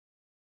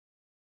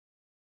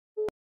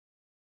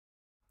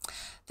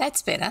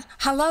That's better.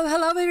 Hello,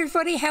 hello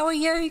everybody. How are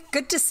you?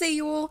 Good to see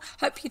you all.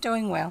 Hope you're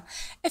doing well.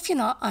 If you're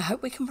not, I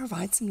hope we can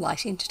provide some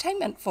light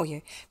entertainment for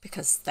you,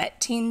 because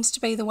that tends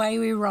to be the way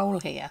we roll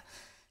here.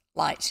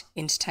 Light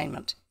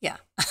entertainment. Yeah.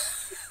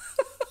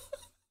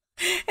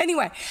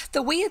 Anyway,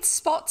 the weird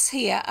spots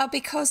here are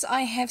because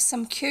I have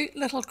some cute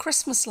little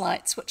Christmas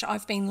lights which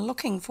I've been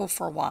looking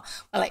for a while.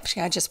 Well,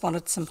 actually, I just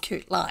wanted some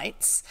cute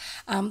lights.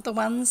 The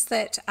ones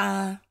that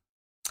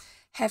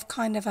have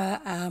kind of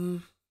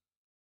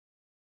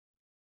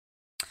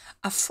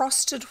a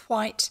frosted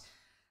white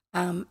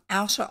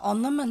outer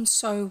on them, and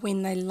so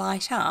when they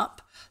light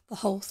up, the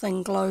whole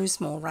thing glows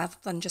more rather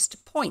than just a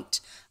point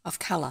of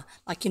colour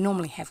like you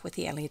normally have with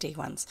the LED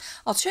ones.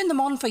 I'll turn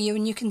them on for you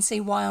and you can see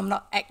why I'm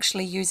not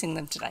actually using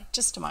them today.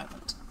 Just a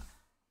moment.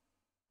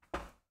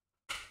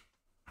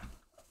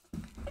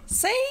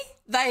 See?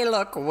 They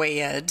look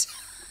weird.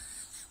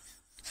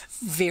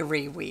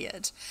 Very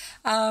weird.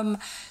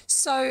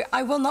 So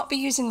I will not be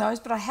using those,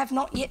 but I have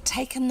not yet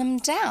taken them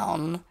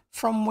down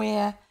from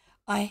where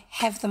I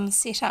have them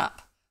set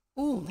up.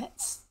 Oh,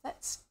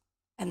 that's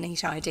a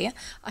neat idea.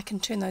 I can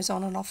turn those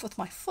on and off with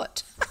my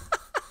foot.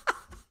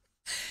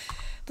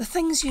 The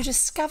things you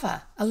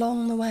discover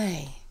along the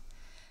way.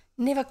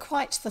 Never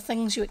quite the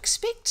things you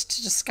expect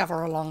to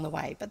discover along the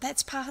way, but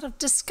that's part of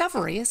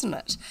discovery, isn't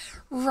it?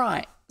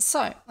 Right,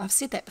 so I've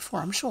said that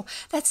before, I'm sure.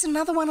 That's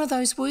another one of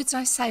those words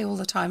I say all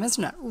the time,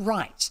 isn't it?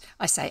 Right.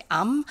 I say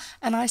and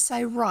I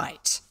say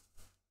right.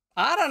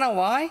 I don't know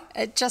why.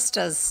 It just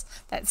is.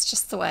 That's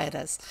just the way it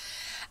is.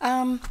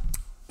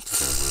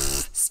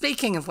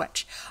 Speaking of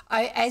which,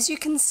 as you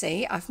can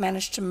see, I've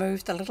managed to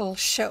move the little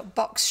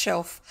box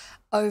shelf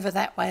over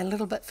that way a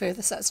little bit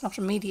further, so it's not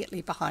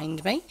immediately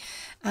behind me.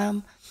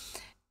 I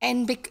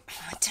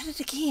did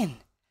it again.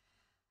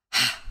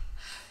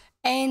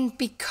 And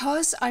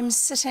because I'm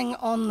sitting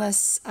on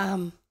this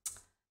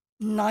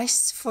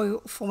nice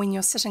for when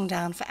you're sitting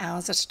down for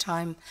hours at a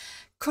time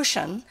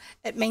cushion,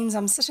 it means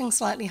I'm sitting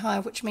slightly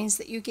higher, which means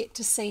that you get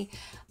to see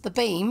the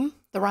beam,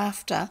 the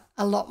rafter,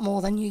 a lot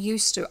more than you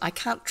used to. I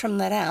can't trim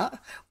that out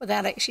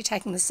without actually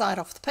taking the side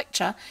off the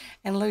picture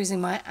and losing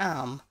my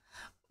arm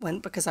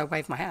because I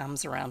wave my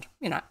arms around,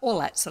 you know, all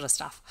that sort of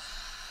stuff.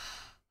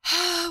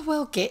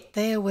 We'll get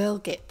there, we'll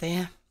get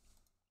there.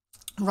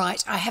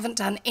 Right, I haven't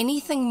done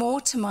anything more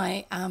to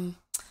my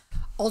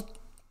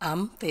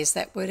there's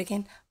that word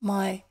again,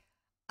 my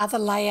other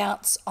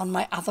layouts on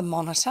my other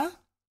monitor.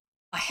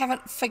 I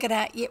haven't figured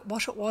out yet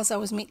what it was I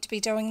was meant to be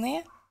doing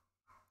there.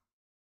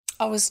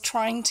 I was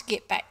trying to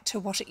get back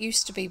to what it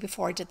used to be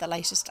before I did the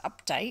latest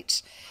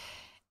update,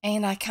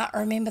 and I can't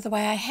remember the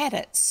way I had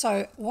it.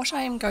 So what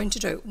I am going to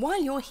do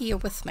while you're here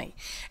with me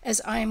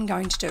is I am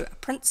going to do a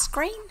print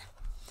screen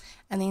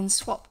and then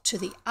swap to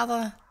the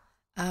other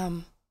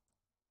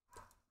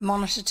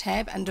monitor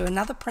tab and do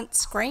another print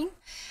screen.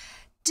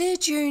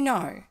 Did you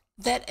know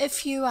that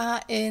if you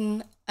are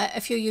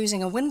if you're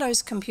using a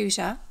Windows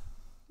computer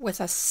with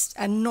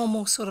a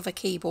normal sort of a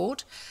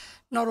keyboard,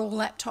 not all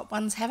laptop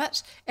ones have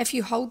it, if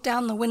you hold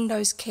down the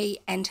Windows key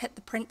and hit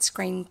the print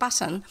screen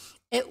button,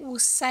 it will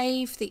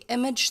save the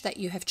image that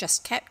you have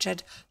just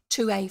captured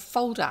to a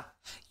folder.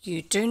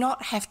 You do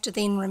not have to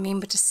then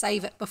remember to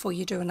save it before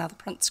you do another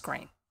print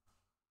screen.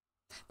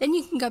 Then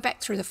you can go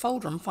back through the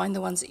folder and find the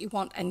ones that you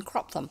want and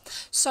crop them.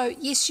 So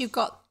yes,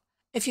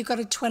 if you've got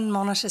a twin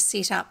monitor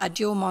set up, a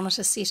dual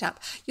monitor set up,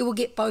 you will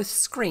get both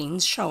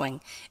screens showing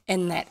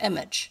in that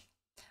image.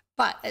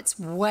 But it's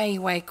way,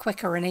 way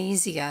quicker and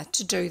easier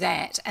to do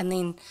that and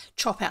then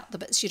chop out the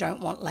bits you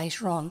don't want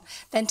later on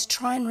than to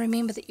try and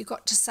remember that you've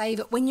got to save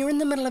it when you're in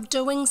the middle of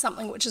doing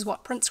something, which is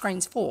what print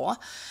screen's for,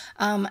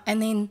 and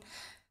then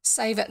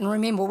save it and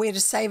remember where to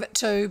save it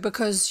to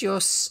because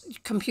your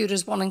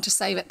computer's wanting to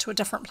save it to a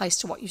different place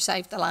to what you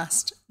saved the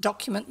last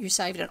document you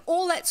saved in.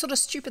 All that sort of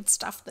stupid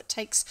stuff that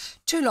takes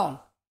too long.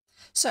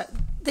 So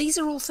these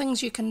are all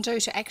things you can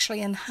do to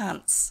actually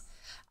enhance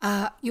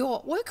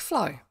your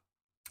workflow.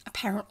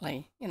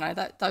 Apparently, you know,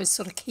 those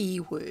sort of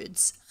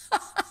keywords.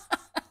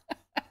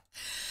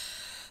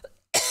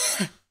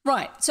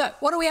 Right, so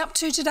what are we up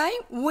to today?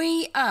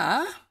 We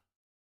are...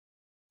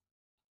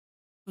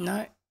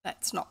 No,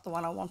 that's not the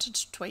one I wanted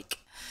to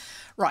tweak.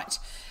 Right,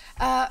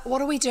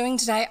 what are we doing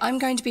today? I'm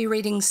going to be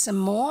reading some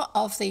more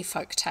of the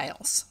folk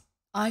tales.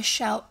 I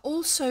shall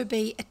also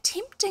be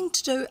attempting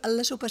to do a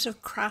little bit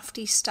of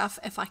crafty stuff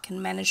if I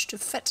can manage to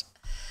fit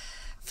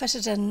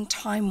it in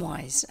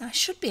time-wise. I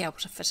should be able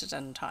to fit it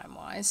in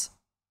time-wise.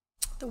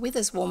 The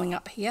weather's warming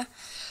up here.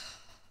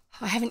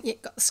 I haven't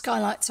yet got the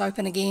skylights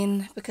open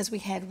again because we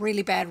had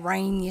really bad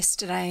rain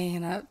yesterday,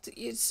 and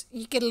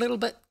you get a little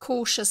bit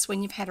cautious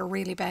when you've had a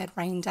really bad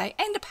rain day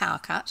and a power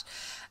cut.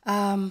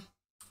 Power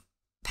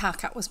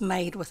cut was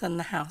made within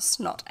the house,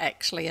 not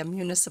actually a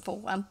municipal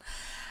one.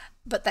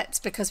 But that's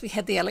because we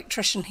had the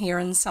electrician here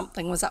and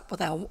something was up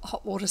with our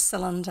hot water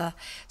cylinder.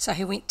 So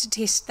he went to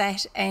test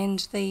that,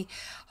 and the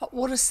hot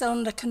water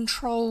cylinder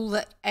control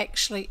that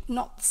actually,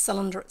 not the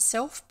cylinder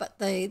itself, but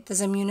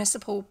there's a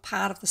municipal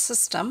part of the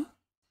system.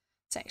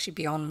 It's actually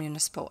beyond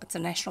municipal. It's a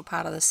national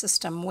part of the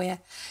system where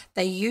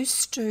they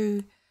used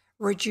to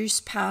reduce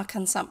power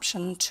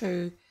consumption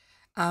to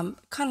kind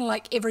of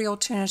like every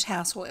alternate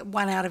house, or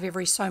 1 out of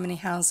every so many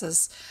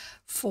houses,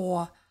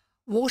 for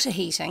water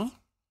heating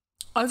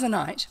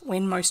overnight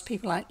when most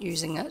people aren't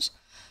using it,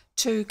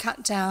 to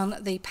cut down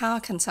the power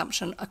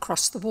consumption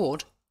across the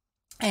board.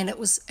 And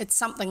it's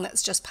something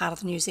that's just part of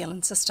the New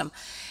Zealand system.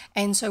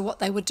 And so what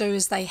they would do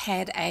is they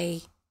had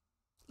a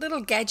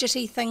little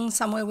gadgety thing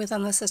somewhere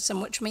within the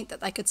system, which meant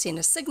that they could send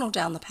a signal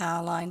down the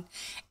power line,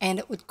 and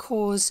it would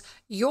cause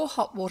your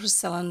hot water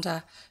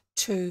cylinder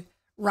to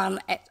run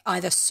at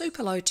either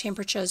super low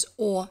temperatures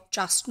or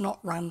just not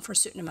run for a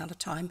certain amount of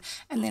time,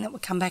 and then it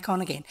would come back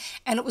on again.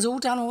 And it was all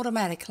done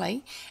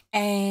automatically,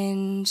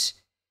 and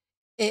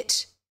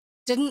it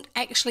didn't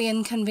actually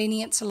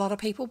inconvenience a lot of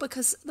people,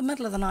 because the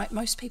middle of the night,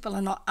 most people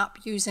are not up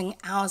using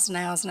hours and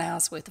hours and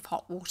hours worth of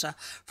hot water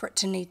for it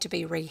to need to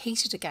be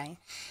reheated again.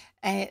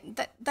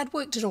 That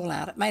worked it all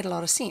out. It made a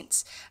lot of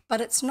sense.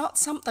 But it's not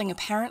something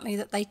apparently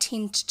that they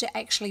tend to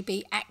actually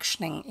be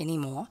actioning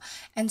anymore.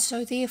 And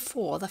so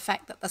therefore, the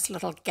fact that this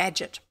little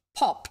gadget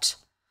popped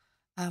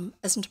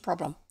isn't a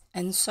problem.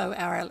 And so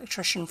our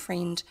electrician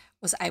friend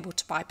was able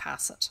to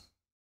bypass it.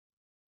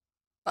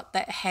 But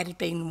that had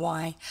been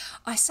why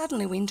I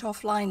suddenly went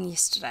offline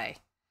yesterday.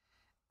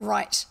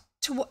 Right,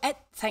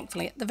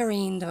 thankfully at the very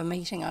end of a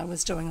meeting I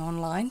was doing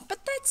online, but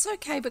that's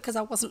okay because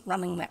I wasn't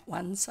running that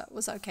one, so it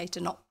was okay to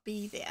not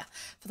be there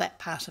for that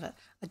part of it.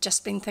 I'd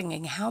just been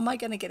thinking, how am I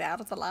going to get out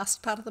of the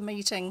last part of the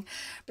meeting,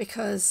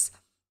 because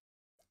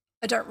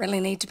I don't really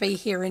need to be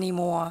here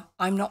anymore.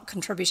 I'm not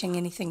contributing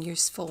anything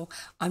useful.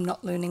 I'm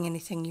not learning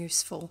anything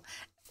useful.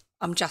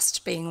 I'm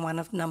just being one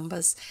of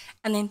numbers.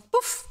 And then,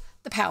 poof,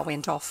 the power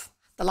went off.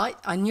 The light,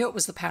 I knew it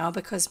was the power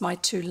because my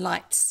 2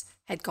 lights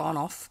had gone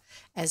off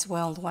as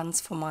well, the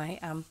ones for my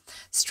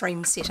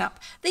stream setup.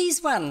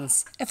 These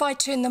ones, if I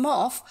turn them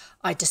off,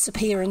 I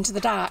disappear into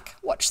the dark.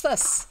 Watch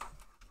this.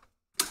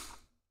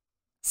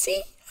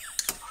 See?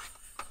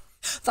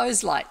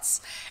 Those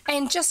lights.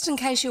 And just in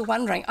case you're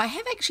wondering, I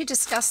have actually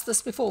discussed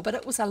this before, but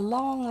it was a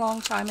long,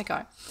 long time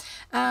ago.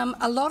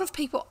 A lot of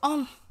people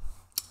on...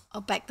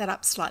 I'll back that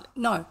up slightly.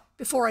 No,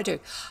 before I do.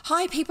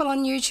 Hi, people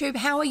on YouTube.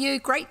 How are you?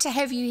 Great to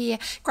have you here.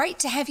 Great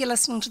to have you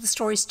listening to the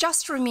stories.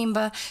 Just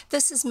remember,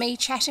 this is me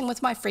chatting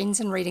with my friends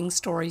and reading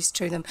stories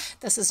to them.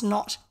 This is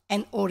not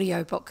an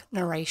audiobook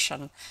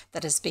narration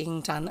that is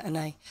being done in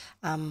a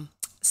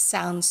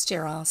sound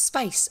sterile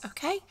space,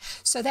 okay?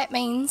 So that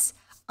means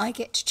I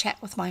get to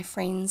chat with my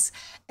friends,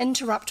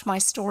 interrupt my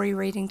story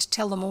reading to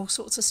tell them all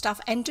sorts of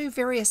stuff, and do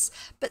various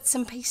bits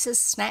and pieces,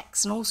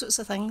 snacks and all sorts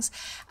of things.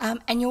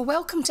 And you're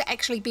welcome to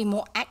actually be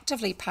more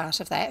actively part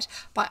of that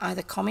by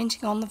either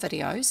commenting on the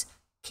videos.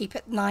 Keep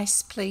it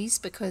nice, please,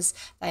 because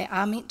they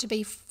are meant to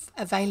be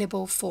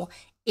available for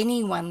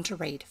anyone to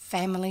read,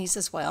 families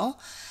as well.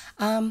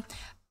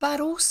 But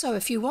also,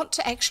 if you want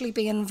to actually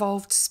be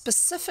involved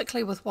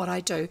specifically with what I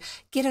do,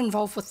 get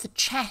involved with the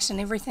chat and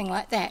everything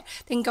like that,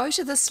 then go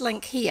to this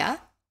link here,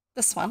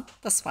 this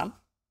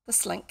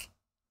link,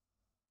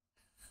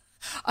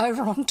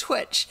 over on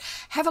Twitch.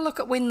 Have a look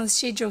at when the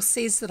schedule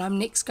says that I'm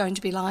next going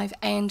to be live,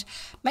 and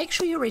make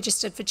sure you're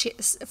registered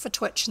for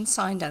Twitch and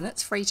signed in.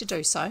 It's free to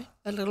do so,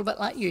 a little bit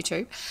like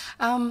YouTube.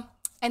 And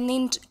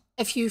then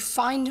if you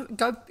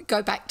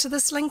go back to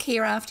this link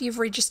here after you've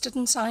registered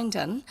and signed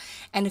in,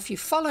 and if you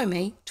follow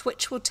me,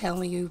 Twitch will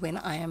tell you when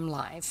I am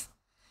live,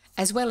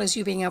 as well as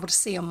you being able to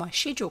see on my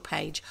schedule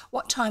page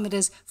what time it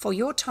is for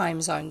your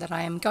time zone that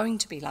I am going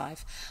to be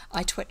live.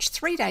 I Twitch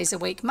 3 days a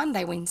week,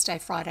 Monday, Wednesday,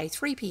 Friday,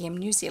 3 p.m.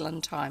 New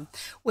Zealand time.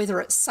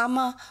 Whether it's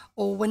summer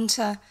or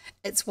winter,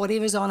 it's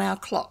whatever's on our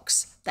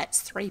clocks.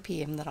 That's 3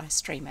 p.m. that I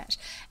stream at.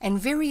 And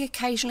very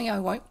occasionally I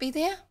won't be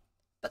there,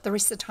 but the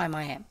rest of the time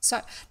I am. So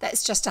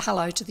that's just a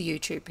hello to the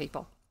YouTube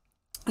people.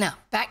 Now,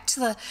 back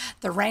to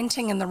the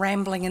ranting and the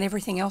rambling and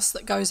everything else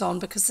that goes on,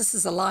 because this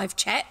is a live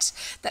chat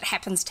that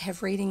happens to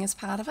have reading as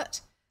part of it.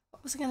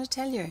 What was I going to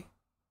tell you?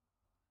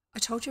 I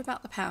told you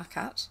about the power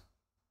cut.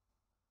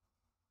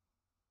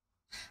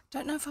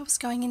 Don't know if I was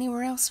going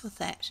anywhere else with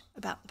that,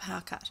 about the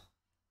power cut.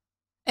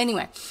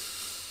 Anyway,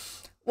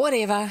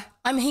 whatever.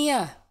 I'm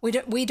here.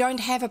 We don't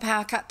have a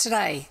power cut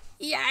today.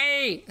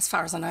 Yay! As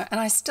far as I know.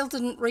 And I still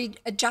didn't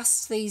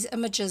adjust these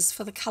images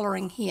for the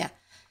colouring here.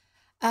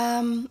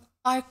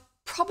 I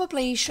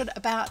probably should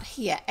about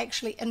here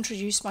actually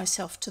introduce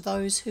myself to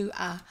those who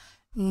are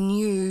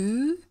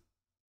new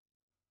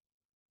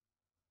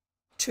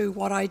to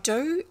what I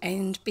do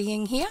and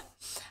being here.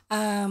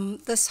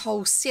 This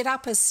whole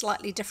setup is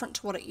slightly different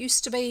to what it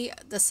used to be.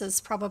 This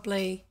is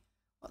probably,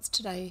 what's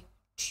today?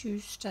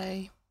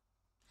 Tuesday,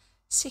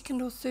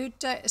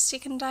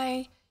 second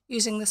day,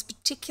 using this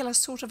particular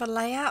sort of a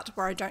layout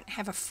where I don't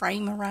have a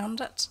frame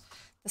around it,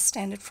 the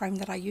standard frame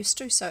that I used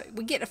to. So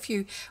we get a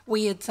few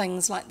weird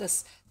things like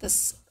this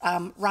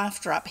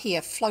rafter up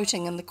here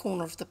floating in the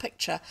corner of the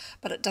picture,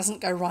 but it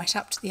doesn't go right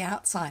up to the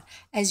outside.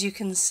 As you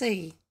can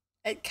see,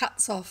 it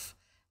cuts off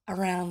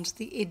around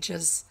the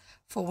edges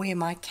for where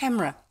my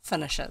camera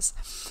finishes.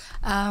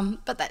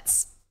 But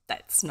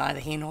that's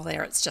neither here nor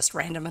there, it's just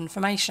random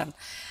information.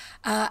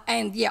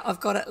 And yeah, I've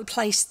got it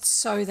placed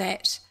so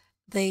that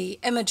the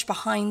image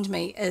behind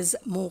me is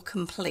more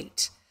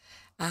complete.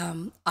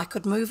 I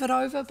could move it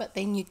over, but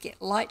then you'd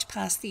get light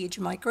past the edge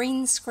of my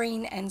green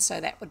screen, and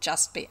so that would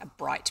just be a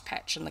bright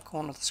patch in the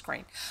corner of the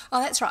screen. Oh,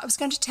 that's right. I was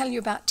going to tell you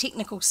about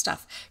technical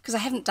stuff because I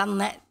haven't done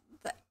that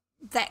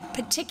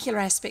particular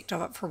aspect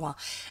of it for a while.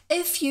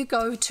 If you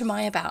go to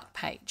my About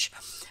page,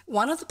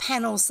 one of the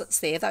panels that's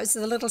there, those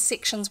are the little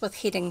sections with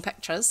heading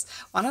pictures,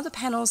 one of the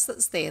panels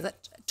that's there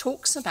that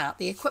talks about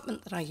the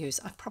equipment that I use.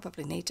 I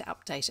probably need to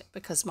update it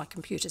because my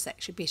computer's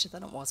actually better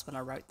than it was when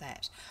I wrote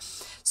that.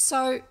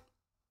 So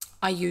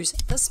I use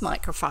this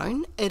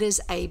microphone. It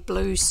is a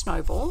blue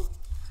Snowball,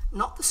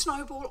 not the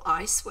Snowball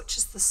Ice, which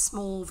is the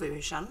small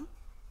version.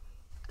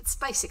 It's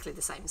basically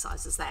the same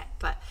size as that,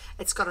 but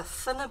it's got a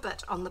thinner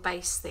bit on the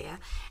base there,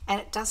 and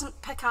it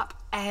doesn't pick up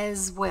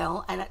as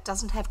well, and it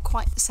doesn't have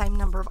quite the same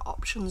number of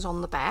options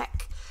on the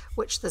back,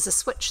 which there's a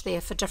switch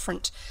there for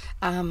different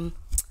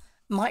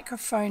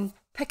microphone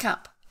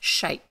pickup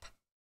shape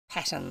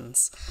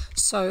patterns.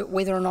 So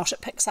whether or not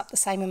it picks up the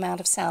same amount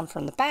of sound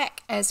from the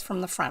back as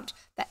from the front,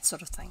 that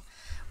sort of thing,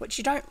 which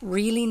you don't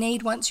really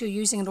need once you're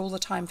using it all the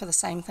time for the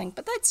same thing,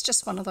 but that's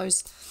just one of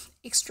those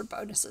extra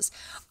bonuses.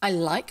 I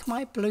like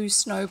my blue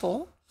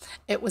Snowball.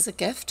 It was a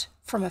gift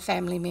from a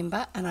family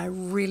member, and I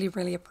really,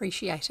 really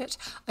appreciate it.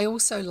 I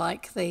also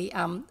like the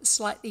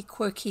slightly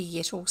quirky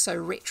yet also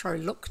retro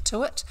look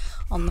to it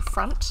on the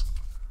front.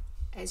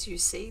 As you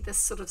see, this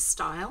sort of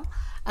style,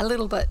 a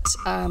little bit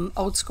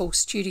old school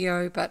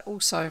studio, but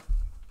also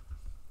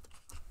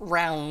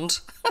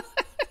round.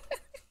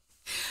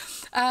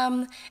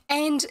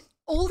 And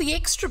all the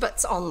extra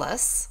bits on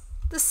this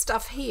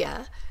stuff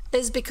here,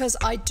 is because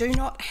I do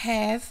not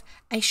have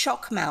a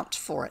shock mount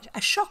for it.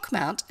 A shock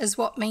mount is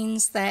what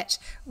means that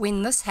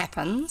when this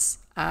happens,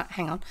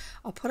 hang on,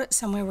 I'll put it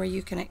somewhere where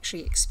you can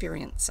actually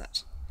experience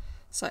it.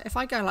 So if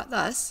I go like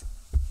this,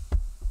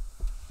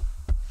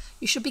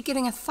 you should be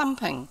getting a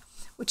thumping,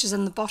 which is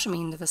in the bottom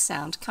end of the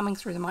sound coming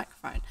through the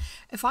microphone.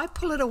 If I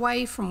pull it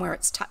away from where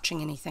it's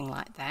touching anything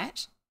like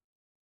that,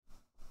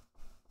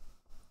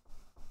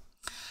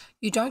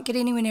 you don't get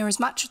anywhere near as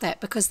much of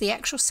that because the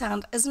actual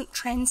sound isn't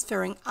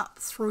transferring up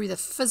through the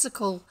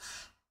physical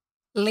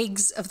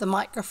legs of the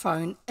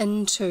microphone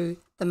into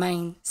the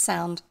main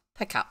sound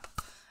pickup.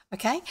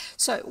 Okay,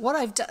 so what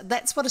I've done,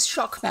 that's what a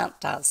shock mount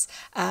does.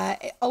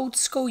 Old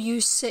school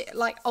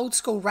like old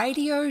school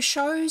radio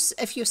shows,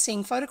 if you're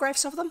seeing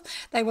photographs of them,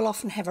 they will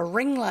often have a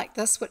ring like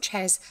this which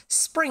has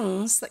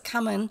springs that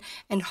come in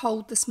and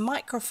hold this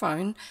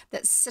microphone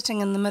that's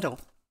sitting in the middle.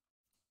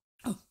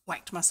 Oh,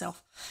 whacked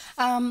myself.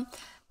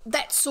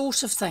 That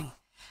sort of thing.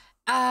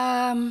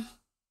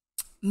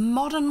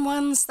 Modern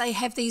ones, they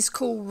have these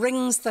cool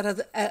rings that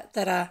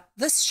are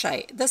this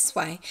shape, this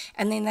way,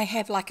 and then they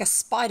have like a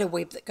spider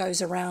web that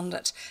goes around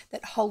it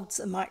that holds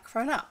the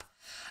microphone up.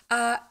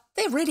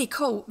 They're really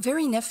cool,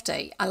 very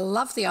nifty. I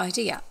love the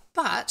idea,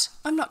 but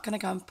I'm not going to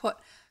go and put,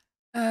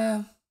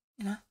 $100,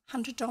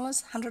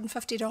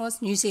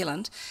 $150 New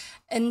Zealand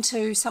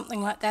into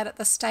something like that at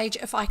this stage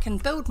if I can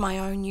build my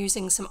own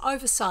using some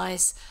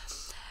oversized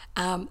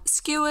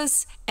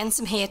skewers and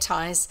some hair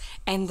ties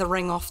and the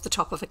ring off the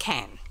top of a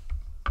can.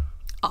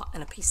 Oh,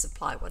 and a piece of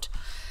plywood.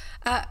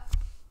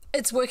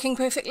 It's working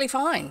perfectly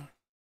fine.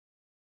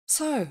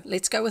 So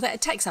let's go with that.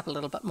 It takes up a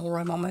little bit more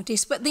room on my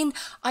desk, but then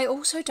I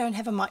also don't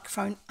have a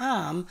microphone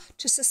arm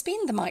to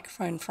suspend the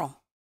microphone from.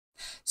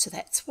 So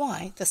that's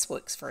why this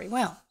works very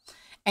well.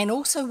 And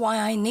also why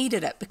I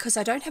needed it, because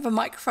I don't have a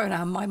microphone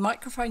arm. My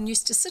microphone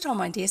used to sit on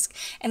my desk,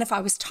 and if I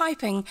was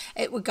typing,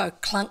 it would go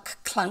clunk,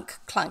 clunk,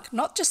 clunk.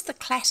 Not just the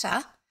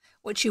clatter,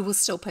 which you will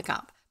still pick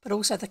up, but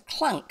also the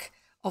clunk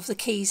of the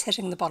keys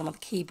hitting the bottom of the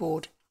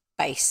keyboard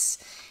base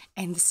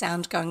and the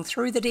sound going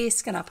through the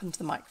desk and up into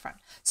the microphone.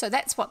 So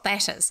that's what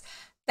that is.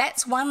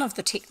 That's one of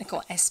the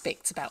technical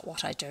aspects about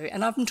what I do,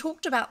 and I've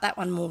talked about that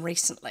one more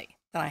recently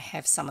than I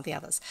have some of the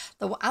others.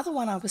 The other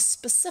one I was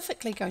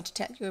specifically going to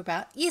tell you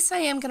about, yes, I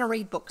am going to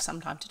read books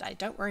sometime today.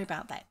 Don't worry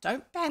about that.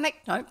 Don't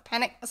panic,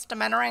 Mr.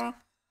 Mannering.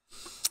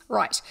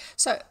 Right,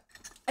 so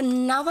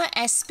another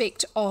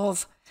aspect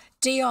of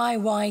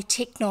DIY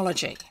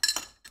technology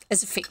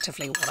is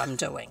effectively what I'm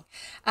doing.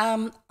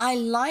 I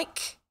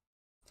like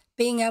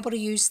being able to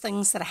use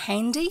things that are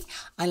handy.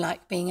 I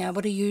like being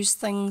able to use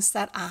things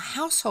that are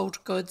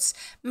household goods,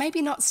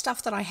 maybe not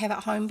stuff that I have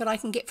at home, but I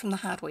can get from the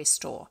hardware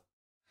store,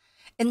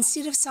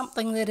 instead of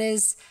something that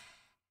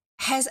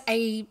has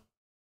a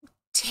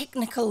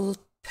technical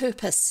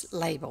purpose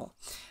label.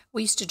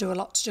 We used to do a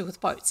lot to do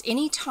with boats.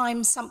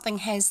 Anytime something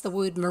has the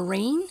word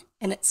marine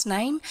in its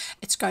name,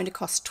 it's going to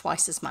cost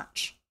twice as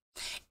much,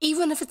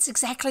 even if it's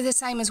exactly the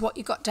same as what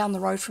you got down the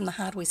road from the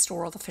hardware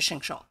store or the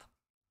fishing shop.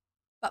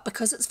 But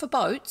because it's for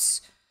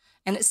boats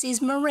and it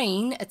says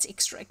marine, it's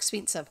extra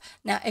expensive.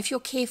 Now, if you're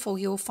careful,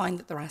 you'll find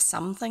that there are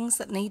some things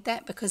that need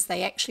that because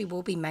they actually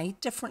will be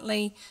made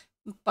differently.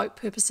 Boat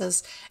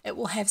purposes, it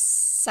will have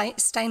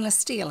stainless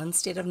steel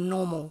instead of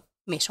normal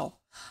metal.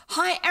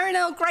 Hi,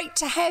 Arinelle, great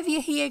to have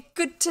you here.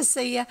 Good to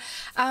see you.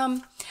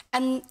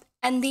 And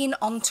And then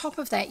on top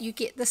of that, you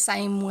get the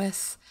same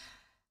with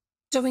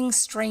doing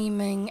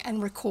streaming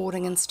and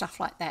recording and stuff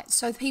like that.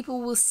 So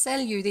people will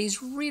sell you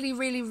these really,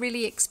 really,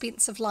 really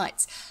expensive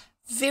lights.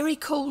 Very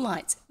cool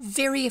lights,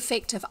 very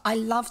effective. I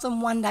love them.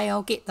 One day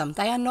I'll get them.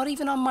 They are not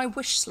even on my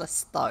wish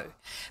list though,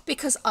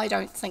 because I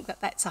don't think that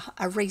that's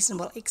a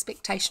reasonable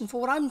expectation for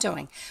what I'm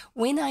doing.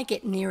 When I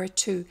get nearer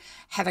to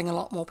having a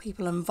lot more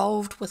people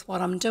involved with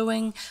what I'm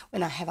doing,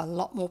 when I have a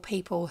lot more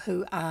people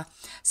who are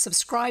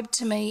subscribed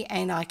to me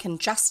and I can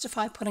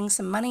justify putting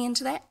some money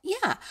into that,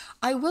 yeah,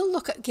 I will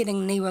look at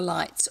getting Niwa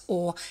lights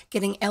or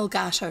getting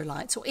Elgato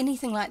lights or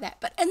anything like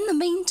that. But in the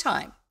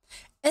meantime,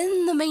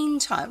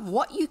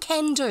 what you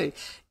can do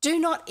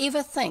not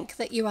ever think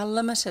that you are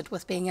limited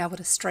with being able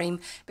to stream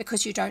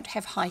because you don't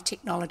have high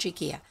technology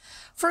gear.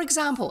 For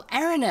example,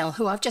 Arinelle,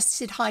 who I've just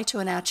said hi to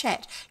in our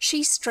chat,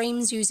 she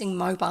streams using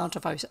mobile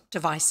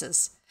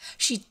devices.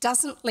 She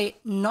doesn't let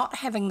not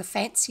having the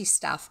fancy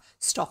stuff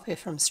stop her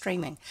from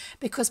streaming,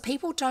 because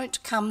people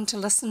don't come to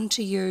listen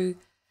to you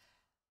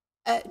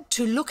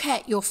to look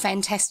at your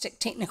fantastic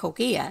technical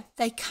gear.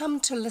 They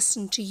come to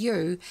listen to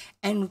you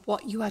and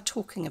what you are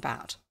talking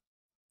about.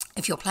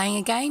 If you're playing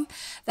a game,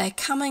 they're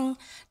coming,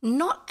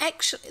 not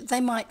actually,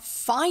 they might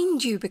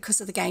find you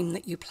because of the game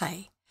that you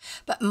play.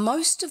 But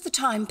most of the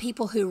time,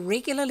 people who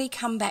regularly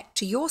come back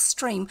to your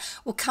stream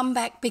will come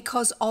back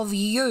because of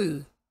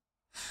you,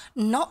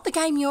 not the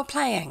game you're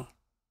playing.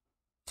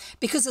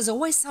 Because there's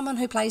always someone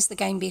who plays the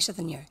game better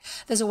than you.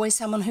 There's always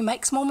someone who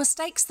makes more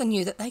mistakes than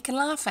you that they can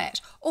laugh at.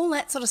 All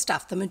that sort of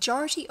stuff. The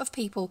majority of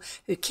people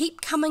who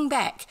keep coming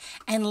back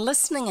and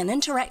listening and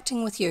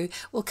interacting with you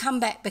will come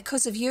back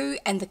because of you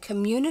and the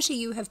community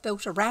you have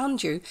built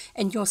around you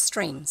in your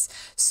streams.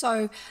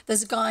 So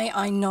there's a guy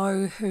I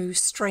know who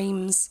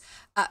streams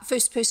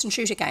first-person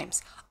shooter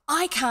games.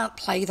 I can't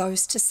play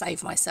those to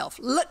save myself.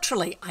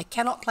 Literally, I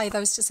cannot play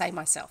those to save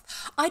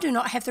myself. I do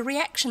not have the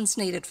reactions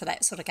needed for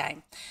that sort of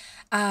game.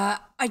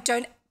 I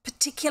don't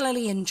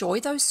particularly enjoy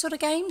those sort of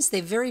games.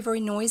 They're very,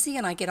 very noisy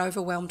and I get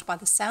overwhelmed by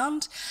the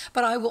sound.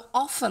 But I will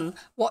often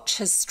watch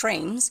his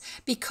streams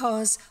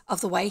because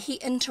of the way he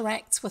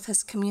interacts with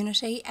his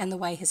community and the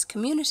way his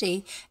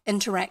community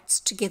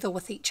interacts together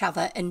with each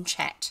other in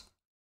chat.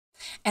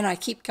 And I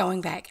keep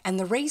going back. And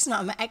the reason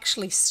I'm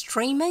actually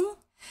streaming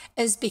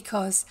is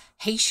because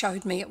he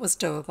showed me it was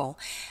doable,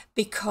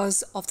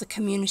 because of the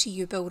community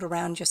you build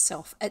around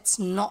yourself. It's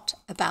not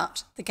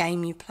about the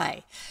game you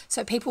play.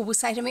 So people will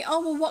say to me, oh,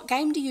 well, what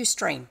game do you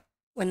stream?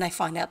 When they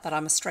find out that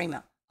I'm a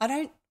streamer.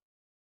 I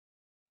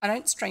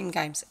don't stream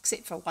games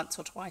except for once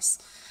or twice.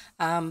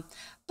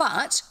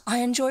 But I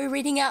enjoy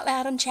reading out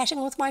loud and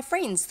chatting with my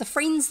friends, the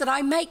friends that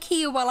I make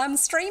here while I'm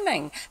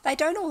streaming. They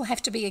don't all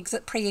have to be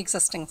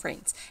pre-existing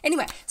friends.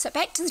 Anyway, so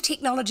back to the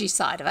technology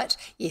side of it.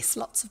 Yes,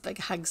 lots of big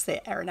hugs there,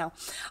 Arinelle.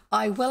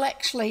 I will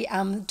actually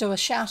do a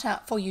shout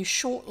out for you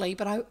shortly,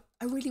 but I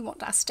really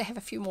want us to have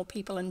a few more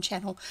people in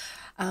channel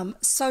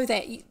so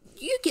that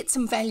you get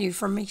some value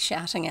from me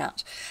shouting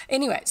out.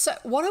 Anyway, so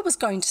what I was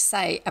going to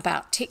say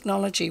about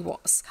technology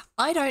was,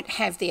 I don't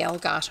have the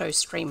Elgato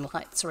stream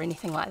lights or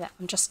anything like that.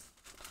 I'm just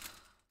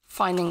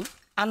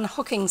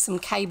unhooking some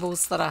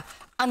cables that are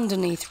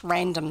underneath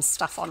random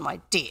stuff on my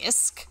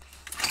desk.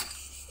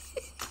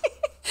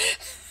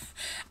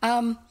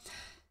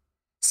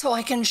 So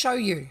I can show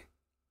you.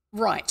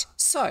 Right,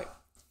 so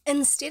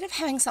instead of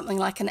having something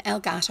like an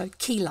Elgato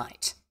key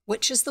light,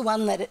 which is the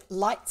one that it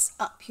lights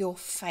up your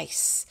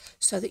face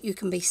so that you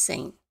can be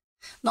seen,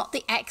 not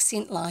the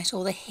accent light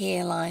or the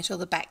hair light or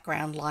the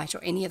background light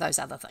or any of those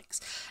other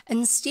things.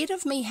 Instead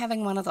of me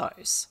having one of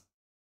those,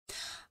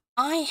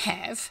 I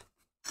have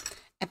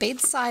a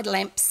bedside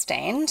lamp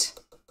stand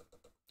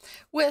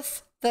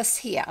with this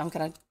here. I'm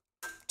going to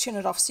turn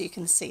it off so you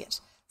can see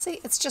it.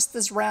 See, it's just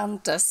this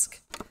round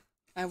disc.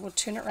 I will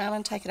turn it around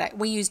and take it out.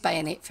 We use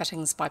bayonet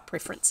fittings by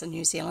preference in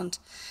New Zealand,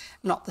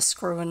 not the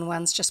screw-in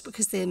ones, just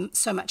because they're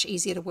so much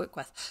easier to work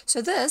with.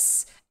 So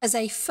this is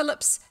a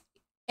Philips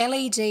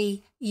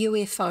LED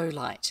UFO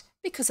light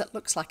because it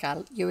looks like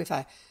a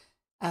UFO.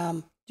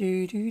 I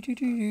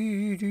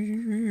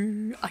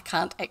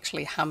can't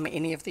actually hum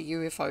any of the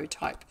UFO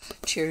type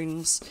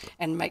tunes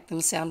and make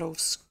them sound all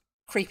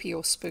creepy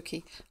or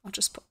spooky. I'll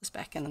just put this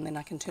back in and then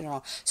I can turn it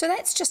on. So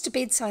that's just a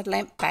bedside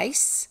lamp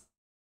base.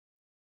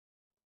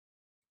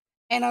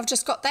 And I've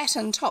just got that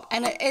on top.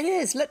 And it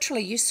is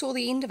literally, you saw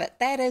the end of it.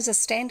 That is a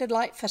standard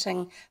light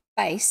fitting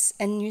base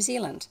in New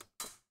Zealand.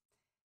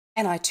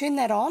 And I turn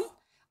that on.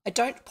 I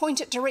don't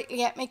point it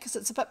directly at me because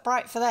it's a bit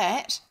bright for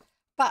that.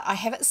 But I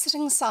have it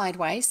sitting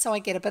sideways so I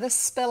get a bit of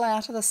spill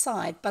out of the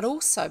side. But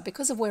also,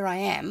 because of where I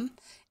am,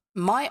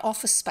 my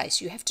office space,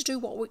 you have to do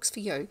what works for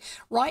you.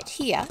 Right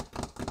here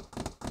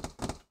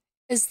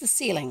is the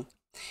ceiling.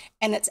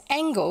 And it's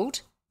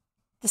angled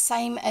the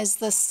same as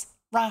this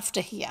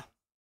rafter here.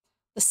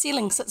 The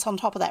ceiling sits on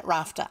top of that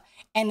rafter.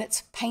 And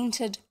it's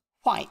painted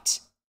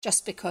white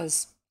just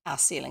because our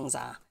ceilings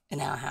are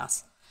in our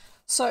house.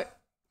 So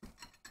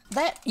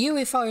that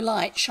UFO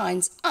light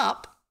shines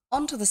up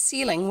onto the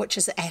ceiling, which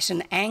is at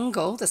an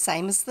angle, the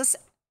same as this.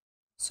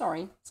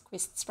 Sorry,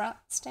 Quest Sprout,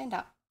 stand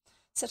up.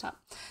 sit up.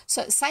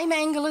 So same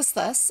angle as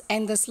this,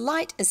 and this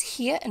light is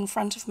here in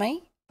front of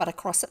me, but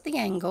across at the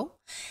angle,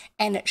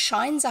 and it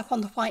shines up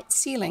on the white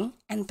ceiling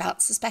and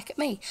bounces back at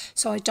me.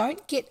 So I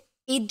don't get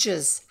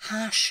edges,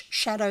 harsh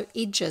shadow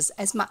edges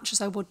as much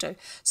as I would do.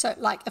 So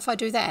like if I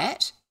do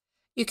that,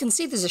 you can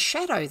see there's a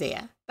shadow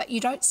there, but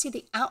you don't see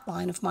the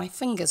outline of my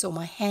fingers or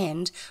my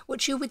hand,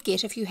 which you would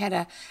get if you had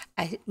a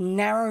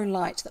narrow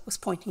light that was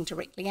pointing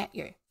directly at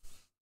you.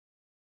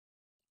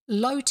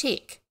 Low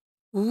tech,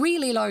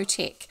 really low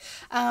tech.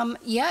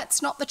 Yeah,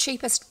 it's not the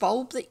cheapest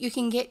bulb that you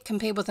can get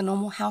compared with a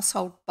normal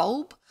household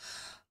bulb,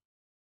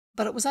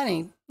 but it was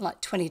only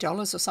like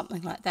 $20 or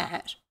something like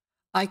that.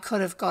 I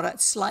could have got it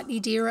slightly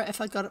dearer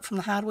if I got it from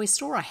the hardware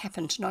store. I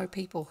happen to know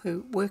people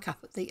who work up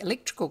at the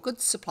electrical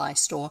goods supply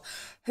store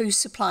who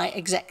supply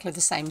exactly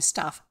the same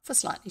stuff for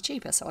slightly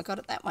cheaper, so I got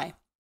it that way.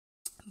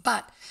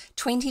 But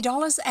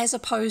 $20 as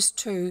opposed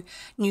to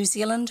New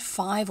Zealand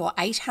 $500 or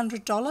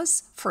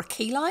 $800 for a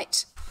key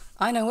light,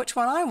 I know which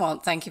one I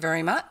want, thank you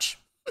very much.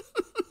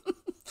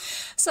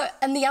 So,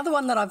 and the other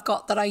one that I've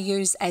got that I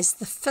use as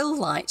the fill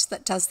light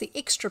that does the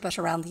extra bit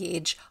around the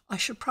edge, I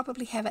should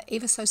probably have it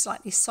ever so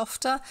slightly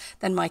softer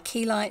than my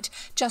key light,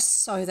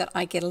 just so that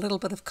I get a little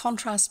bit of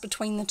contrast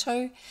between the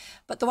two.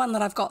 But the one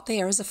that I've got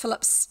there is a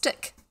Philips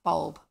stick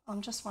bulb.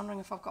 I'm just wondering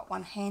if I've got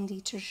one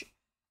handy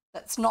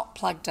that's not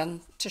plugged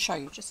in to show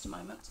you. Just a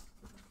moment.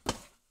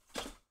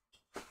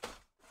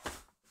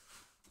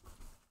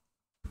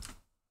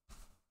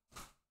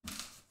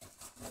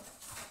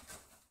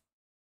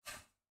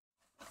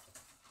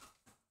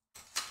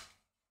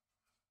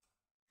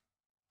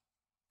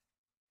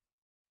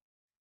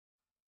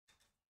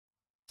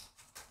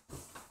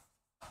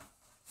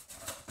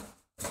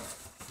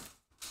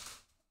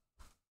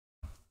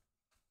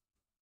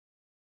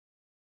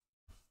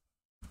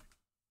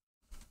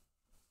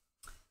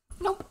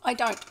 Nope, I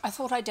don't. I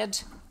thought I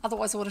did,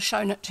 otherwise I would have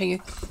shown it to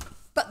you.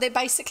 But they're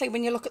basically,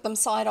 when you look at them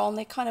side on,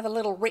 they're kind of a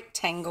little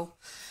rectangle.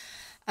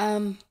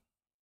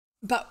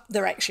 But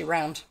they're actually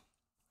round.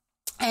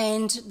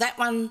 And that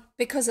one,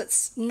 because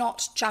it's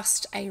not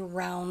just a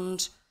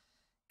round,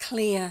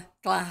 clear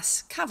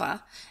glass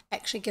cover,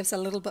 actually gives a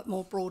little bit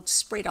more broad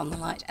spread on the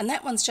light. And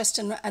that one's just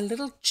a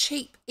little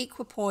cheap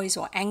equipoise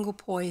or angle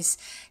poise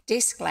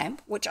desk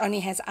lamp, which only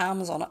has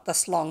arms on it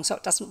this long, so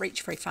it doesn't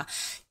reach very far.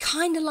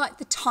 Kind of like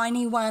the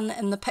tiny one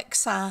in the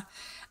Pixar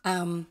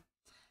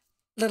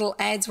little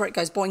ads where it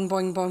goes boing,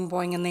 boing, boing,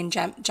 boing, and then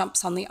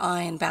jumps on the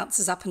eye and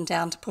bounces up and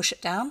down to push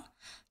it down.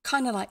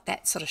 Kind of like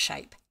that sort of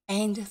shape.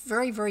 And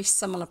very, very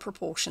similar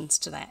proportions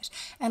to that.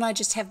 And I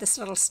just have this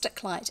little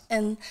stick light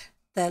in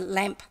the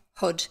lamp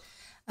hood,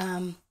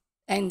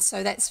 and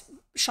so that's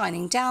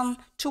shining down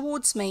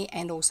towards me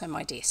and also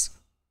my desk.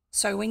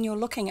 So when you're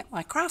looking at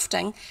my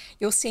crafting,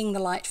 you're seeing the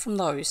light from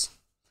those.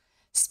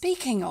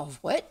 Speaking of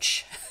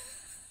which,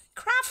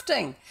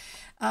 crafting.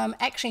 I'm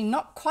actually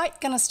not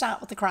quite going to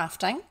start with the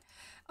crafting.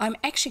 I'm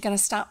actually going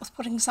to start with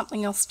putting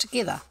something else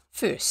together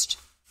first.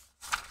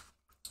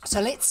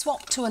 So let's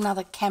swap to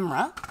another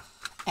camera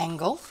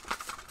angle.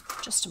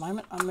 Just a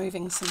moment, I'm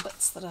moving some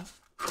bits that are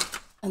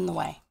in the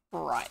way.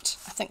 Right,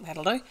 I think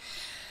that'll do.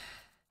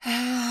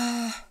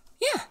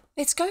 Yeah,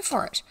 let's go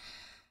for it.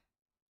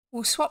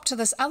 We'll swap to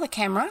this other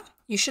camera.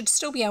 You should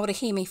still be able to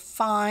hear me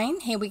fine.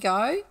 Here we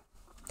go.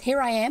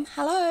 Here I am.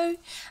 Hello.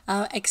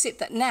 Except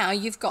that now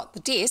you've got the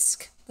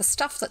desk, the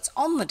stuff that's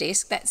on the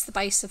desk, that's the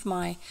base of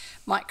my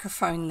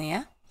microphone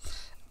there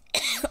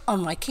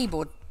on my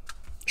keyboard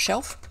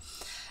shelf.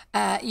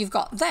 You've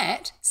got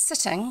that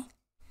sitting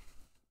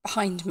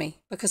behind me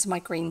because of my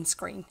green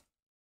screen.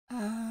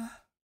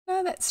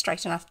 No, that's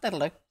straight enough. That'll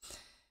do.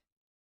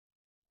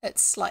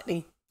 It's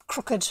slightly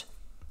crooked.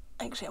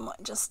 Actually, I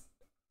might just...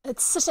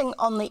 It's sitting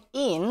on the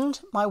end.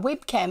 My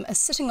webcam is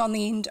sitting on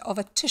the end of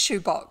a tissue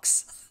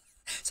box.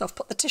 So I've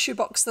put the tissue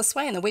box this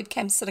way and the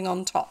webcam's sitting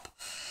on top.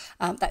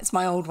 That's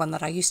my old one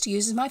that I used to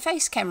use as my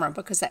face camera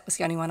because that was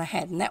the only one I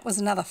had. And that was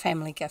another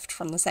family gift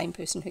from the same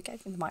person who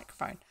gave me the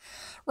microphone.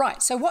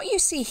 Right, so what you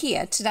see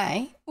here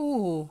today...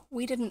 Ooh,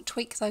 we didn't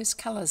tweak those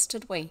colours,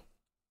 did we?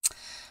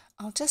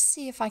 I'll just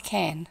see if I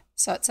can,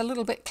 so it's a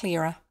little bit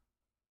clearer.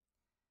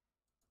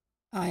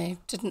 I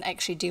didn't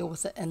actually deal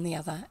with it in the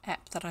other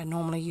app that I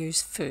normally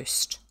use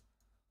first.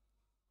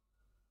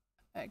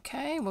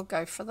 Okay, we'll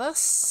go for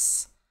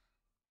this.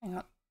 Hang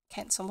on,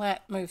 cancel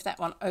that, move that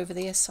one over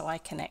there so I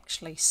can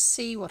actually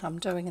see what I'm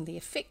doing and the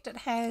effect it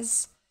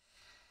has.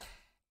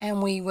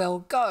 And we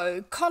will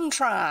go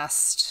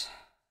contrast.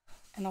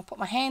 And I'll put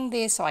my hand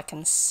there so I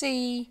can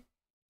see.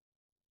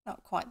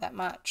 Not quite that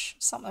much.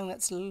 Something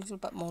that's a little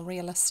bit more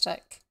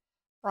realistic.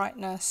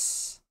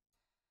 Brightness.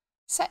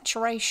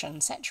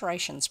 Saturation.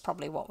 Saturation's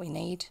probably what we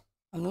need.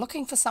 I'm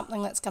looking for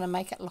something that's going to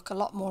make it look a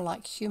lot more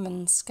like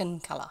human skin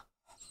colour.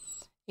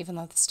 Even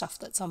though the stuff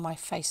that's on my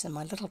face and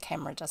my little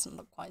camera doesn't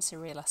look quite so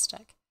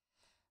realistic.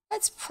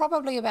 That's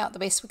probably about the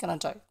best we're going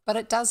to do. But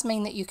it does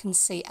mean that you can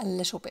see a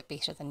little bit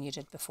better than you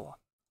did before.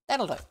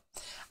 That'll do.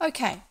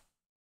 Okay.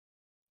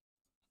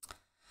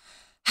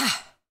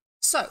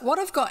 So what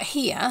I've got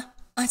here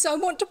So I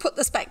want to put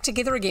this back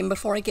together again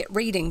before I get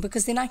reading,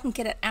 because then I can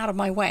get it out of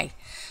my way.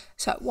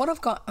 So what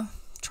I've got,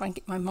 try and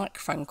get my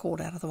microphone cord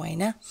out of the way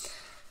now.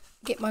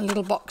 Get my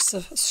little box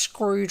of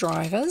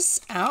screwdrivers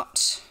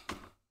out.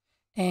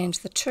 And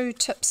the two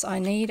tips I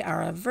need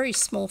are a very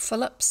small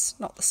Phillips,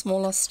 not the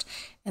smallest,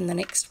 and the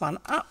next one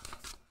up.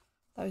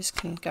 Those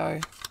can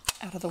go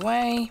out of the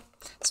way.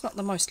 It's not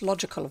the most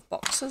logical of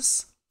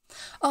boxes.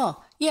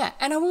 Oh, yeah,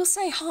 and I will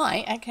say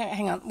hi. Okay,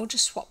 hang on, we'll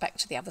just swap back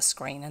to the other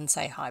screen and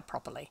say hi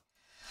properly.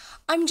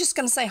 I'm just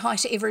going to say hi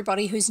to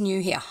everybody who's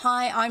new here.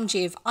 Hi, I'm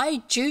Jev.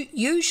 I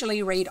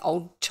usually read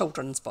old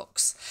children's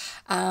books.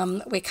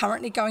 We're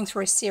currently going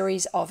through a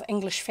series of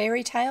English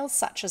fairy tales,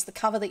 such as the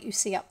cover that you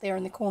see up there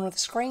in the corner of the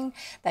screen.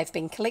 They've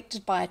been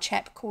collected by a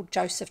chap called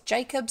Joseph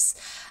Jacobs.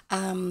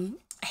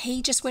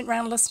 He just went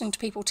around listening to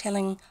people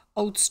telling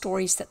old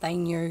stories that they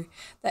knew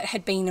that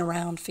had been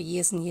around for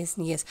years and years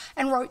and years,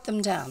 and wrote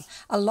them down.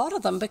 A lot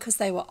of them, because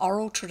they were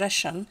oral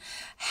tradition,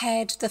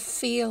 had the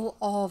feel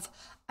of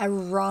a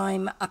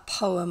rhyme, a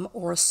poem,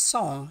 or a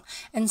song.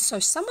 And so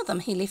some of them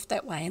he left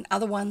that way, and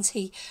other ones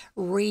he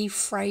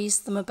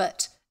rephrased them a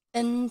bit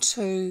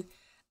into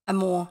a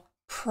more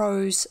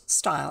prose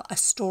style, a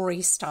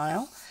story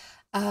style.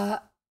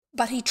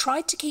 But he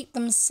tried to keep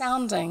them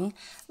sounding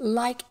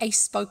like a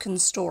spoken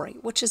story,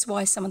 which is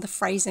why some of the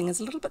phrasing is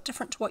a little bit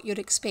different to what you'd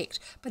expect.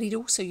 But he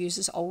also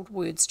uses old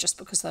words just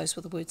because those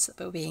were the words that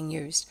were being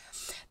used.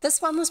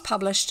 This one was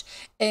published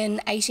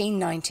in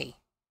 1890.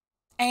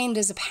 And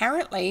is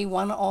apparently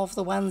one of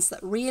the ones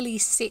that really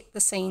set the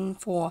scene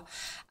for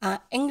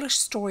English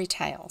story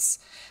tales.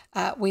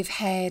 We've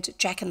had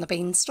Jack and the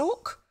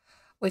Beanstalk.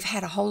 We've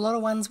had a whole lot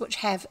of ones which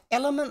have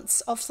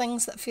elements of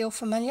things that feel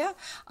familiar.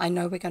 I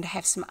know we're going to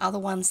have some other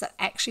ones that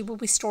actually will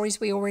be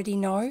stories we already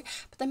know,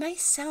 but they may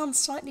sound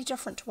slightly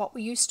different to what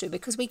we used to,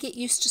 because we get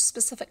used to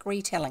specific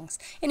retellings.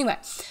 Anyway,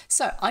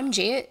 so I'm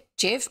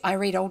Jev. I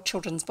read old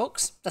children's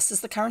books. This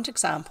is the current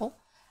example.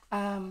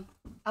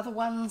 Other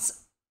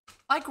ones,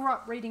 I grew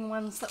up reading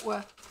ones that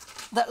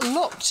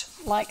looked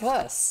like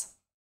this.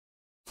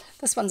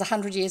 This one's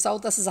 100 years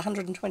old. This is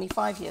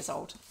 125 years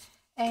old.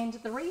 And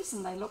the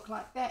reason they look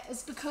like that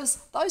is because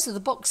those are the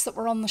books that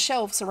were on the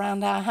shelves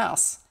around our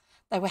house.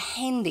 They were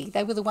handy.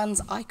 They were the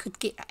ones I could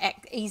get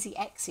easy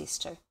access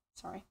to.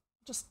 Sorry,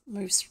 just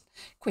moves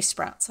Quest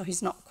Sprout, so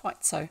he's not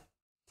quite so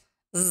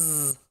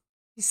zzz.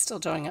 He's still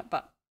doing it,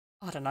 but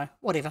I don't know,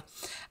 whatever.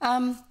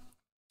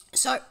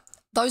 So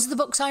those are the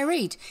books I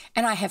read,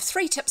 and I have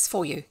 3 tips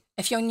for you.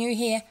 If you're new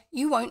here,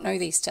 you won't know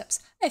these tips.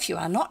 If you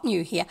are not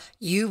new here,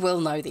 you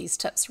will know these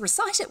tips.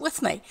 Recite it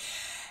with me.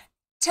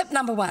 Tip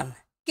number 1,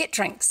 get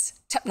drinks.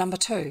 Tip number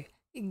 2,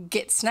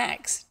 get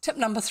snacks. Tip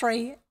number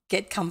 3,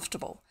 get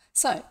comfortable.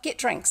 So get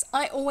drinks.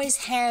 I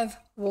always have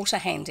water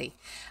handy.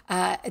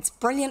 It's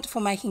brilliant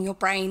for making your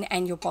brain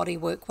and your body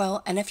work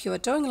well. And if you are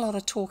doing a lot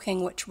of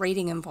talking, which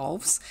reading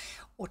involves,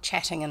 or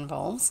chatting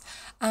involves,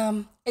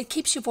 it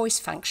keeps your voice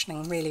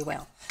functioning really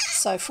well.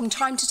 So from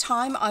time to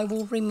time, I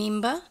will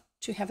remember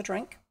to have a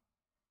drink.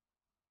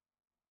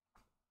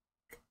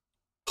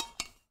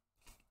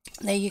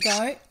 There you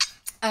go.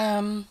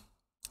 And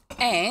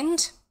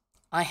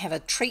I have a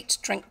treat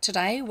drink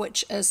today,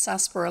 which is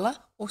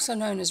sarsaparilla, also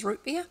known as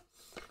root beer.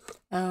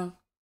 And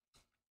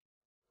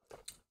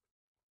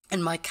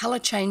my colour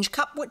change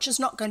cup, which is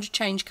not going to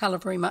change colour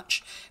very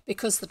much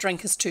because the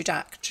drink is too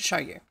dark to show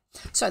you.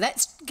 So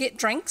that's get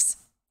drinks,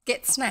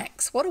 get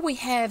snacks. What do we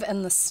have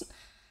in this?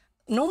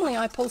 Normally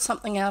I pull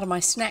something out of my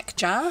snack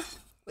jar,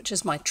 which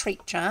is my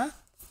treat jar.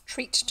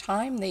 Treat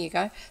time, there you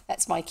go.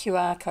 That's my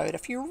QR code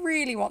if you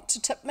really want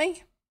to tip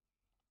me.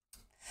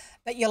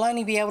 But you'll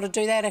only be able to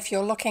do that if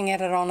you're looking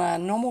at it on a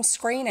normal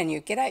screen and you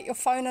get out your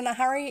phone in a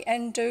hurry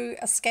and do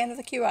a scan of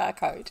the QR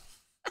code.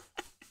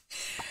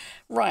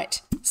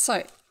 Right,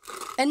 so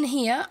in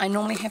here I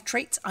normally have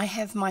treats. I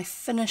have my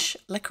Finnish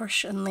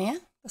licorice in there.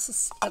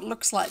 It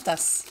looks like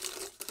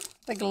this,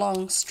 big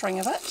long string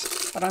of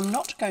it, but I'm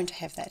not going to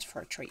have that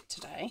for a treat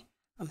today.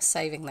 I'm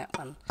saving that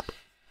one.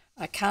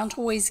 I can't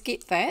always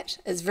get that.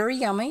 It's very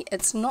yummy.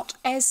 It's not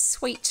as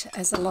sweet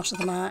as a lot of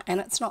them are, and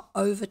it's not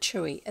over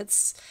chewy.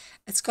 It's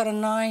got a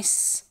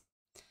nice,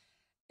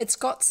 it's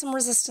got some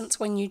resistance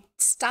when you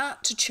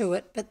start to chew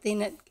it, but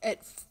then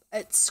it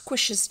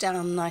squishes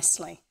down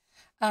nicely.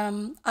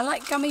 I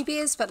like gummy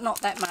bears, but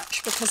not that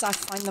much because I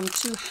find them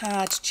too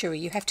hard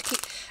chewy. You have to keep,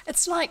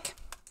 it's like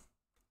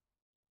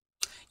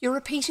you're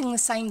repeating the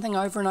same thing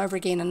over and over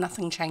again and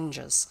nothing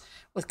changes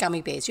with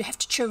gummy bears. You have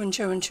to chew and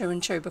chew and chew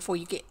and chew before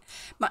you get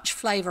much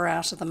flavour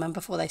out of them and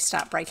before they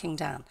start breaking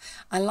down.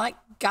 I like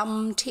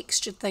gum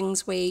textured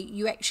things where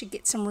you actually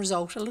get some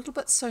result a little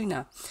bit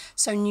sooner.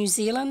 So New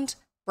Zealand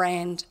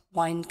brand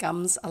wine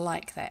gums are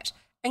like that.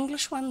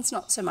 English ones,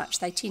 not so much.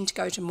 They tend to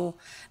go to more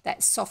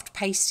that soft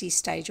pasty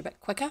stage a bit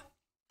quicker.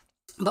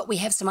 But we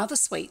have some other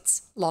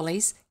sweets,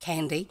 lollies,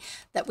 candy,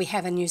 that we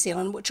have in New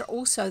Zealand, which are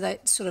also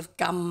that sort of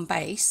gum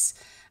base,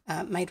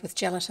 made with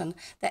gelatin,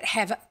 that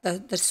have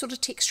the sort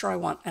of texture I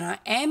want. And I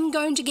am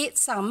going to get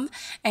some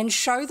and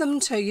show them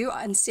to you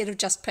instead of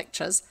just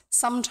pictures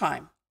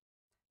sometime.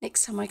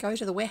 Next time I go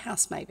to the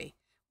warehouse maybe.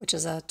 which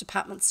is a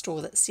department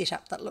store that's set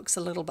up that looks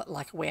a little bit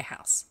like a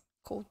warehouse.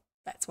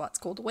 That's why it's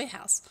called the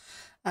warehouse.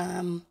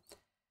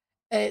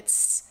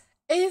 It's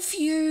if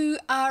you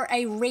are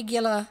a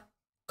regular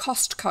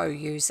Costco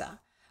user,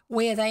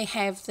 where they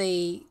have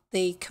the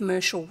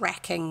commercial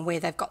racking, where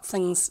they've got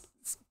things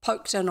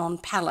poked in on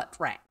pallet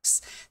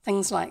racks,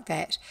 things like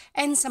that,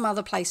 and some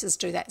other places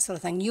do that sort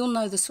of thing, you'll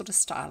know the sort of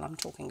style I'm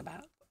talking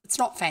about. It's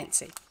not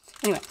fancy.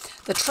 Anyway,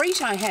 the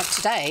treat I have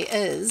today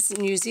is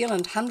New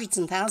Zealand hundreds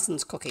and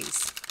thousands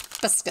cookies.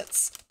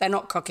 Biscuits. They're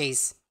not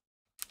cookies.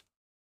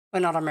 We're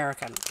not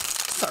American.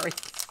 Sorry.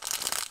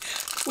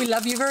 We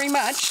love you very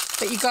much,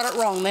 but you got it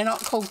wrong. They're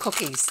not called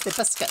cookies. They're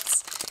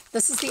biscuits.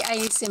 This is the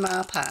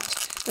ASMR part.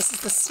 This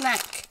is the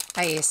snack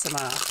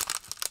ASMR.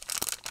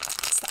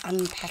 It's the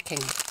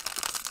unpacking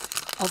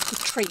of the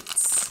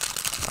treats,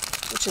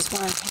 which is why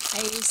I have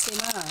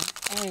ASMR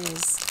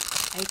as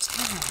a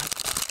tag.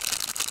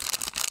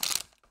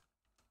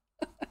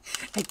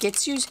 It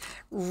gets you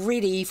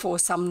ready for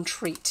some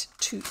treat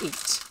to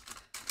eat.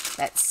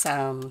 That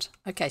sound.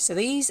 Okay, so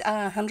these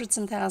are hundreds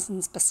and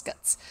thousands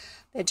biscuits.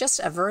 They're just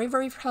a very,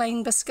 very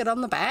plain biscuit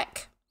on the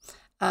back.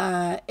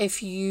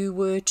 If you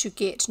were to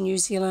get New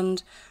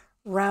Zealand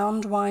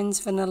round wines,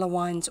 vanilla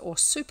wines, or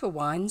super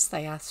wines,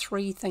 they are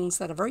three things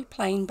that are very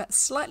plain but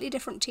slightly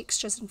different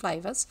textures and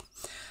flavours.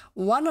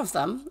 One of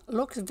them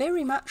looks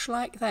very much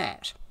like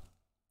that,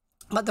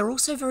 but they're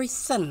also very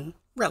thin,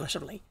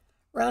 relatively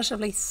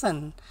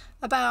thin,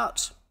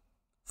 about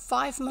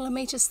 5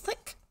 millimetres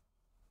thick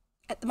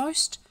at the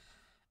most.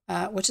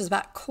 Which is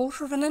about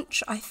 1/4 of an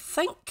inch, I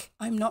think.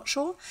 I'm not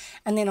sure.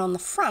 And then on the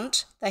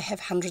front, they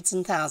have hundreds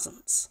and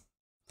thousands.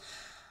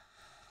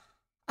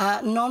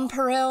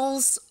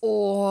 Nonpareils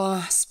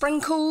or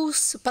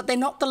sprinkles, but they're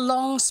not the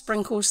long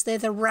sprinkles, they're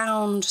the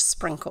round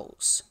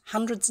sprinkles.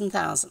 Hundreds and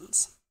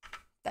thousands.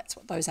 That's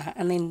what those are.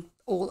 And then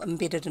all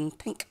embedded in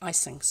pink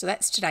icing. So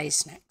that's today's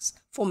snacks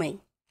for me.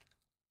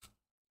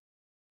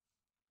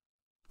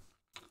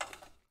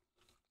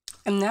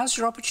 And now's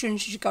your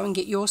opportunity to go and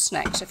get your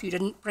snacks if you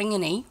didn't bring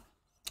any,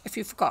 if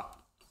you forgot.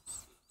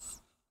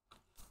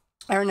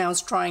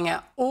 Arianelle's trying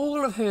out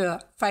all of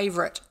her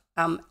favourite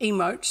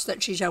emotes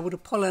that she's able to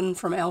pull in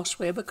from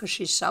elsewhere because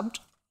she's subbed.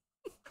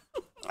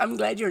 I'm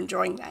glad you're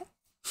enjoying that.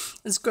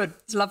 It's good.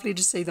 It's lovely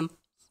to see them.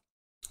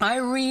 I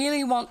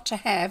really want to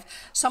have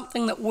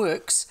something that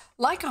works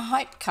like a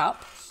hype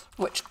cup,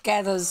 which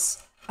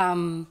gathers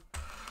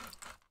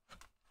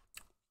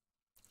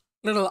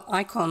little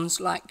icons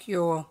like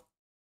your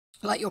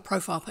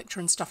profile picture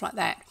and stuff like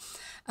that.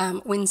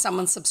 When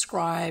someone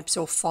subscribes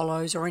or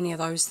follows or any of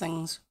those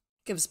things,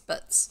 gives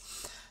bits,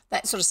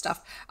 that sort of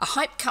stuff. A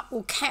hype cup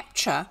will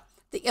capture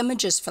the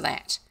images for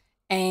that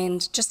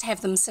and just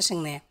have them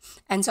sitting there.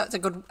 And so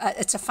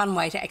it's a fun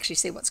way to actually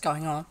see what's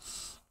going on.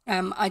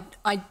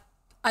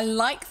 I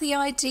like the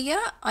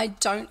idea. I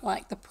don't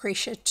like the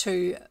pressure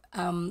to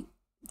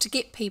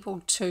get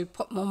people to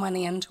put more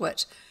money into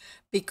it,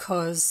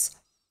 because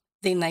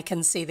then they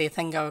can see their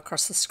thing go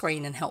across the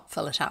screen and help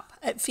fill it up.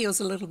 It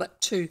feels a little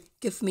bit too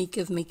give me,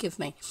 give me, give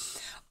me.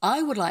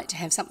 I would like to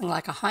have something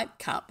like a hype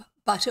cup,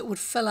 but it would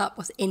fill up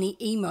with any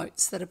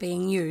emotes that are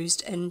being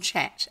used in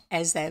chat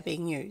as they're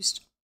being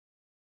used.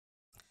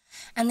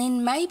 And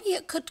then maybe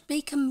it could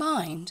be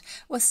combined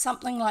with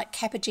something like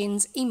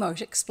Capagen's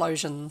emote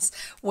explosions,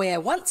 where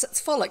once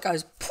it's full it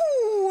goes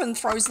pooh and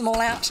throws them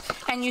all out,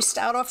 and you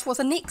start off with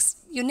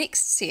your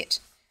next set.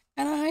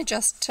 And I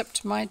just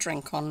tipped my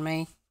drink on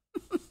me.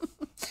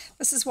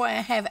 This is why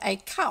I have a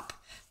cup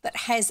that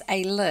has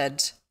a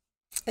lid.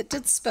 It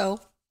did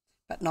spill,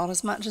 but not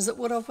as much as it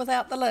would have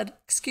without the lid.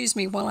 Excuse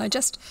me while I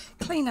just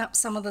clean up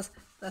some of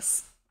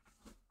this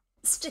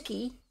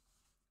sticky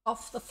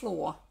off the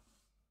floor.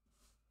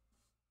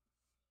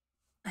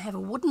 I have a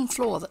wooden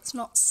floor that's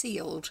not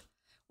sealed,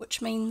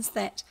 which means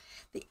that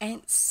the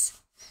ants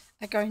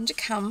are going to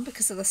come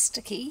because of the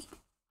sticky,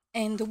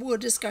 and the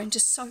wood is going to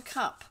soak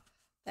up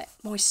that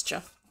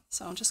moisture.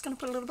 So I'm just going to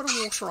put a little bit of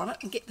water on it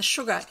and get the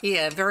sugar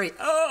here.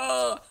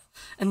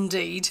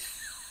 Indeed.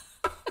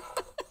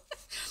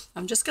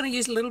 I'm just going to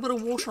use a little bit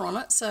of water on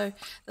it so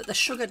that the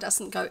sugar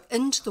doesn't go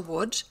into the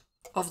wood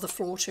of the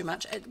floor too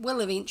much. It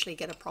will eventually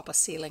get a proper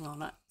seal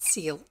on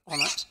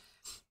it,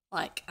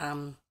 like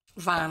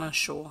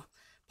varnish or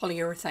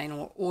polyurethane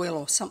or oil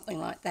or something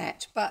like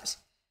that. But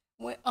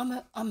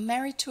I'm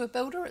married to a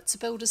builder. It's a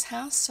builder's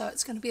house, so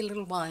it's going to be a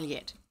little while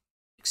yet.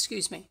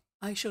 Excuse me.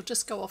 I shall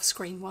just go off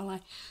screen while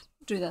I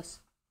do this.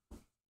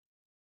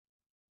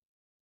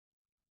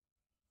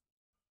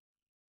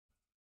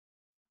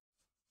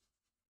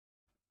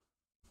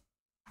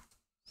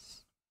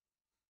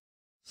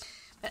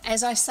 But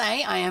as I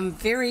say, I am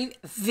very,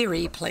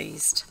 very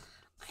pleased.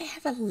 I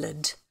have a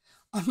lid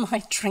on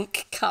my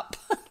drink cup.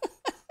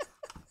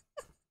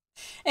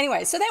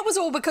 Anyway, so that was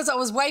all because I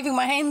was waving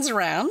my hands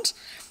around,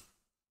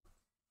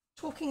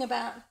 talking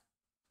about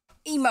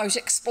emote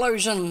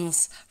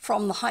explosions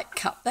from the hype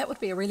cup. That would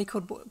be a really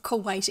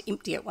cool way to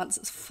empty it once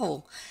it's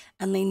full,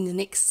 and then the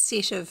next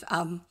set of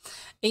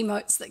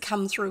emotes that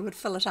come through would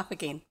fill it up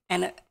again.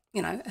 And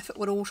you know, if it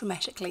would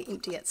automatically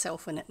empty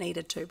itself when it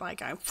needed to by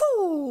going,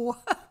 whoo,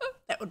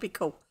 that would be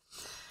cool.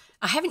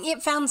 I haven't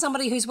yet found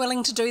somebody who's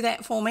willing to do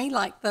that for me,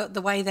 like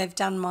the way they've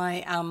done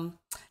my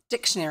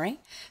dictionary.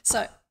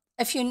 So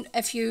if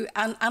you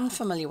are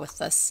unfamiliar with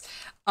this,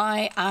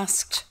 I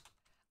asked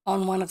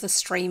on one of the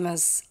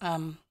streamers'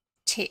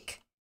 tech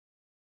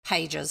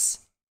pages,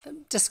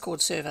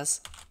 Discord servers,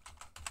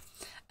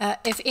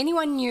 if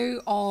anyone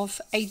knew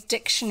of a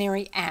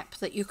dictionary app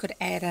that you could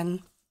add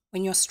in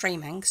when you're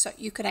streaming, so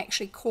you could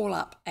actually call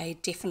up a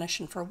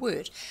definition for a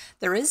word.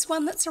 There is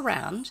one that's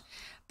around,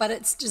 but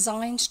it's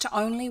designed to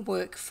only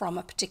work from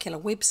a particular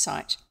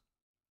website.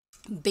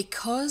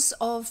 Because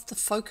of the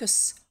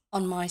focus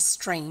on my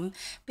stream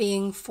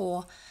being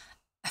for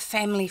a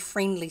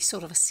family-friendly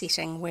sort of a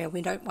setting where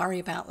we don't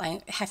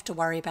have to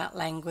worry about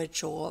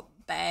language or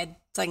bad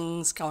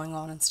things going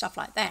on and stuff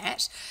like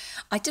that,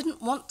 I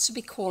didn't want to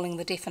be calling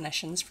the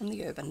definitions from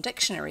the Urban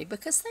Dictionary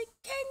because they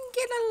can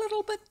get a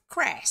little bit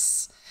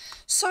crass.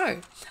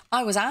 So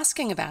I was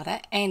asking about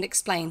it and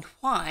explained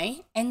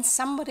why, and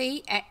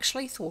somebody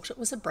actually thought it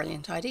was a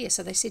brilliant idea.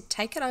 So they said,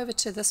 take it over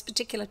to this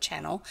particular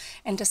channel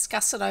and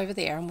discuss it over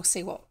there, and we'll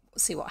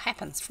see what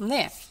happens from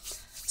there.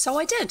 So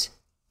I did.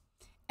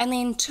 And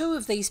then two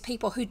of these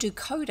people who do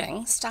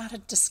coding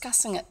started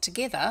discussing it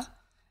together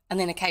and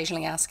then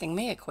occasionally asking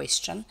me a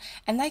question,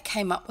 and they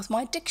came up with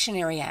my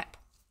dictionary app.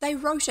 They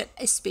wrote it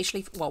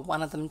especially, well,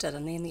 one of them did,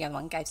 and then the other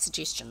one gave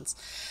suggestions.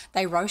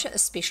 They wrote it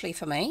especially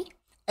for me.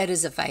 It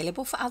is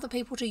available for other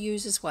people to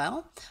use as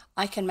well.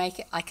 I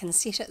can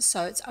set it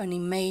so it's only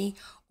me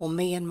or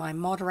me and my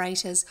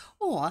moderators,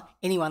 or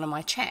anyone in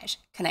my chat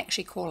can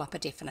actually call up a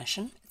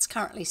definition. It's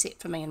currently set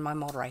for me and my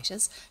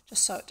moderators,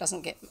 just so it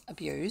doesn't get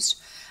abused.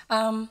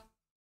 I'm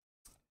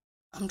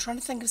trying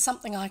to think of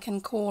something I can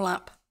call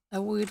up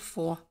a word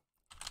for.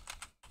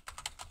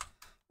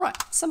 Right,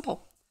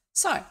 simple.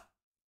 So,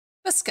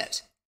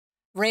 biscuit,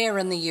 rare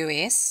in the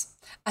US,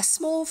 a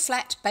small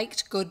flat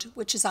baked good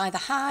which is either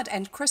hard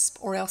and crisp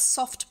or else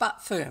soft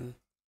but firm.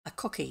 A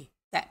cookie,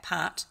 that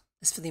part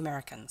is for the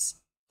Americans.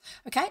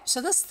 Okay,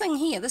 so this thing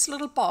here, this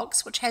little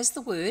box which has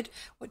the word,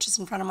 which is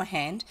in front of my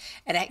hand,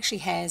 it actually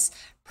has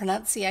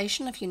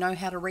pronunciation, if you know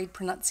how to read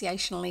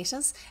pronunciation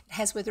letters. It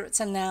has whether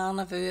it's a noun,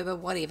 a verb, or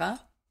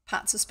whatever,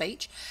 parts of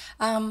speech.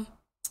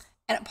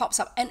 And it pops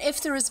up. And if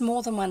there is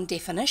more than one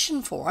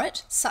definition for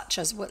it, such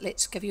as, well,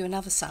 let's give you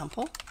another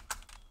sample.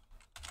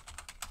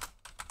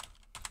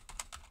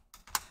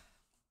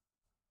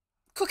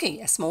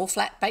 Cookie, a small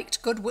flat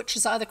baked good which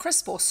is either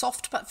crisp or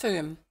soft but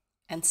firm.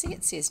 And see,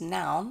 it says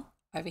noun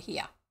over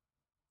here.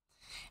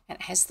 And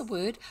it has the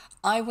word.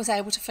 I was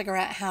able to figure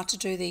out how to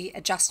do the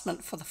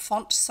adjustment for the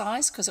font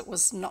size because it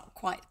was not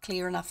quite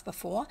clear enough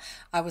before.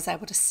 I was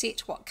able to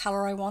set what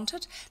colour I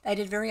wanted. They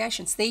did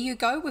variations. There you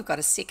go. We've got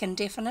a second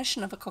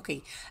definition of a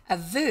cookie. A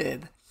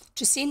verb,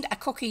 to send a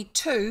cookie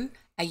to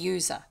a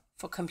user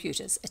for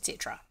computers,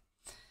 etc.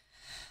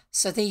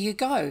 So there you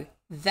go.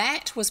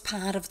 That was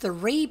part of the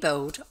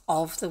rebuild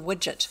of the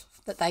widget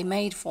that they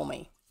made for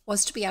me,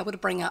 was to be able to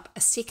bring up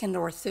a second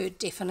or a third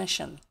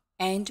definition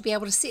and to be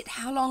able to set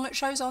how long it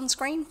shows on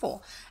screen for,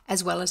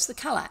 as well as the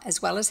colour,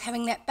 as well as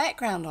having that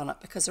background on it,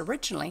 because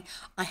originally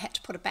I had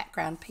to put a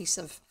background piece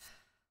of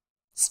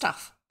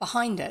stuff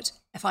behind it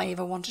if I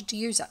ever wanted to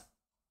use it.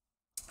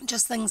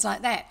 Just things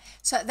like that.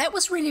 So that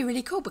was really,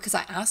 really cool because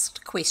I asked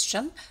a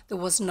question. There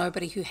was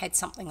nobody who had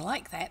something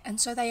like that, and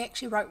so they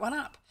actually wrote one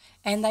up.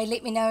 And they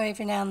let me know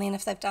every now and then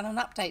if they've done an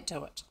update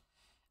to it.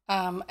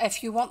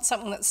 If you want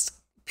something that's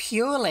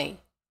purely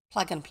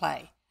plug and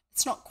play,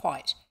 it's not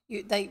quite.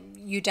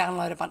 You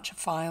download a bunch of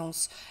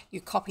files, you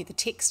copy the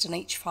text in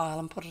each file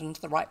and put it into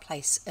the right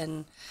place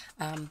in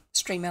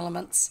Stream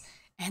Elements,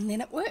 and then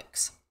it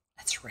works.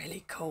 It's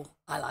really cool.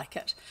 I like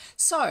it.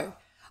 So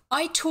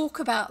I talk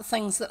about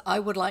things that I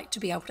would like to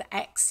be able to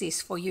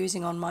access for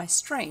using on my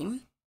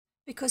stream,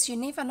 because you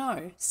never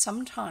know.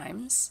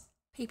 Sometimes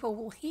people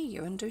will hear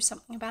you and do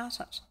something about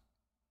it.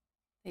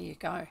 There you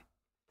go.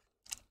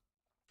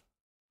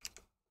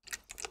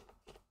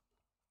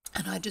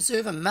 And I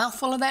deserve a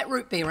mouthful of that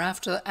root beer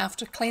after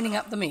cleaning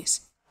up the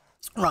mess.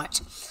 Right.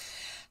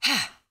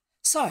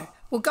 So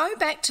we'll go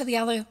back to the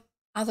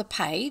other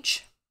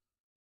page.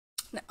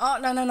 Oh,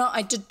 no.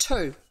 I did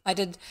two. I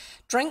did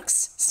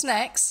drinks,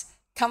 snacks,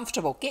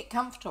 comfortable. Get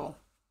comfortable.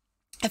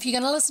 If you're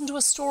going to listen to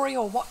a story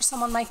or watch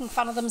someone making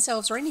fun of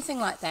themselves or anything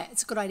like that,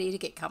 it's a good idea to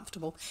get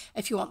comfortable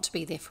if you want to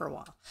be there for a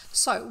while.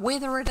 So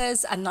whether it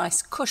is a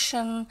nice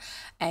cushion,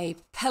 a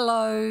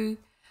pillow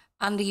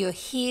under your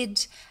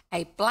head,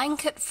 a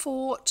blanket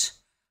fort,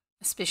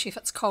 especially if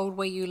it's cold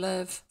where you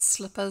live,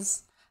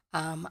 slippers,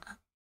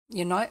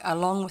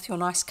 along with your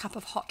nice cup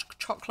of hot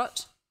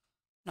chocolate,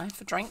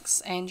 for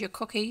drinks, and your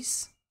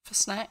cookies for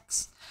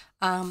snacks.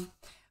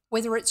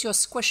 Whether it's your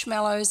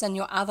squishmallows and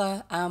your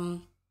other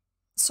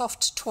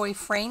soft toy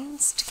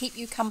friends to keep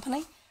you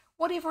company,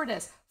 whatever it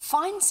is,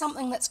 find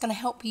something that's going to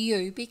help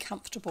you be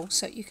comfortable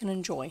so you can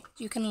enjoy,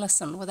 you can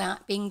listen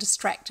without being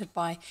distracted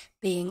by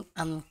being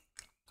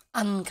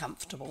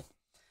uncomfortable.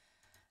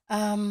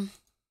 That's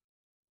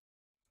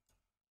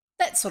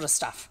that sort of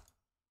stuff.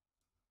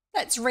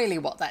 That's really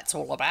what that's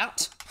all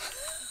about.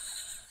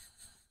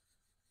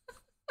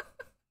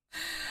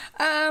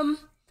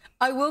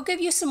 I will give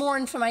you some more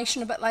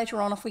information a bit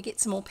later on if we get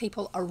some more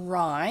people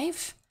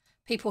arrive,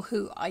 people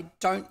who I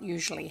don't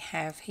usually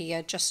have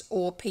here,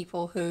 or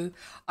people who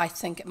I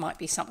think it might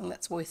be something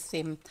that's worth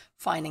them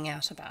finding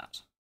out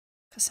about,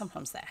 because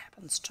sometimes that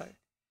happens too.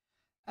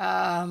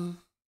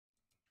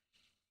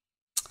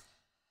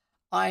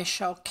 I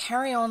shall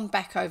carry on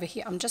back over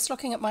here. I'm just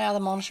looking at my other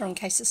monitor in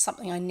case it's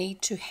something I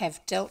need to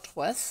have dealt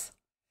with.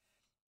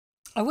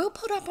 I will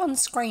put up on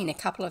screen a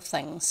couple of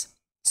things.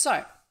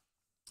 So,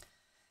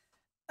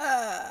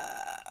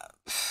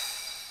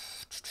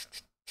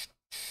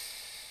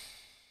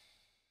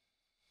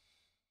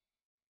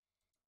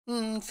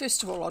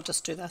 first of all, I'll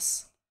just do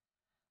this.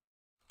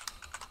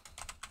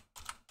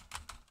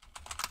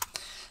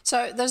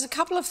 So there's a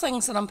couple of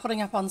things that I'm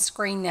putting up on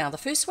screen now. The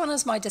first one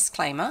is my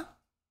disclaimer.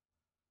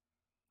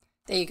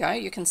 There you go,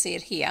 you can see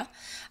it here.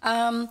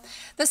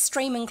 This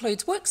stream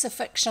includes works of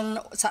fiction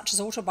such as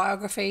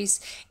autobiographies.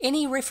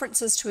 Any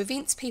references to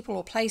events, people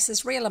or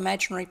places, real,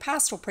 imaginary,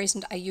 past or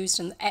present, are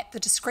used at the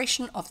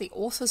discretion of the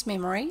author's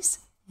memories,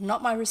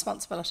 not my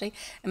responsibility,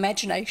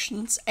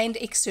 imaginations and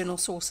external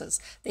sources.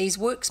 These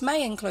works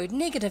may include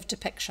negative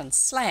depictions,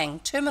 slang,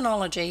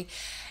 terminology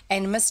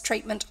and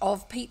mistreatment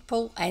of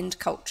people and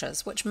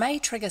cultures, which may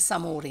trigger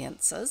some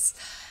audiences.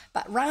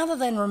 But rather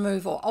than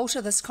remove or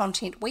alter this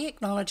content, we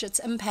acknowledge its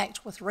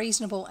impact with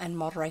reasonable and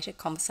moderated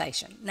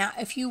conversation. Now,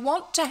 if you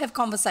want to have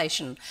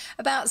conversation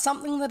about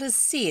something that is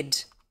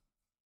said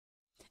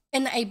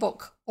in a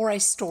book or a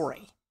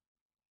story,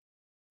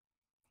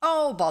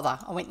 oh, bother,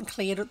 I went and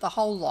cleared it the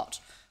whole lot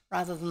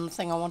rather than the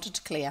thing I wanted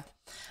to clear.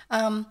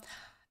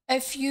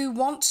 If you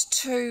want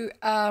to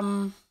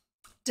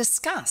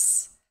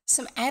discuss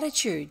some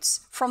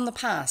attitudes from the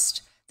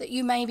past that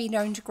you maybe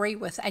don't agree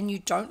with and you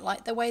don't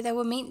like the way they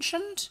were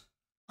mentioned,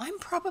 I'm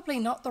probably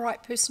not the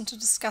right person to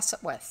discuss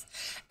it with.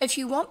 If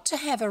you want to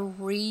have a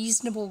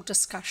reasonable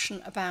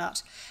discussion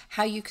about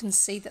how you can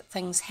see that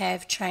things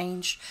have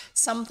changed,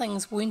 some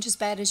things weren't as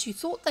bad as you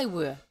thought they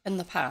were in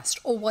the past,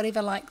 or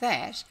whatever like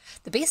that,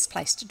 the best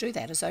place to do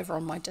that is over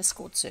on my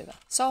Discord server.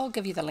 So I'll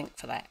give you the link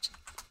for that.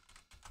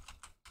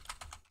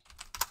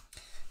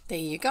 There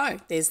you go.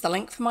 There's the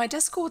link for my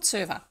Discord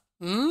server.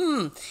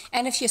 And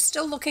if you're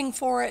still looking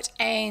for it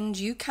and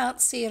you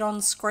can't see it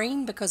on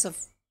screen because of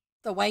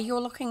the way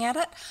you're looking at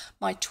it,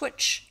 my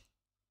Twitch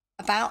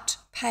About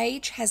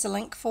page has a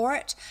link for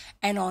it,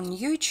 and on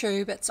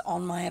YouTube it's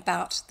on my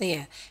About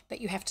there,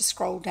 but you have to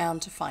scroll down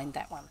to find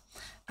that one.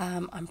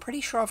 I'm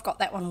pretty sure I've got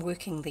that one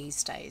working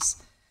these days.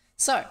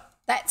 So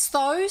that's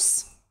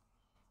those.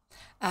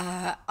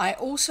 I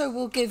also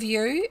will give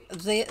you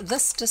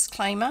this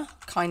disclaimer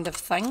kind of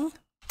thing.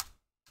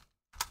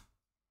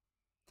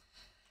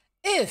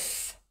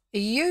 If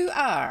you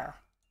are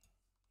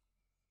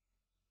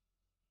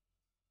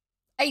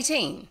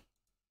 18,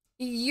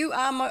 you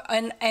are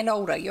and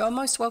older, you are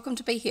most welcome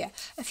to be here.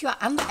 If you are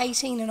under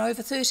 18 and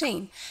over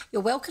 13,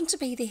 you're welcome to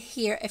be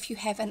here if you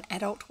have an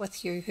adult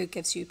with you who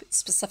gives you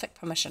specific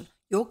permission,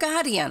 your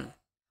guardian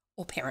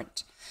or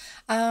parent.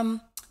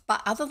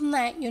 But other than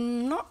that, you're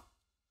not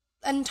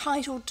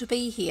entitled to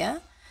be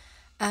here.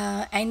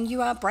 And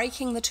you are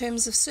breaking the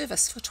terms of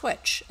service for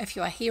Twitch if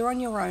you are here on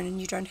your own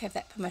and you don't have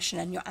that permission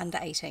and you're under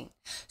 18.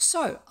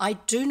 So I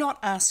do not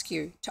ask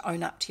you to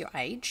own up to your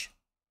age.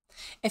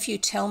 If you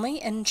tell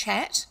me in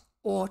chat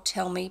or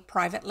tell me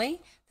privately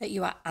that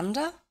you are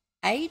under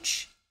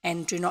age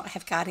and do not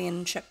have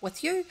guardianship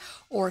with you,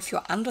 or if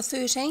you're under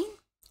 13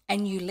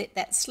 and you let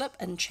that slip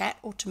in chat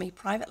or to me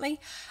privately,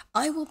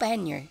 I will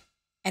ban you,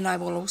 and I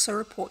will also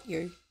report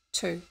you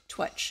to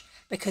Twitch,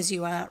 because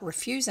you are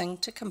refusing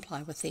to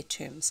comply with their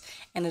terms,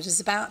 and it is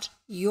about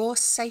your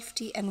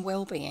safety and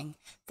well-being.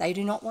 They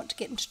do not want to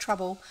get into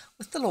trouble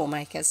with the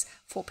lawmakers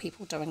for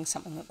people doing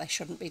something that they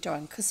shouldn't be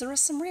doing, because there are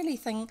some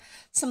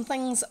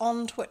things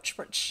on Twitch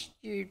which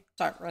you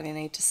don't really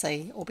need to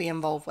see or be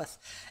involved with.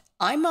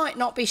 I might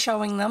not be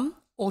showing them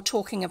or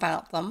talking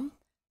about them,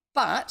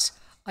 but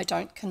I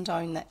don't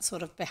condone that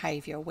sort of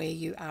behaviour where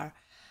you are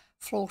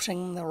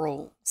flaunting the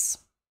rules.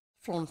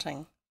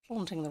 Flaunting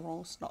the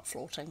rules, not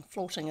flaunting.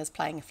 Flaunting is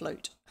playing a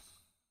flute.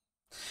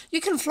 You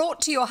can flaunt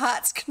to your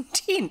heart's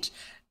content,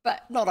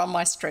 but not on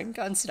my stream.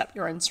 Go and set up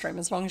your own stream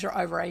as long as you're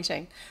over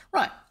 18.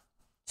 Right,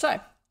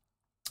 so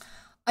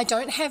I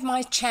don't have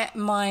my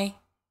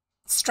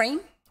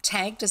stream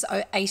tagged as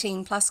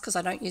 18 plus because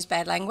I don't use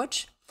bad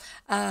language.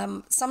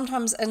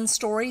 Sometimes in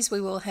stories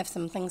we will have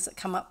some things that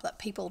come up that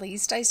people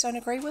these days don't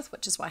agree with,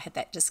 which is why I had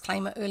that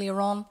disclaimer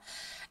earlier on.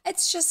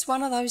 It's just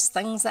one of those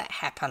things that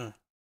happen.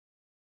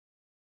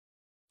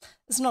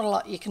 There's not a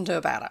lot you can do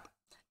about it.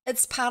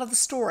 It's part of the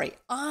story.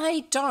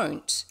 I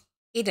don't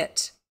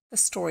edit the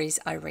stories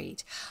I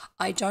read.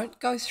 I don't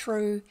go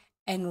through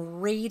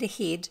and read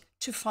ahead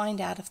to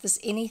find out if there's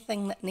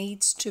anything that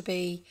needs to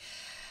be,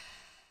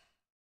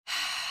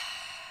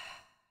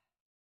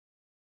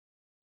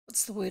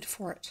 what's the word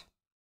for it?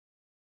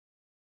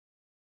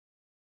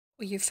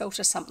 Or you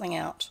filter something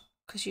out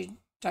because you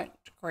don't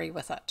agree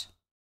with it.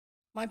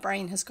 My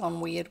brain has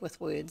gone weird with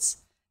words.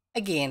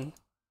 Again,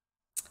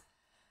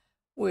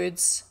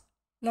 words,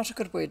 not a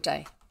good word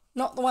day.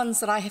 Not the ones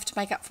that I have to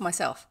make up for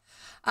myself.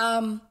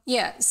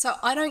 Yeah, so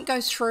I don't go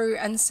through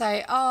and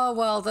say, oh,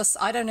 well,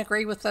 I don't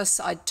agree with this.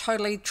 I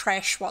totally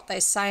trash what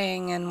they're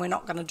saying and we're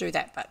not going to do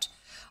that. But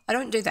I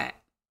don't do that.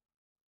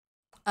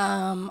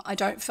 I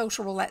don't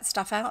filter all that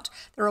stuff out.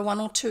 There are 1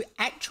 or 2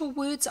 actual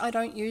words I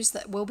don't use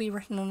that will be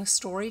written in a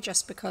story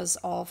just because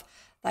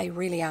they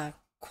really are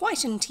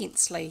quite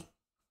intensely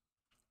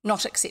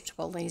not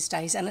acceptable these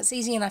days, and it's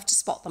easy enough to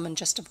spot them and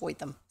just avoid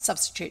them,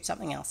 substitute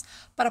something else.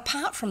 But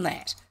apart from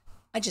that,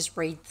 I just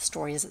read the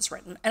story as it's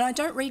written, and I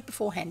don't read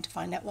beforehand to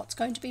find out what's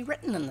going to be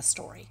written in the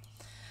story.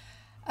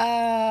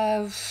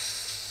 There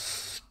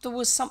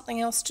was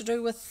something else to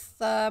do with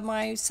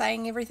my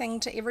saying everything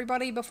to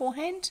everybody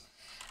beforehand.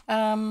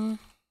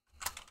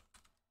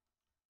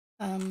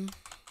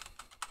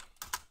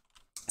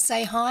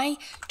 Say hi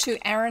to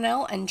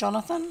Arinelle and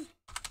Jonathan.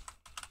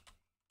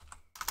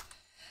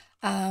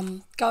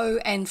 Go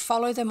and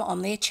follow them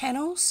on their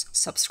channels,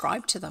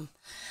 subscribe to them.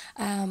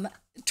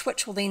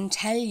 Twitch will then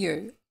tell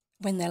you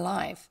when they're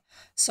live.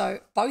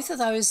 So both of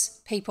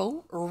those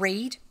people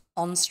read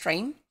on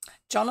stream.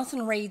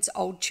 Jonathan reads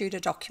old Tudor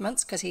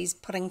documents because he's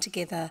putting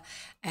together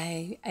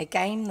a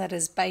game that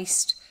is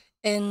based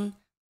in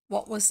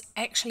what was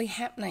actually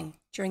happening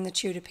during the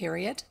Tudor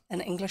period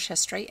in English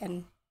history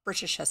and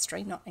British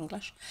history, not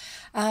English.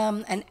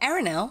 And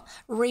Arinelle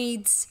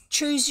reads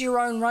choose your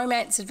own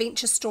romance,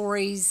 adventure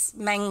stories,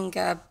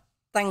 manga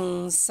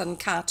things and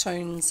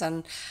cartoons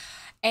and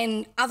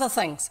other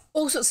things,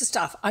 all sorts of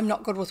stuff. I'm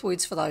not good with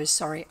words for those,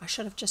 sorry. I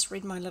should have just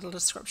read my little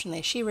description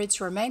there. She reads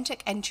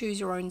romantic and choose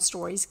your own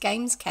stories,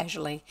 games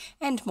casually,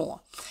 and more.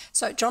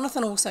 So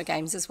Jonathan also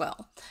games as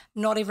well.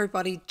 Not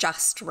everybody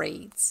just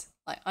reads.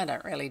 I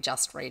don't really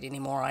just read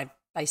anymore. I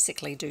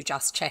basically do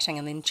just chatting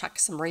and then chuck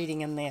some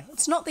reading in there.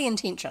 It's not the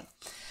intention,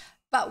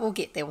 but we'll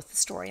get there with the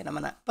story in a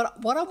minute.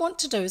 But what I want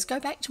to do is go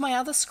back to my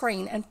other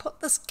screen and put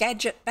this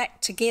gadget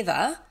back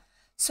together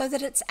so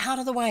that it's out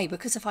of the way,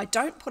 because if I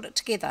don't put it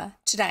together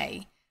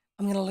today,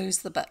 I'm going to lose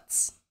the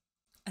bits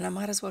and I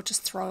might as well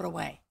just throw it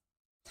away.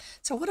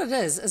 So what it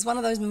is one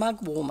of those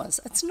mug warmers.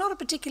 It's not a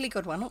particularly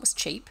good one. It was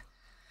cheap,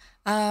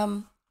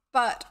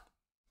 but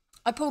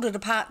I pulled it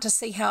apart to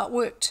see how it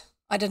worked.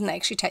 I didn't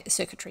actually take the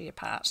circuitry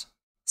apart,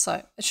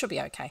 so it should be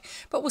okay.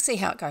 But we'll see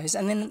how it goes,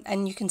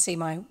 and you can see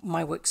my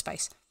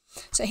workspace.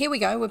 So here we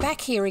go. We're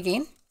back here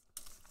again.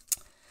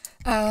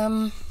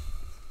 I'll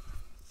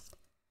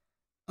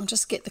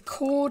just get the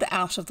cord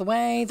out of the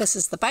way. This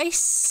is the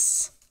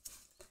base,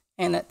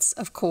 and it's,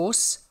 of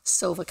course,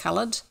 silver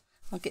coloured.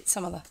 I'll get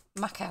some of the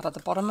muck out of the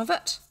bottom of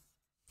it.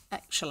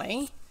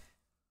 Actually,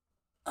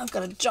 I've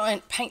got a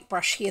giant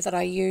paintbrush here that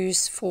I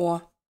use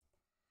for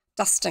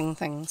dusting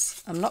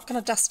things. I'm not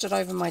going to dust it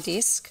over my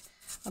desk.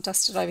 I'll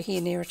dust it over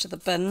here nearer to the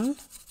bin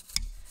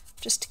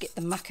just to get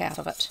the muck out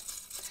of it.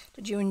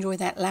 Did you enjoy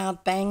that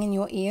loud bang in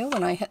your ear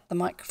when I hit the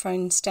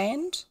microphone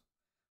stand?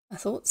 I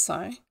thought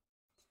so.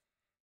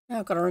 Now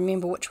I've got to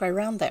remember which way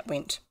round that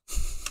went.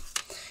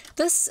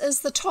 This is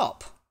the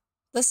top.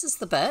 This is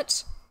the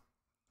bit.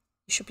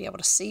 You should be able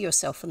to see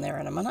yourself in there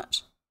in a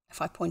minute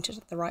if I point it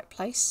at the right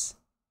place.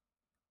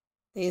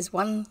 There's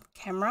one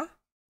camera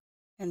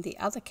and the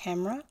other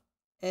camera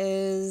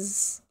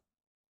is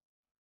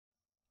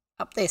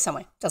up there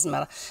somewhere, doesn't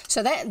matter.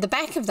 So that the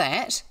back of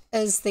that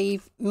is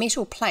the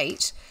metal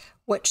plate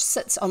which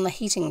sits on the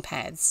heating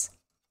pads.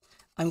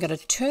 I'm going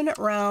to turn it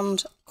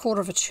round 1/4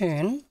 of a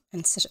turn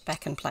and sit it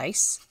back in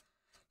place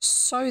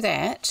so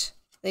that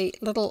the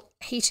little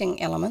heating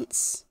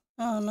elements,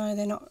 oh no,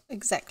 they're not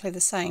exactly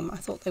the same. I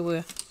thought they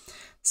were.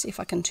 See if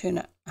I can turn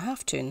it a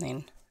 1/2 turn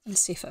then and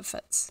see if it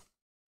fits.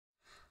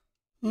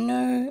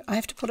 No, I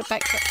have to put it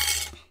back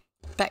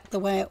the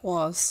way it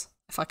was,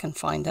 if I can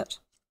find it.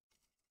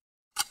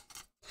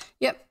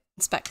 Yep,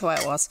 it's back the way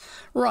it was.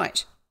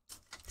 Right,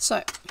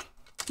 so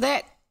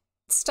that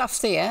stuff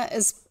there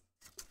is,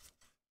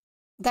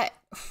 that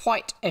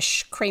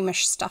whitish,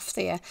 creamish stuff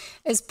there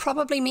is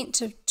probably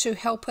meant to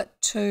help it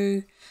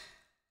to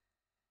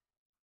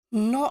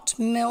not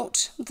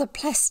melt the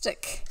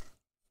plastic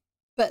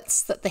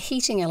bits that the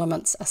heating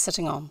elements are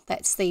sitting on.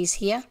 That's these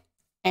here.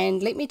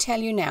 And let me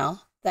tell you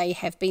now, they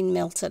have been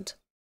melted.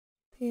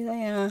 There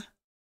they are.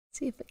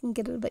 See if I can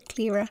get it a bit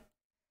clearer.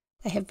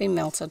 They have been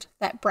melted.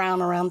 That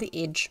brown around the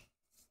edge.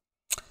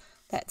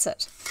 That's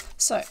it.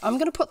 So I'm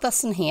going to put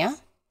this in here,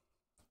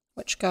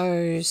 which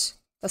goes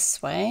this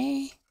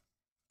way.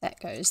 That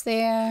goes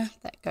there.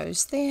 That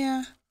goes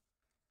there.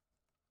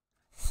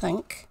 I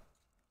think.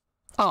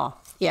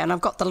 Oh, yeah, and I've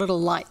got the little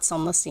lights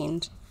on this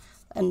end.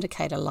 The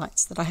indicator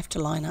lights that I have to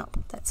line up.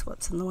 That's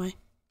what's in the way.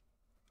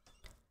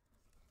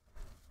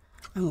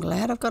 I'm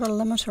glad I've got a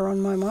limiter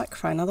on my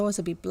microphone, otherwise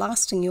I'd be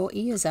blasting your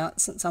ears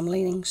out since I'm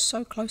leaning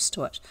so close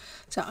to it.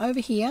 So over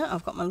here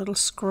I've got my little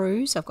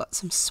screws. I've got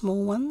some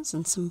small ones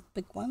and some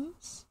big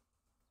ones.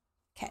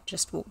 Cat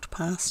just walked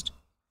past,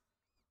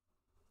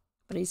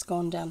 but he's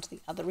gone down to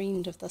the other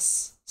end of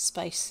this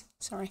space.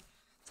 Sorry,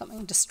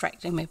 something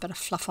distracting me, a bit of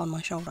fluff on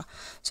my shoulder.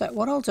 So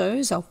what I'll do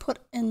is I'll put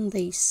in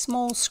the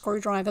small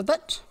screwdriver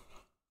bit.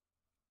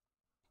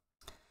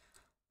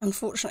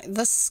 Unfortunately,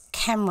 this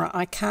camera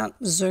I can't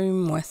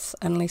zoom with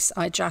unless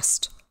I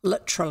just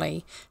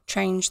literally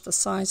change the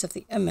size of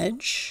the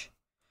image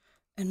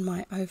in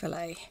my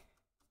overlay.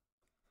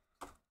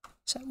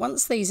 So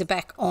once these are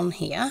back on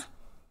here,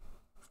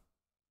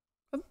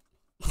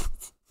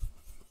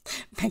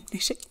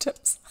 magnetic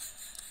tips.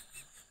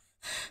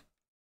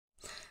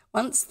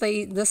 Once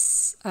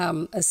this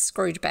is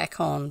screwed back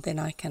on, then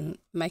I can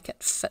make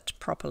it fit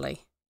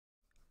properly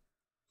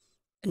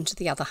into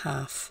the other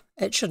half.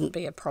 It shouldn't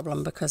be a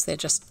problem because they're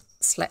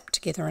just slapped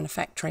together in a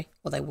factory,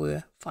 or they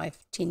were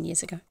 5-10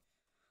 years ago.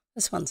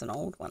 This one's an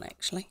old one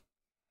actually.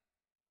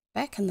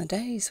 Back in the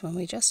days when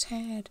we just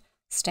had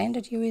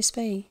standard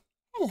USB.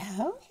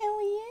 Hello, how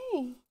are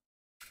you?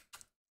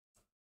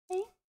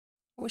 Hey?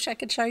 I wish I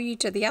could show you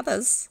to the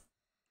others.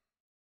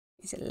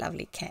 He's a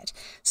lovely cat.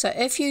 So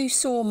if you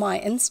saw my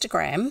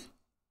Instagram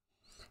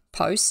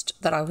post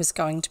that I was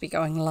going to be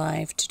going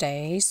live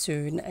today,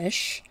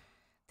 soon-ish,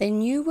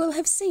 then you will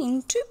have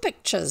seen 2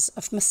 pictures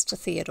of Mr.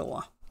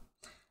 Theodore.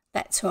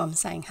 That's who I'm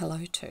saying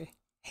hello to.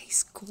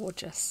 He's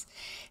gorgeous.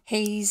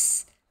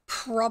 He's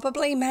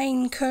probably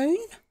Maine Coon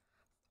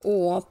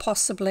or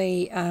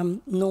possibly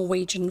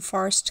Norwegian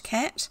forest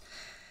cat.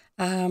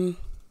 But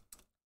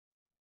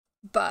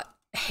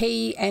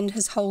he and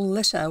his whole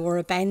litter were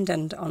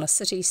abandoned on a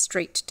city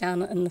street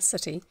down in the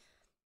city,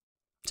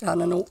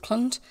 down in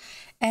Auckland,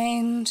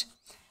 and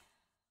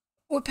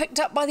were picked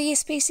up by the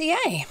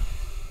SPCA,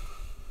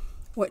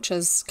 which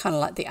is kind of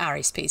like the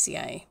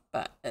RSPCA,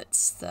 but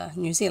it's the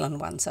New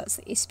Zealand one, so it's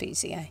the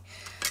SPCA.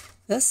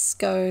 This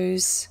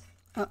goes,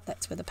 oh,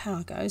 that's where the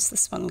power goes.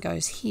 This one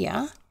goes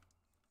here.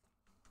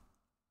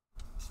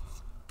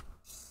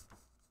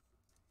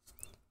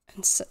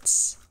 And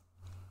sits.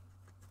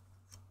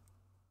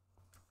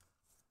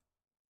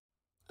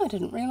 I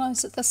didn't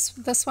realise that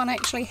this one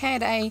actually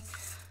had a,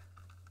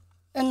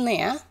 in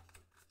there,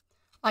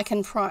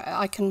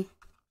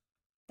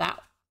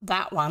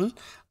 that one,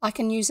 I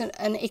can use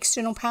an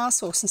external power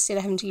source instead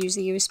of having to use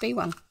the USB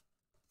one.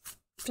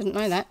 Didn't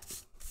know that.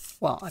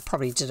 Well, I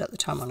probably did at the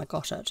time when I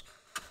got it.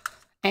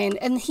 And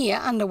in here,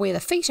 under where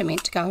the feet are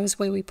meant to go, is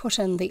where we put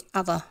in the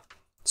other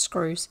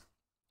screws.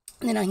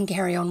 And then I can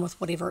carry on with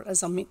whatever it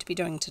is I'm meant to be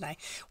doing today,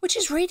 which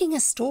is reading a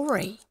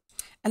story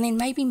and then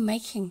maybe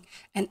making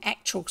an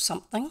actual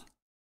something.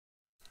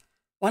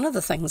 One of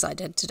the things I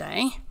did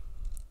today,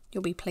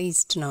 you'll be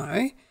pleased to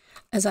know,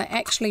 is I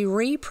actually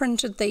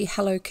reprinted the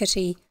Hello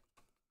Kitty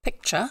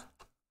picture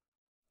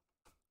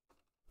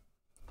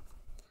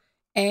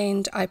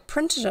and I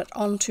printed it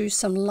onto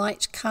some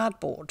light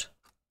cardboard,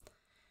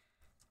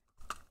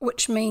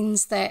 which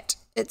means that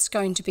it's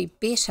going to be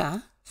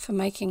better for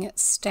making it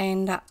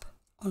stand up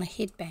on a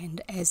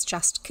headband as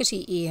just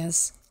kitty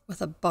ears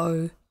with a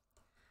bow,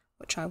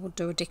 which I will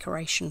do a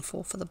decoration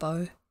for the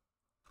bow.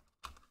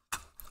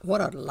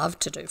 What I'd love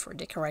to do for a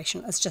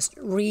decoration is just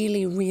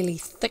really, really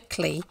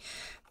thickly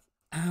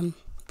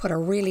put a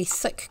really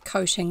thick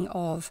coating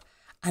of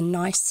a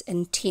nice,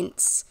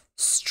 intense,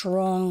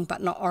 strong,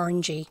 but not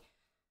orangey,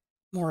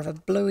 more of a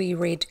bluey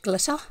red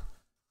glitter,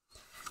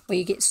 where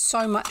you get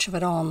so much of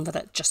it on that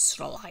it just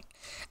sort of like,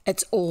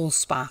 it's all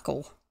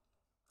sparkle.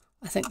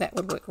 I think that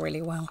would work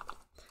really well.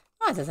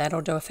 Either that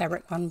or do a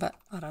fabric one, but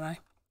I don't know.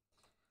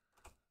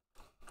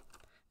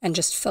 And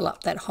just fill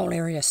up that whole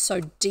area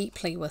so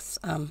deeply with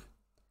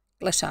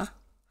glitter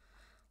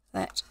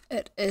that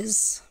it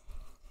is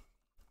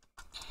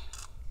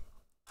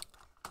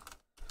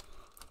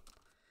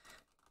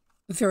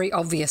very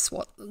obvious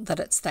that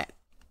it's that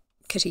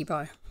kitty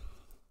bow.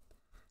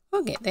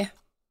 We'll get there.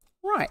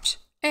 Right,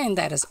 and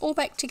that is all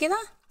back together.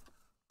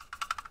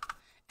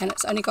 And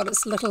it's only got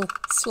its little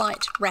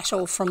slight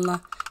rattle from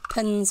the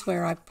pins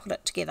where I put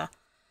it together.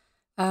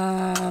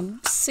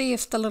 See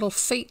if the little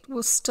feet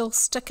will still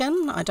stick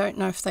in. I don't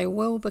know if they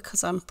will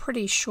because I'm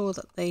pretty sure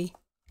that the,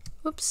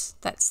 whoops,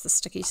 that's the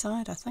sticky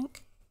side, I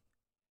think.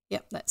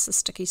 Yep, that's the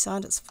sticky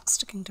side. It's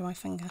sticking to my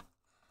finger.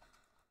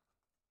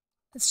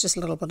 It's just a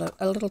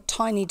little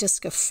tiny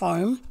disc of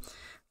foam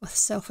with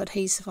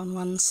self-adhesive on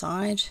one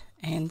side,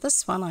 and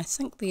this one I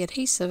think the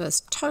adhesive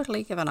is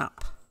totally given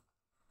up.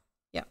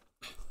 Yep,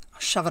 I'll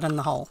shove it in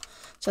the hole.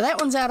 So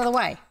that one's out of the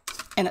way.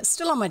 And it's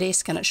still on my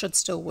desk and it should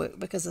still work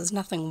because there's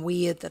nothing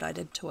weird that I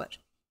did to it.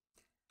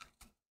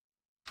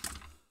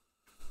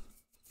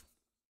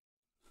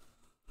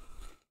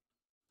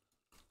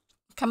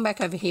 Come back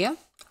over here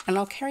and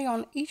I'll carry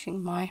on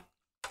eating my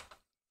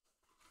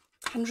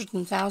hundreds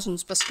and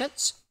thousands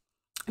biscuits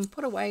and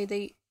put away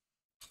the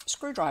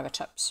screwdriver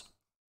tips.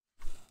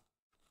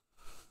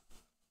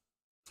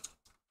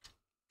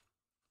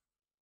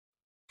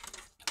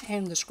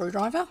 And the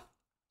screwdriver.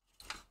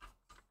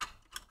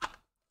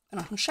 And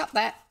I can shut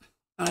that,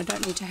 and I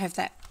don't need to have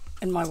that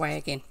in my way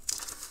again.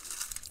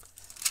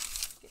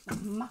 Get the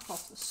muck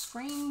off the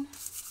screen.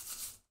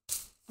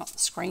 Not the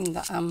screen,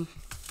 the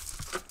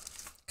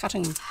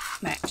cutting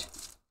mat.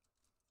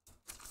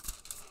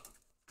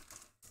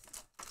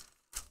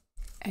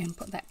 and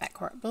put that back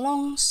where it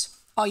belongs.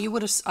 Oh, you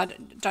would have, I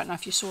don't know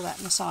if you saw that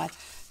on the side.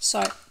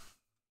 So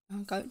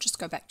I'll just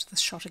go back to the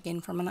shot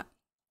again for a minute.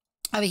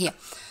 Over here,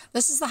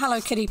 this is the Hello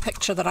Kitty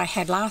picture that I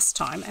had last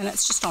time, and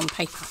it's just on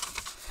paper,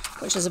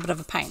 which is a bit of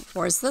a pain.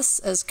 Whereas this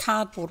is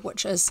cardboard,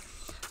 this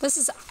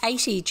is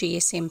 80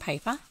 GSM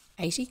paper,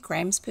 80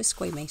 grams per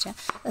square metre.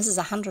 This is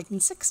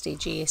 160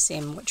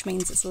 GSM, which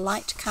means it's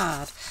light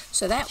card.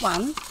 So that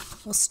one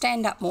will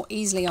stand up more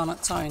easily on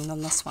its own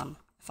than this one.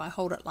 If I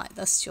hold it like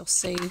this, you'll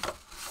see.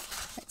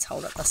 Let's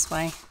hold it this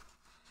way.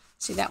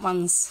 See, that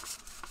one's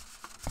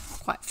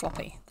quite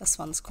floppy. This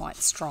one's quite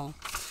strong.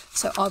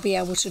 So I'll be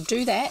able to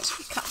do that,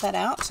 cut that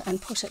out and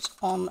put it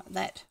on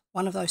that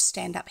one of those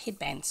stand-up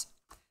headbands.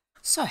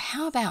 So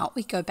how about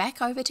we go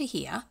back over to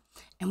here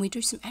and we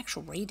do some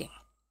actual reading.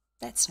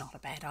 That's not a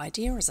bad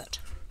idea, is it?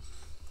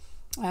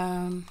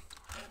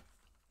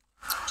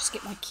 Just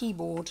get my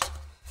keyboard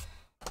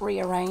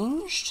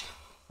rearranged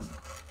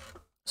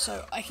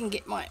so I can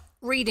get my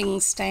reading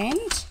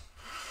stand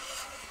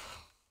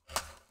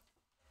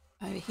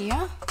over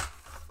here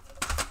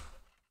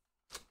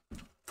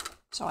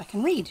so I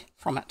can read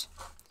from it.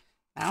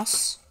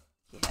 Mouse,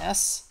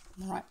 yes,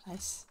 in the right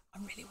place. I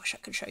really wish I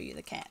could show you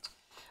the cat,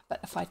 but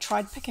if I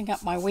tried picking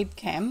up my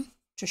webcam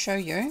to show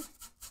you,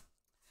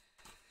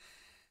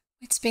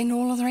 we'd spend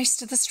all of the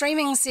rest of the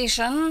streaming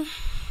session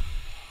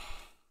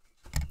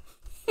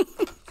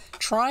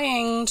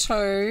trying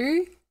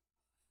to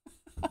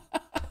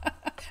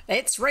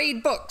let's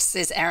read books,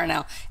 says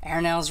Aranel.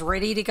 Aranel's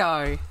ready to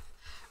go,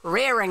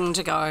 raring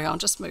to go. I'll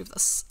just move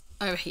this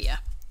over here.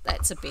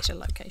 That's a better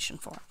location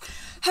for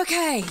it.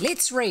 Okay,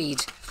 let's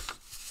read.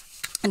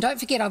 And don't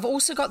forget, I've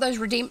also got those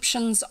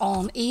redemptions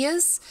on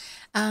ears.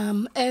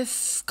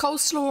 If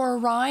coleslaw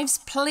arrives,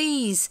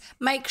 please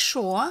make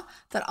sure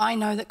that I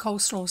know that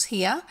coleslaw's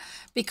here,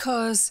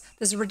 because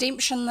there's a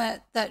redemption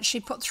that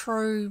she put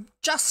through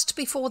just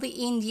before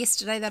the end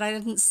yesterday that I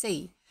didn't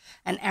see.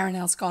 And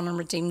Aranel's gone and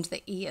redeemed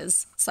the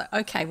ears. So,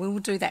 okay, we will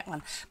do that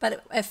one.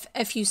 But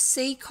if you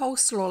see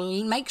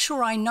coleslaw, make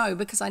sure I know,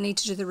 because I need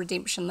to do the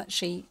redemption that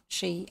she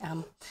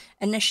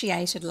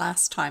initiated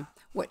last time,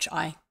 which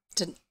I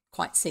didn't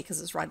quite see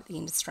because it's right at the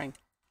end of the stream.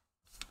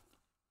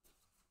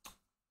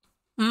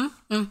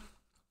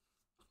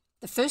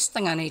 The first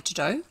thing I need to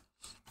do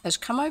is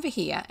come over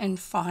here and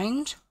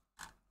find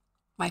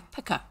my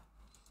picker.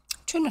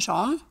 Turn it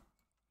on.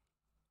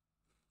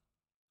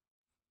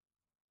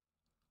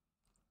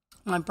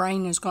 My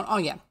brain has gone, oh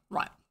yeah,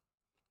 right.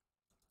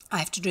 I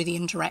have to do the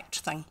interact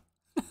thing.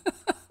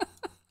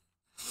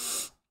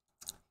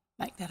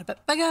 Make that a bit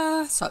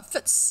bigger so it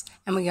fits.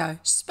 And we go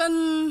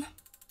spin.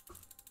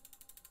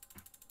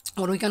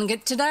 What are we going to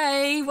get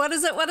today? What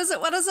is it? What is it?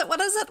 What is it?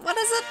 What is it? What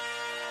is it?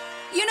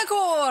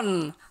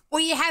 Unicorn.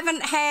 We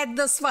haven't had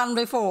this one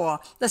before.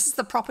 This is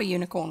the proper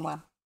unicorn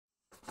one.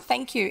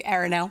 Thank you,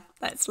 Aranel.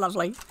 That's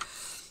lovely.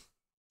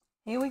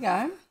 Here we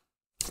go.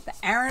 The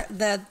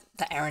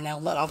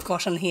Aranel that I've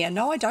got in here.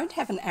 No, I don't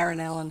have an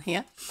Aranel in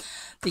here.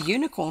 The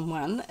unicorn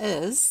one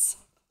is,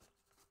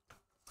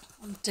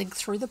 I'll dig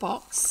through the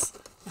box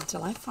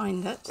until I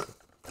find it.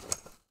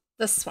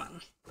 This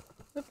one.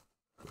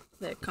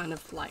 They're kind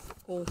of like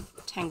all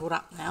tangled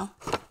up now.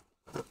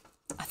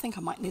 I think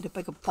I might need a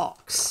bigger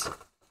box.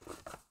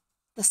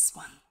 This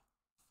one.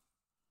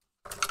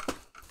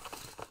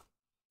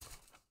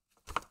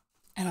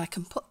 And I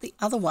can put the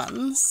other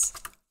ones,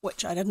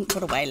 which I didn't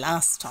put away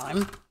last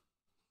time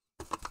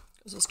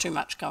because there's too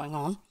much going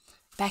on,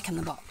 back in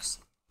the box.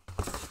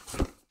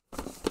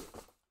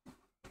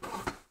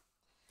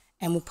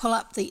 And we'll pull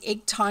up the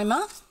egg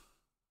timer.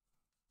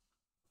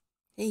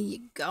 There you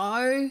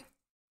go.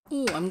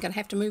 Oh, I'm going to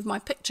have to move my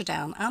picture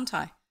down, aren't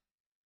I?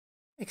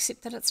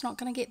 Except that it's not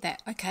going to get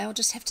that. Okay, I'll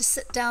just have to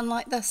sit down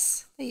like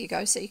this. There you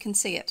go, so you can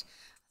see it.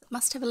 It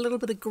must have a little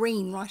bit of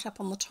green right up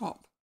on the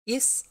top.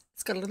 Yes,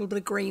 it's got a little bit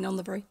of green on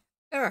the very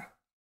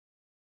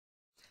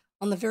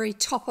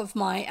top of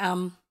my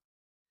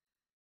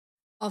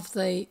of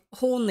the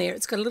horn there.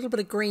 It's got a little bit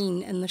of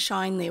green in the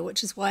shine there,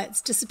 which is why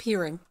it's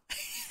disappearing.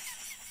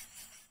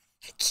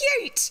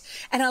 Cute.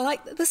 And I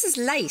like, this is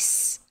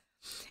lace,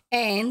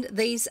 and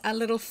these are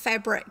little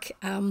fabric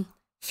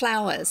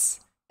flowers,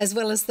 as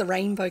well as the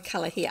rainbow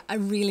colour here. I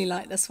really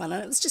like this one,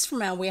 and it was just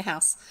from our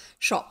warehouse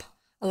shop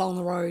along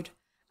the road.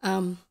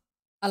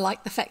 I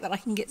like the fact that I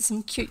can get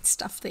some cute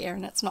stuff there,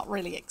 and it's not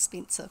really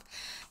expensive.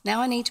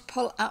 Now I need to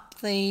pull up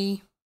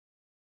the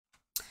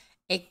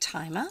egg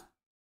timer.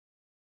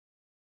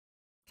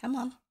 Come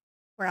on,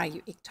 where are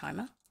you, egg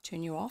timer?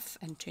 Turn you off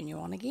and turn you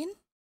on again.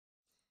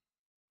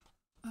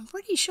 I'm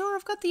pretty sure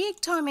I've got the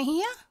egg timer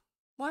here.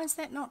 Why is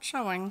that not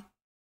showing?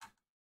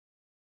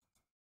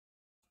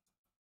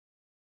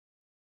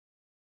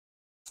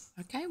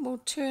 Okay, we'll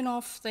turn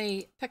off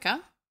the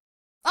picker.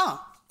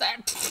 Oh,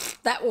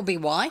 that will be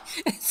why.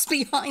 It's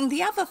behind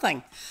the other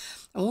thing.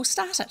 And we'll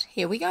start it.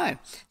 Here we go.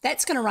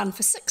 That's going to run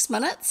for 6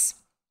 minutes.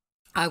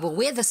 I will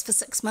wear this for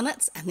 6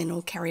 minutes and then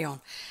I'll carry on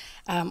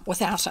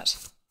without it.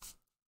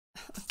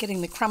 I'm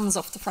getting the crumbs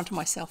off the front of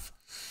myself.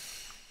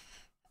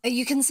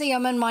 You can see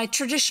I'm in my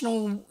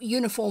traditional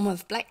uniform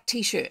of black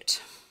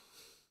t-shirt.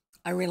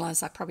 I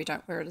realise I probably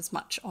don't wear it as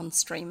much on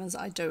stream as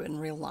I do in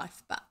real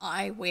life, but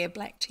I wear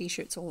black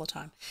t-shirts all the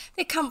time.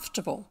 They're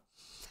comfortable.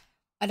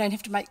 I don't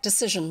have to make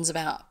decisions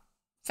about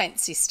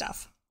fancy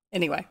stuff.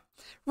 Anyway,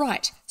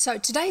 right, so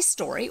today's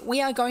story we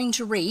are going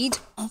to read.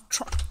 I'll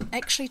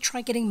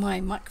try getting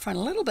my microphone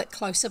a little bit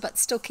closer, but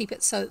still keep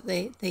it so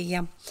that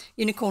the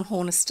unicorn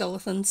horn is still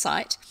within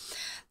sight.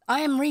 I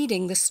am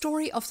reading The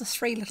Story of the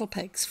Three Little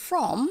Pigs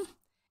from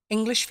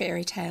English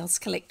Fairy Tales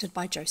collected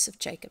by Joseph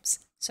Jacobs.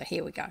 So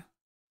here we go.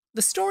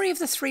 The Story of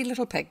the Three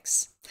Little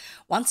Pigs.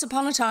 Once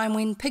upon a time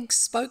when pigs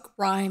spoke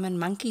rhyme and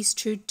monkeys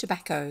chewed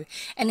tobacco,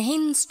 and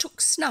hens took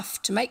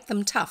snuff to make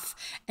them tough,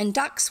 and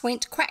ducks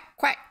went quack,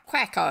 quack,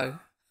 quack-o.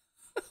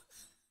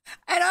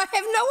 And I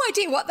have no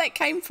idea what that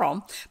came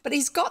from, but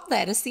he's got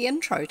that as the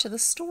intro to the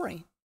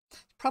story.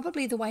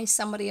 Probably the way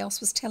somebody else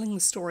was telling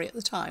the story at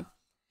the time.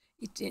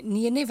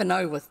 You never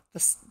know with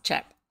this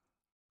chap.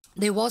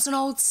 There was an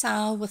old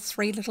sow with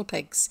three little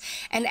pigs,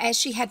 and as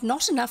she had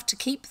not enough to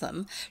keep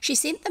them, she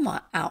sent them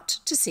out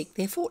to seek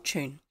their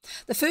fortune.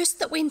 The first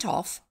that went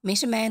off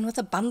met a man with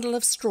a bundle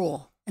of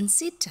straw, and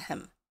said to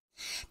him,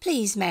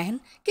 "Please,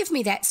 man, give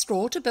me that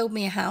straw to build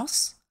me a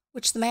house,"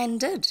 which the man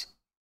did.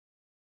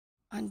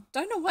 I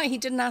don't know why he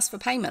didn't ask for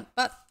payment,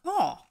 but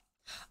oh,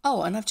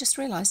 and I've just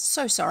realised,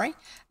 so sorry.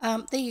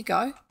 There you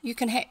go. You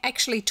can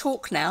actually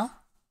talk now.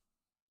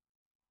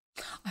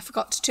 I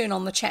forgot to turn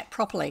on the chat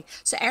properly.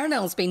 So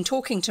Arinelle's been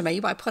talking to me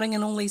by putting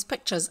in all these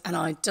pictures and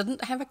I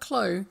didn't have a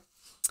clue.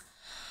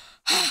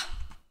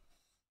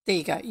 There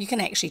you go. You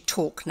can actually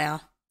talk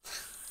now.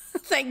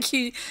 Thank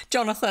you,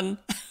 Jonathan.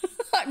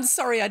 I'm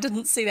sorry I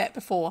didn't see that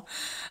before.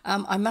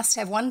 I must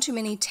have one too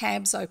many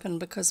tabs open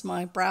because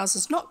my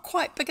browser's not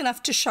quite big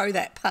enough to show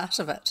that part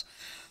of it.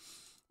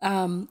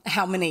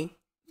 How many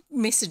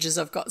messages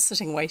I've got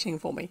sitting waiting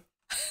for me.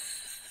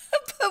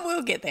 But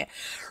we'll get there.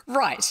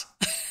 Right.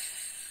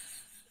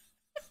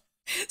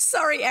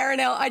 Sorry,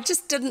 Arinelle, I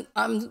just didn't,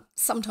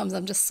 sometimes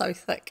I'm just so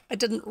thick. I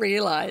didn't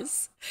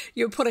realise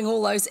you were putting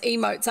all those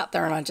emotes up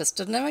there and I just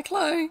didn't have a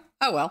clue.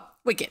 Oh well,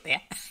 we get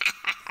there.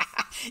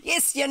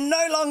 Yes, you're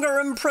no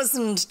longer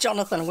imprisoned,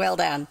 Jonathan. Well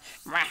done.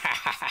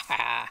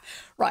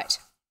 Right.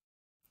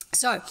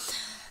 So,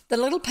 the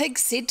little pig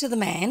said to the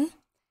man,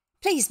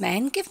 "Please,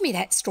 man, give me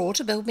that straw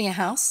to build me a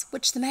house,"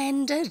 which the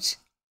man did.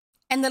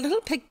 And the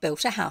little pig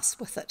built a house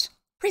with it.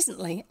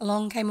 Presently,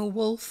 along came a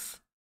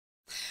wolf.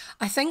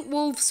 I think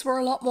wolves were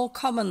a lot more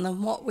common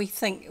than what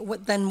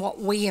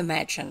we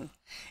imagine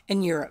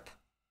in Europe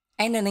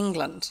and in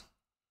England.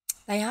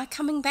 They are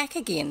coming back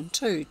again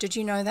too. Did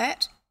you know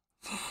that?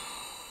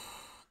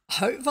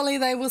 Hopefully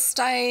they will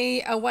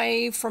stay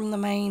away from the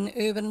main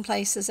urban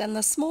places and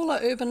the smaller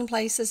urban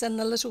places and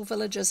the little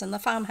villages and the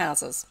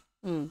farmhouses.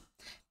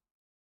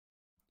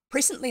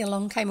 Presently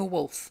along came a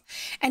wolf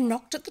and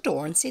knocked at the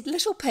door and said,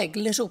 little pig,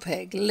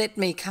 let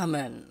me come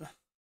in."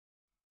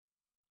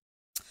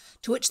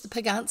 To which the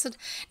pig answered,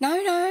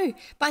 "No, no,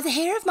 by the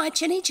hair of my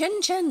chinny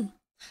chin chin."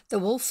 The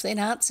wolf then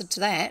answered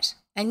to that,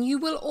 and you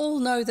will all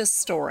know this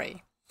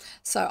story.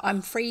 So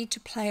I'm free to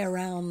play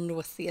around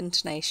with the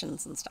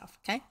intonations and stuff,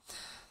 okay?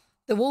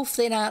 The wolf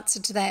then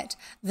answered to that,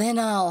 "Then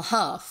I'll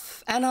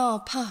huff, and I'll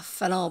puff,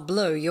 and I'll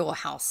blow your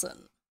house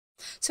in."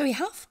 So he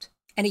huffed,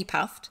 and he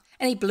puffed,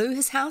 and he blew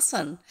his house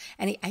in,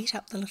 and he ate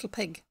up the little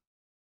pig.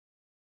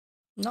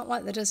 Not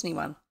like the Disney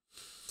one.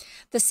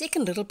 The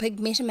second little pig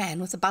met a man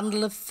with a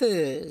bundle of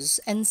furs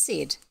and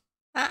said,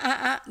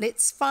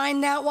 let's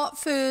find out what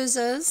furs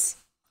is.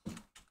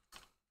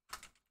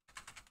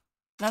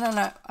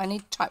 No, I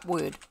need to type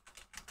word.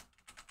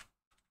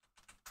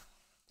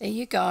 There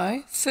you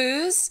go.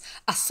 Furs,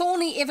 a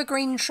thorny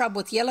evergreen shrub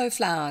with yellow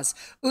flowers,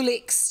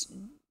 Ulex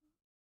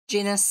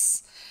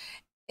genus,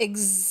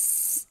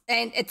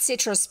 and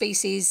etc.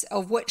 species,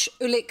 of which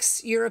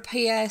Ulex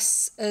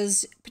europaeus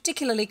is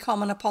particularly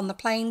common upon the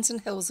plains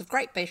and hills of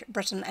Great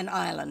Britain and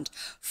Ireland.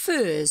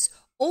 Furs,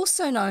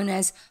 also known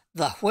as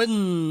the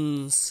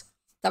whins,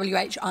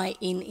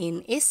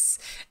 WHINNS,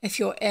 if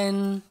you're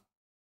in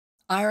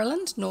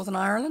Ireland, Northern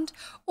Ireland,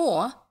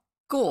 or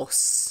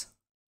gorse,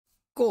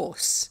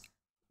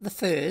 the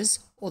furs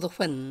or the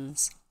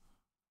whins.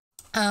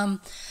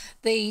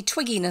 The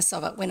twigginess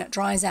of it when it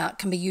dries out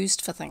can be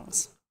used for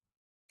things.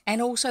 And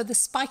also the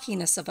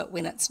spikiness of it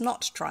when it's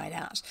not dried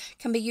out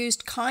can be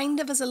used kind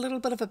of as a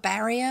little bit of a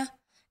barrier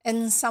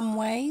in some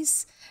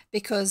ways,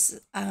 because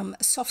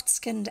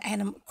soft-skinned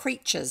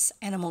creatures,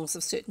 animals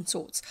of certain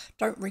sorts,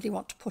 don't really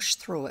want to push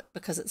through it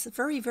because it's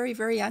very, very,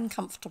 very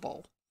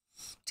uncomfortable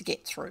to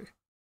get through.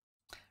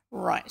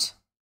 Right,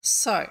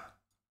 so,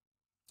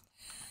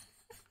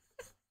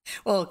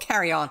 well,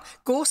 carry on.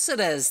 Gorse it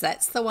is,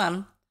 that's the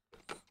one.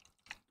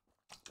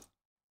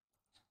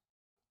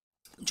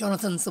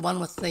 Jonathan's the one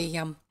with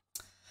the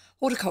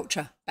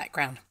horticulture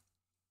background.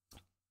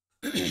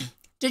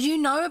 Did you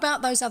know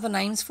about those other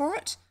names for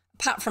it?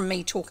 Apart from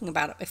me talking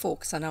about it before,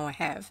 because I know I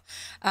have,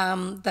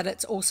 that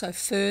it's also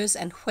furs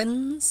and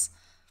whins.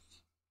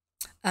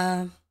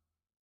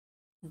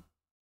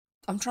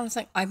 I'm trying to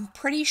think. I'm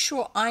pretty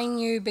sure I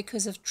knew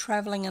because of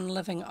travelling and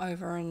living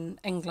over in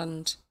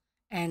England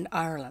and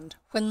Ireland.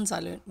 Whins I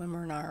learnt when we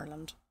were in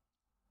Ireland.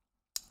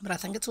 But I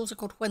think it's also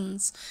called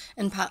whins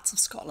in parts of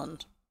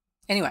Scotland.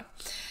 Anyway,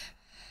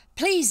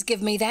 please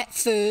give me that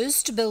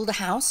furze to build a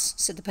house,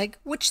 said the pig,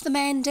 which the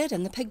man did,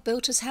 and the pig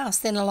built his house.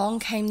 Then along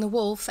came the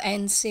wolf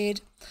and said,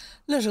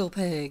 little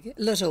pig,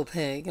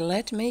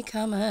 let me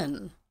come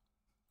in.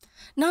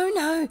 No,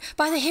 no,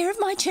 by the hair of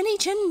my chinny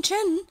chin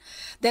chin.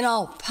 Then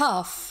I'll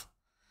puff,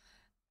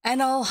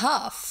 and I'll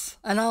huff,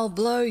 and I'll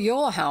blow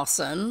your house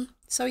in.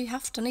 So he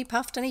huffed and he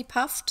puffed and he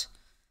puffed.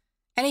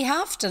 And he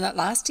huffed, and at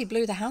last he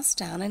blew the house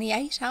down, and he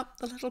ate up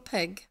the little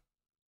pig.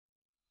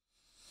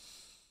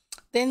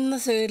 Then the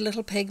third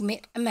little pig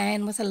met a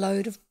man with a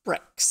load of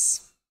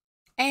bricks,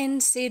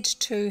 and said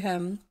to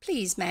him,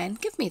 please, man,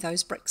 give me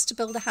those bricks to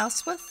build a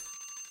house with.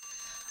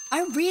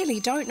 I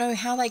really don't know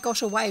how they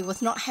got away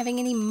with not having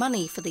any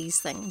money for these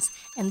things.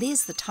 And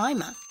there's the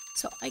timer,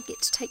 so I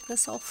get to take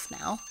this off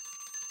now.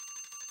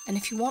 And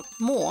if you want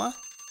more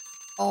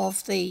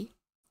of the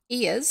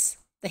ears,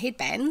 the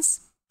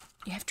headbands,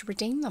 you have to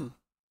redeem them.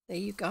 There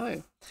you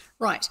go.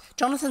 Right,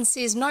 Jonathan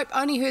says, nope,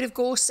 only heard of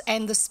gorse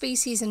and the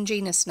species and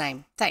genus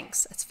name.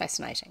 Thanks, it's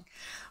fascinating.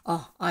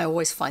 Oh, I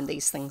always find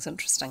these things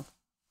interesting.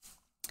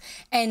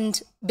 And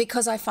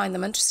because I find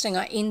them interesting,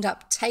 I end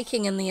up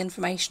taking in the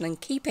information and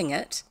keeping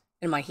it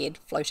in my head,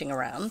 floating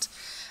around,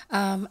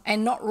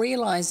 and not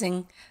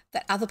realising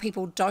that other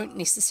people don't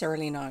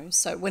necessarily know.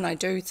 So when I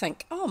do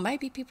think, oh,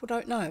 maybe people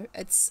don't know,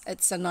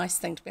 it's a nice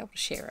thing to be able to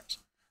share it.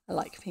 I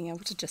like being able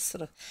to just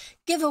sort of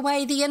give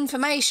away the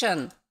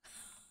information.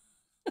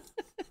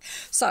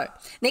 So,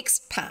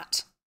 next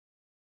part.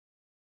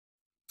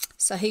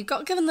 So he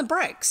got given the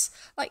bricks.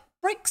 Like,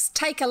 bricks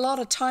take a lot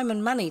of time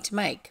and money to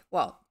make.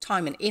 Well,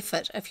 time and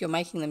effort if you're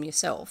making them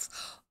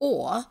yourself,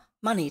 or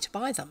money to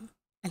buy them.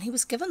 And he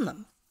was given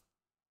them.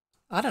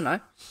 I don't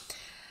know.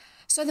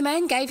 So the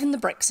man gave him the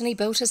bricks and he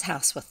built his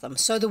house with them.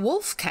 So the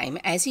wolf came,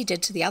 as he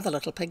did to the other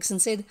little pigs,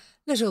 and said,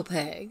 little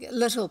pig,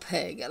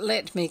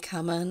 let me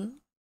come in.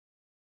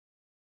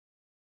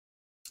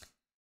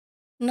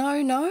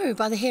 No, no,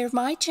 by the hair of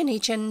my chinny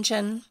chin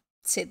chin,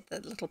 said the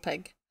little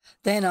pig.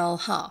 Then I'll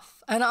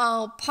huff, and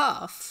I'll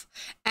puff,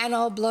 and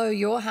I'll blow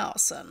your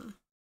house in.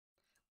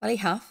 Well, he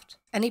huffed,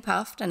 and he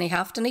puffed, and he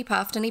huffed, and he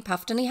puffed, and he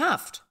puffed, and he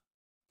huffed.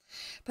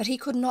 But he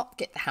could not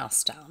get the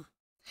house down.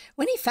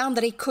 When he found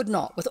that he could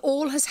not, with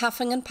all his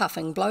huffing and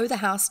puffing, blow the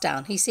house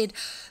down, he said,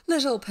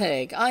 little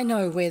pig, I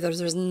know where there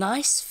is a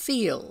nice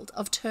field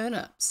of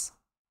turnips.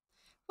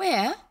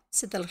 Where?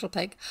 Said the little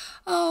pig.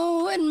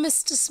 Oh, in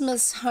Mr.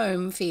 Smith's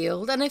home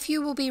field, and if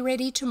you will be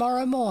ready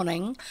tomorrow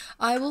morning,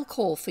 I will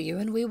call for you,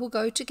 and we will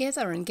go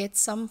together and get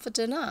some for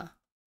dinner.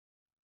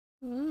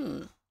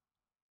 I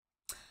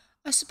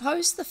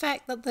suppose the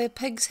fact that the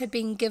pigs had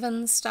been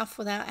given stuff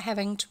without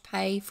having to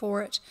pay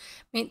for it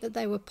meant that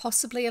they were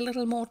possibly a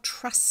little more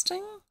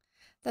trusting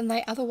than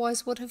they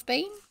otherwise would have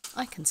been.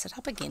 I can sit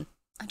up again.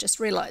 I just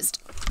realised.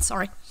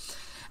 Sorry.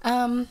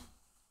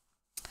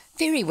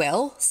 Very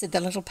well, said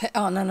the little pig.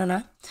 Oh,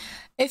 no.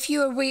 If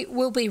you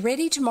will be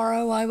ready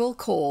tomorrow, I will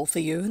call for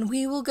you, and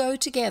we will go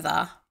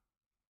together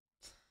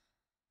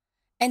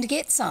and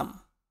get some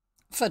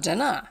for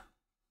dinner.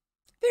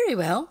 Very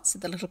well,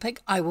 said the little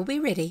pig. I will be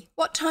ready.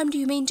 What time do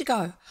you mean to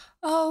go?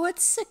 Oh,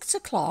 it's 6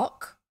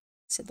 o'clock,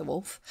 said the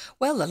wolf.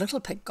 Well, the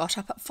little pig got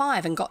up at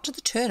 5 and got to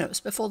the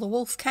turnips before the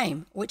wolf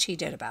came, which he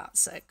did about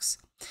 6,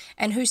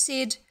 and who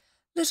said,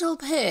 little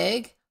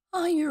pig,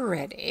 are you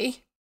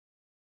ready?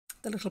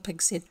 The little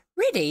pig said,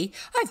 ready?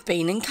 I've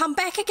been and come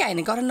back again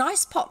and got a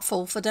nice pot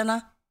full for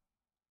dinner.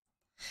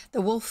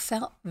 The wolf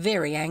felt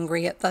very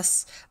angry at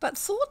this, but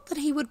thought that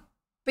he would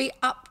be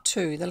up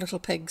to the little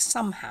pig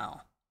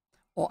somehow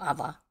or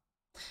other.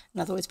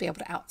 In other words, be able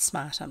to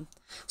outsmart him.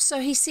 So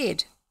he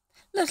said,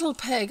 little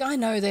pig, I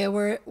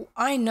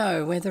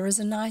know where there is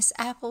a nice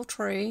apple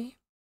tree.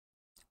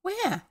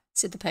 Where?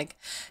 Said the pig.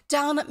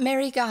 Down at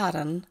Merry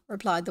Garden,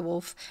 replied the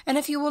wolf, and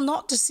if you will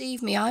not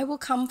deceive me, I will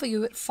come for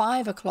you at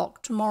 5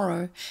 o'clock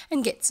tomorrow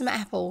and get some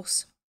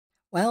apples.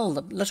 Well,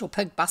 the little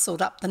pig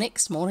bustled up the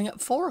next morning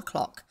at 4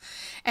 o'clock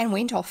and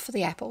went off for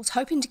the apples,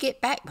 hoping to get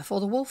back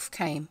before the wolf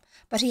came.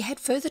 But he had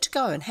further to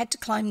go and had to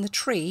climb the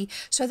tree,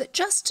 so that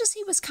just as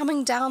he was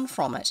coming down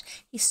from it,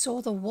 he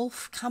saw the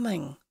wolf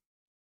coming,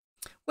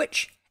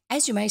 which,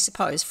 as you may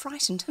suppose,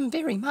 frightened him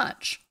very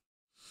much.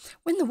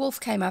 When the wolf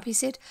came up, he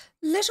said,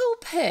 little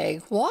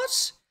pig,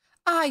 what?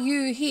 Are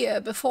you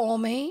here before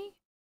me?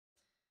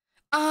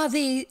 Are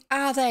they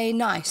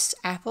nice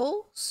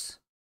apples?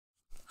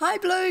 Hi,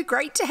 Blue,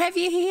 great to have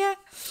you here.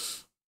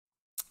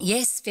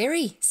 Yes,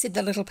 very, said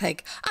the little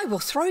pig. I will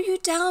throw you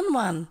down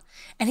one.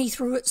 And he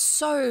threw it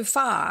so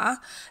far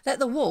that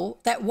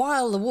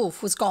while the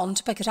wolf was gone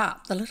to pick it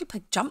up, the little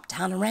pig jumped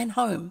down and ran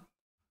home.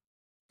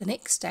 The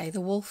next day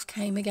the wolf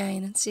came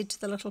again and said to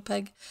the little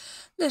pig,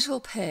 little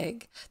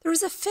pig, there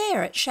is a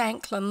fair at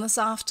Shanklin this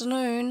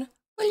afternoon.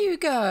 Will you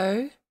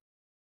go?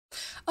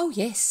 Oh,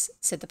 yes,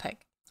 said the pig.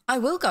 I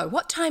will go.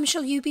 What time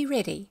shall you be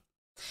ready?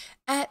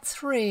 At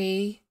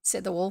 3,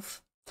 said the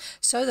wolf.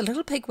 So the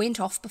little pig went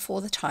off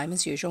before the time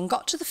as usual and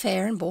got to the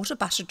fair and bought a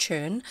butter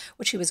churn,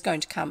 which he was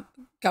going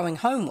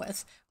home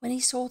with, when he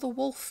saw the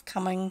wolf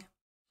coming.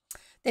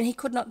 Then he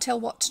could not tell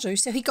what to do,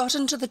 so he got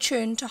into the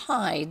churn to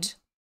hide.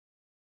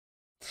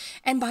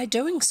 And by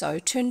doing so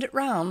turned it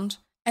round,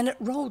 and it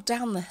rolled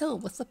down the hill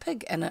with the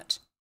pig in it,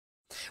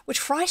 which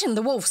frightened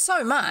the wolf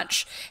so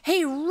much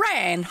he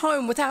ran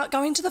home without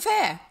going to the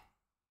fair.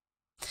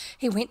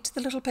 He went to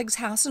the little pig's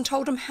house and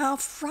told him how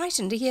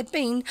frightened he had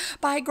been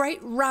by a great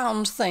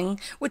round thing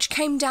which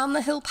came down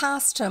the hill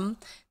past him.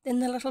 Then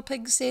the little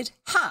pig said,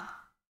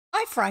 "Ha!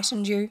 I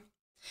frightened you.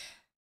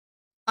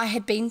 I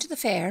had been to the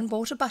fair and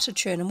bought a butter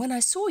churn, and when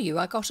I saw you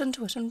I got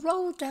into it and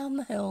rolled down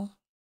the hill."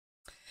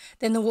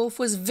 Then the wolf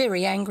was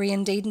very angry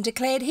indeed and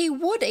declared he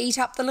would eat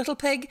up the little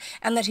pig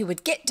and that he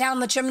would get down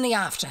the chimney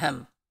after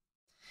him.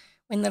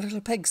 When the little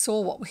pig saw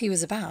what he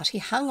was about, he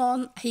hung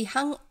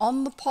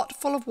on the pot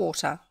full of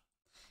water.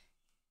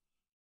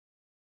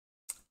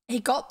 He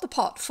got the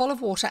pot full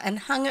of water and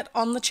hung it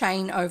on the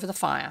chain over the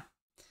fire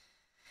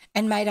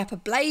and made up a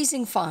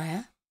blazing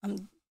fire.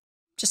 I'm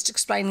just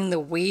explaining the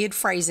weird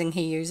phrasing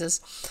he uses.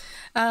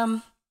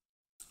 And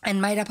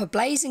made up a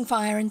blazing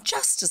fire, and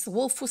just as the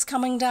wolf was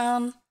coming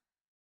down,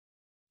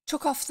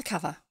 took off the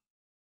cover,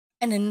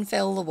 and in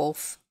fell the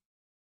wolf.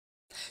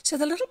 So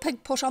the little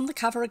pig put on the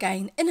cover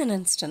again in an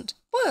instant,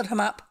 boiled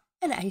him up,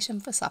 and ate him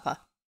for supper,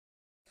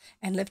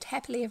 and lived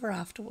happily ever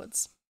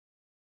afterwards.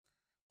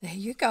 There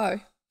you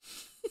go.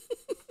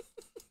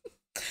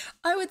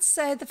 I would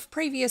say the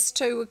previous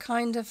two were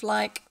kind of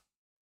like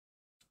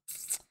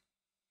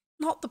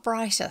not the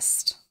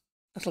brightest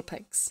little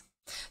pigs.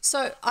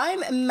 So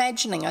I'm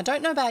imagining, I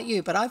don't know about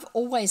you, but I've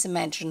always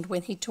imagined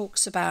when he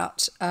talks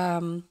about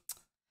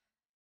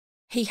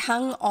he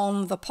hung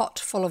on the pot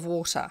full of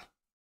water.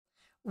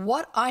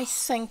 What I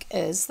think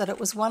is that it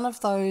was one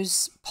of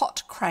those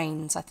pot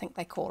cranes, I think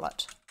they call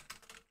it.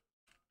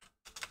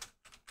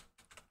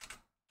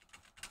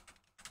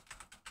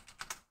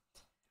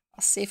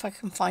 I'll see if I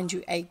can find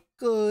you a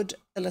good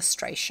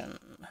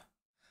illustration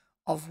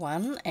of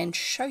one and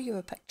show you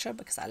a picture,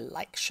 because I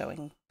like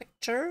showing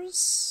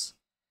pictures.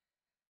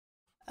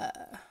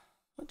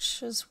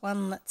 Which is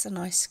one that's a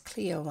nice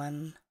clear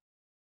one?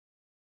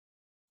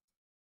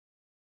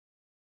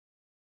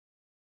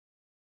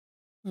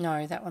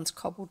 No, that one's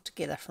cobbled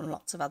together from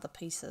lots of other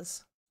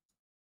pieces.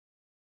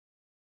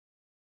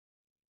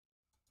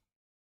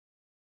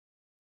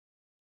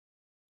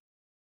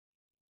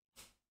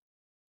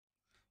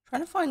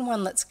 Trying to find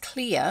one that's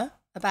clear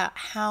about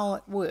how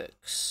it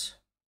works.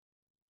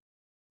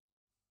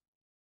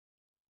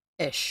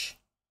 Ish.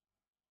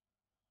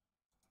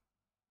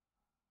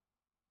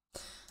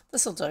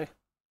 This'll do.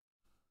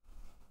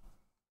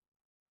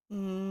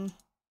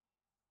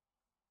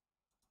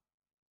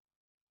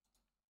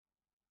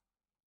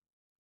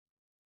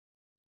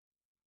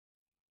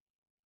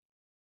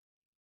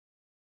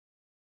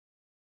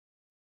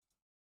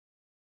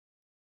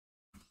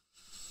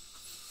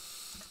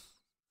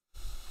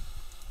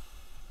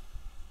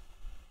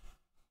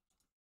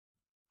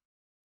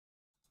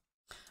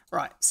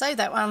 Right, save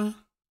that one.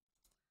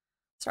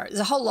 Sorry, there's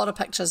a whole lot of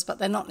pictures, but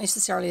they're not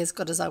necessarily as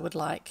good as I would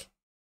like.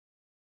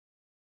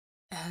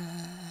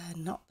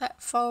 Not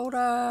that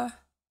folder.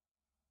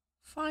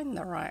 Find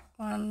the right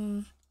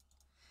one,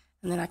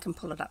 and then I can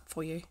pull it up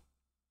for you.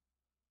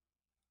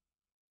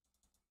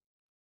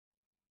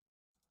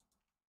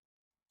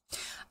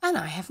 And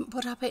I haven't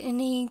put up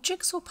any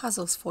jigsaw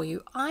puzzles for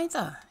you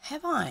either,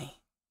 have I?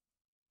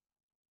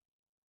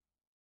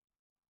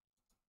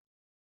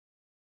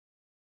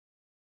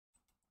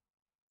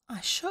 I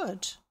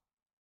should.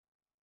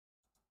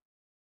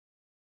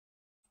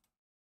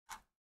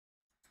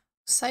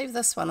 Save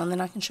this one and then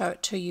I can show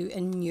it to you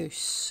in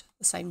use,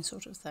 the same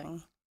sort of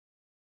thing.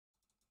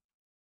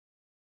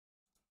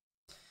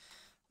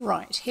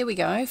 Right, here we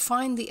go.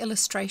 Find the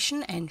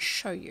illustration and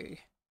show you.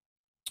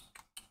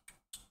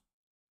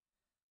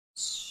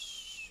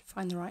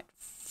 Find the right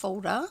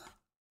folder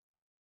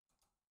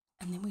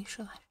and then we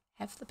shall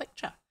have the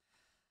picture.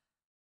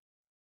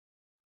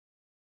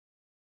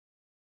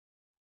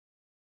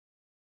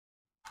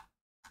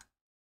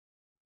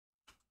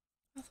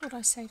 I thought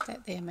I saved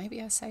that there.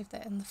 Maybe I saved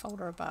that in the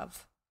folder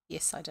above.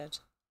 Yes, I did.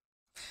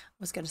 I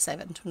was going to save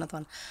it into another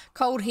one.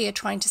 Cold here,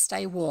 trying to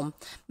stay warm.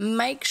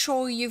 Make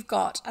sure you've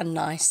got a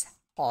nice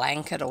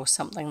blanket or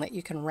something that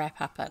you can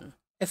wrap up in,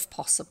 if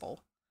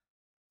possible.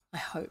 I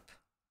hope.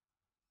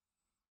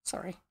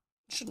 Sorry,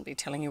 shouldn't be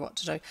telling you what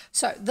to do.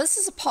 So this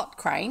is a pot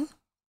crane,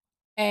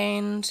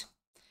 and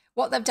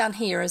what they've done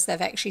here is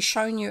they've actually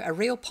shown you a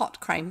real pot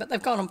crane, but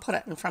they've gone and put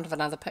it in front of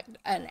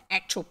an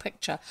actual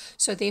picture.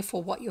 So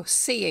therefore what you're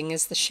seeing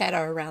is the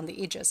shadow around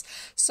the edges.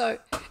 So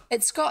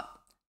it's got,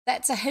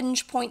 that's a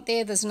hinge point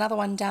there. There's another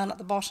one down at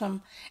the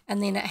bottom,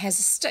 and then it has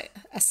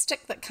a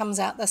stick that comes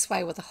out this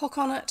way with a hook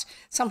on it.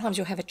 Sometimes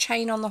you'll have a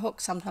chain on the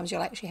hook. Sometimes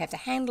you'll actually have the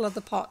handle of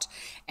the pot,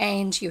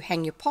 and you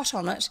hang your pot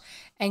on it,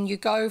 and you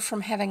go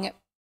from having it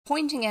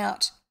pointing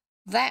out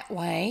that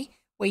way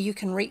where you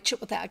can reach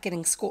it without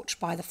getting scorched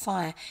by the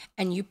fire,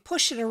 and you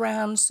push it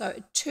around so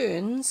it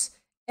turns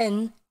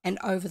in and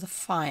over the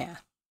fire.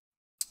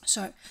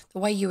 So the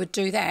way you would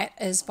do that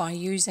is by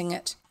using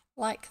it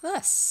like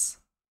this.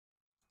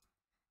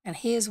 And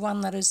here's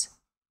one that is,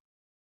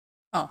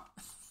 oh,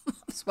 I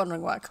was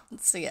wondering why I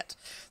couldn't see it.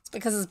 It's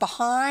because it's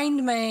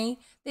behind me.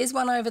 There's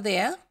one over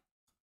there.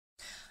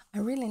 I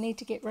really need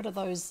to get rid of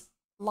those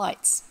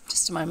lights.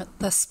 Just a moment.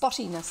 The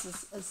spottiness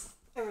is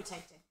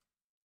irritating.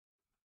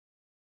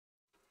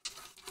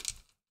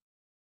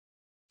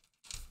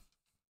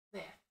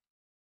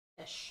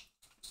 There-ish.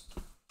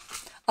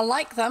 I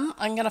like them.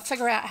 I'm going to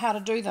figure out how to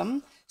do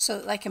them so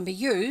that they can be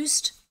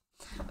used,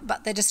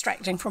 but they're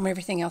distracting from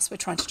everything else we're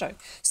trying to do.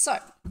 So,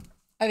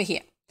 over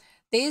here,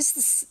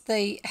 there's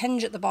the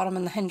hinge at the bottom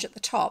and the hinge at the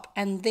top,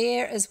 and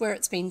there is where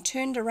it's been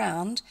turned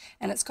around,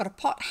 and it's got a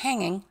pot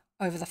hanging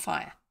over the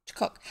fire to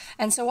cook.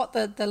 And so what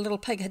the little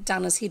pig had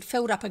done is he'd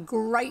filled up a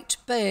great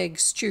big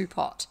stew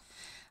pot.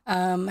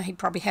 He'd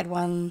probably had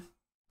one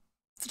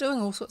for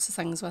doing all sorts of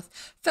things with.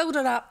 Filled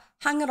it up,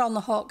 hung it on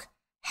the hook,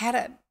 had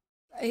it.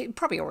 He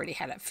probably already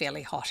had it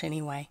fairly hot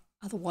anyway.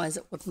 Otherwise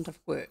it wouldn't have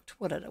worked,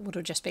 would it? It would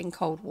have just been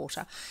cold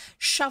water.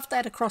 Shoved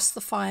that across the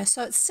fire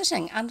so it's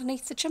sitting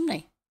underneath the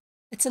chimney.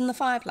 It's in the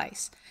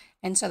fireplace.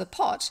 And so the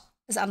pot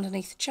is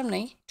underneath the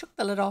chimney. Took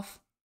the lid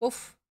off.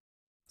 Woof.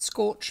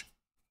 Scorch.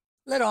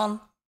 Lid on.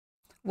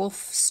 Wolf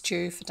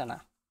stew for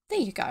dinner. There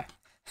you go.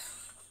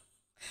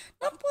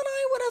 Not what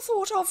I would have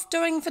thought of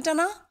doing for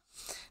dinner.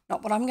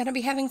 Not what I'm going to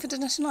be having for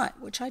dinner tonight,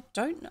 which I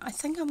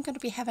think I'm going to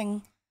be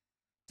having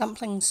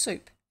dumpling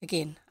soup.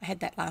 Again, I had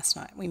that last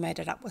night. We made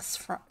it up with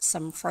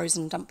some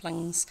frozen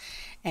dumplings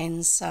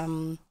and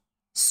some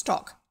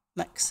stock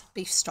mix,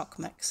 beef stock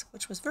mix,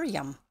 which was very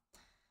yum.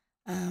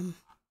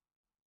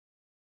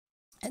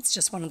 It's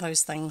just one of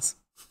those things.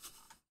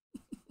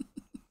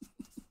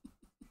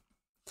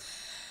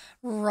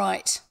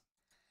 Right.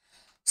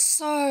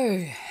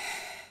 So,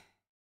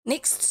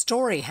 next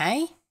story,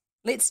 hey?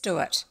 Let's do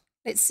it.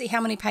 Let's see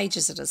how many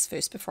pages it is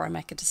first before I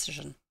make a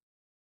decision.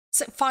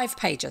 So 5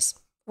 pages.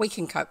 We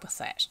can cope with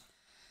that.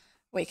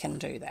 We can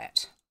do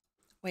that.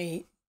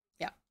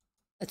 Yeah,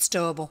 it's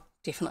doable.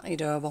 Definitely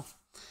doable.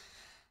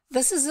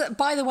 This is,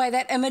 by the way,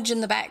 that image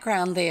in the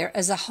background there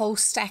is a whole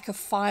stack of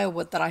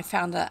firewood that I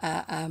found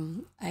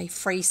a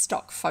free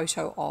stock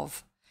photo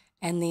of,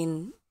 and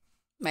then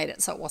made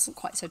it so it wasn't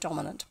quite so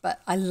dominant. But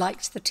I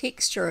liked the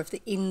texture of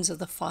the ends of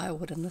the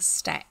firewood in the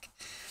stack.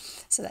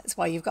 So that's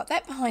why you've got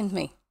that behind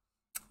me.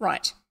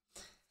 Right.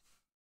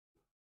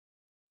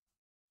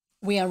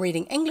 We are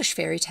reading English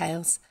Fairy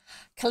Tales,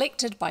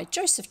 collected by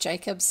Joseph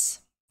Jacobs.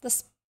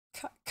 This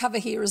cover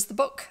here is the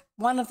book.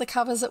 One of the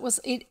covers it was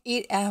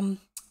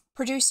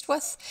produced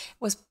with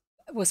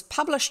was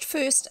published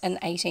first in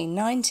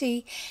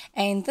 1890,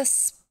 and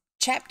this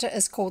chapter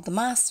is called The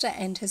Master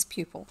and His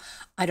Pupil.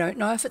 I don't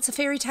know if it's a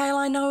fairy tale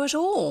I know at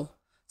all,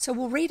 so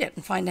we'll read it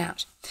and find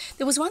out.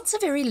 There was once a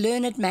very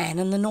learned man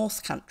in the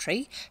North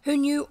Country who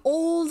knew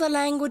all the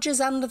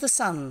languages under the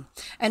sun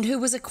and who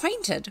was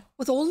acquainted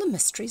with all the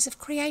mysteries of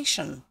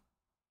creation.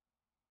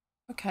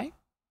 Okay.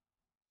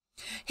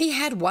 He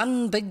had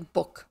one big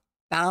book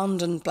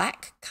bound in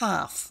black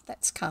calf,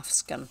 that's calf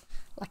skin,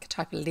 like a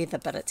type of leather,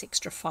 but it's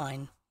extra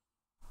fine,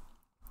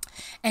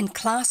 and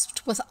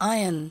clasped with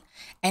iron,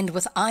 and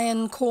with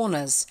iron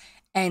corners,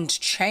 and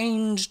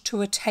chained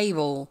to a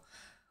table,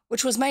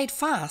 which was made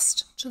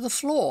fast to the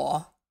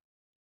floor.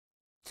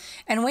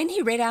 And when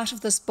he read out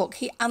of this book,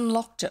 he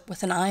unlocked it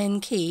with an iron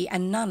key,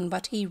 and none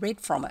but he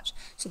read from it.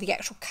 So the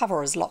actual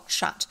cover is locked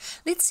shut.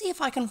 Let's see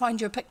if I can find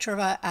you a picture of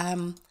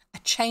a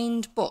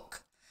chained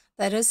book.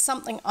 That is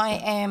something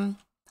I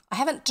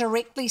haven't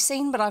directly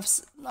seen, but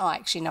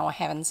actually no, I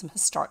have in some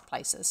historic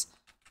places.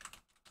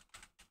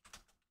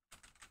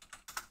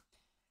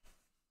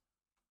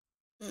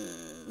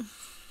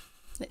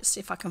 Let's see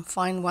if I can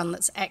find one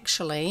that's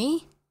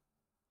actually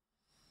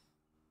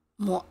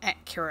more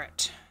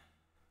accurate.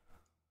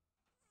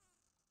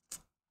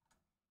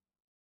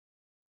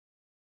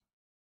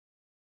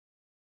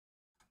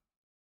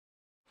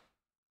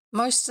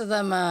 Most of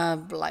them are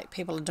like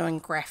people are doing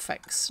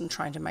graphics and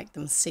trying to make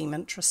them seem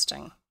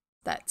interesting.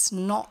 That's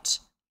not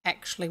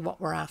actually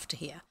what we're after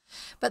here.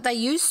 But they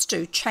used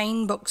to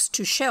chain books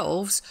to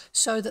shelves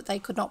so that they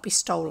could not be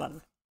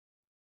stolen.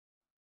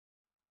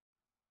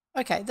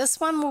 Okay, this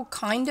one will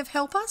kind of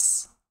help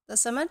us,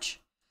 this image.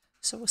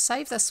 So we'll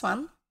save this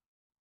one.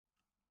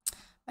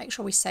 Make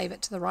sure we save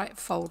it to the right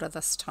folder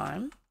this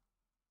time.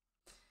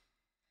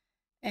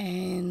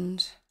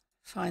 And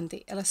find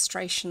the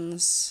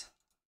illustrations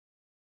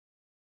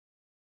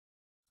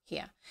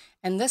here.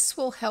 And this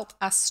will help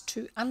us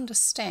to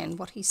understand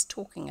what he's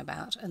talking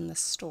about in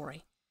this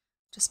story.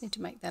 Just need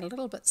to make that a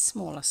little bit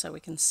smaller so we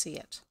can see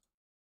it.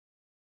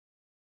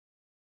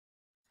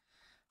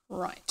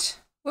 Right.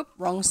 Whoop,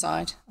 wrong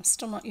side. I'm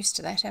still not used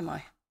to that, am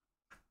I?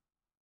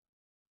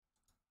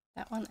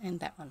 That one and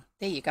that one.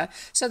 There you go.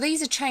 So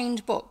these are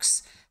chained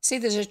books. See,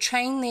 there's a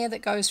chain there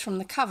that goes from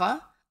the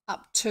cover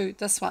up to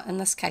this one. In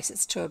this case,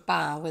 it's to a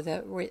bar where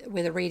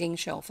the reading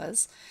shelf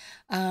is.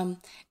 And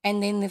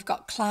then they've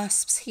got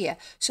clasps here.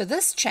 So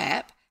this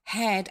chap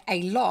had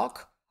a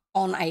lock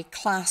on a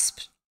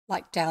clasp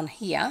like down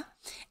here,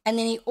 and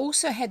then he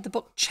also had the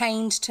book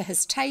chained to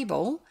his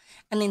table,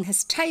 and then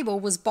his table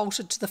was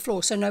bolted to the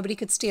floor so nobody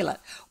could steal it.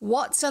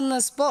 What's in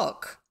this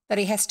book that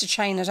he has to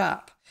chain it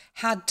up?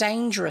 How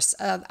dangerous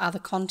are the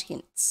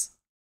contents?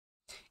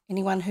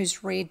 Anyone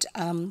who's read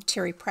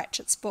Terry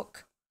Pratchett's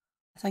book,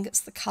 I think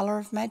it's The Colour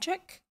of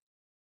Magic,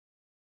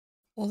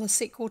 or the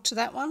sequel to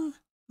that one,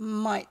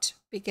 might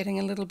be getting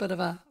a little bit of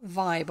a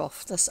vibe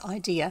off this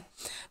idea.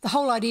 The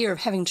whole idea of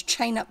having to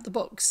chain up the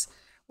books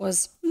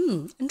was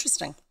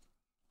interesting.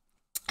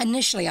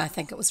 Initially, I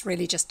think it was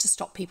really just to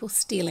stop people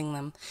stealing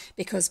them,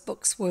 because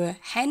books were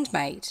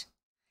handmade,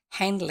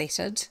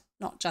 hand-lettered,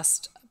 not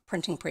just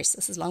printing press.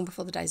 This is long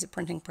before the days of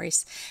printing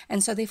press,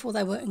 and so therefore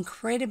they were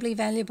incredibly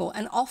valuable.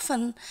 And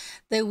often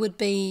there would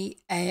be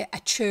a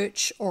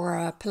church or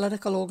a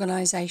political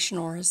organisation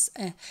or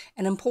an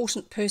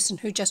important person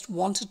who just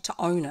wanted to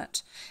own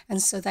it,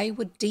 and so they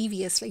would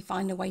deviously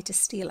find a way to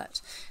steal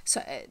it.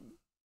 So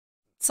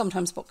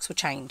sometimes books were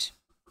chained.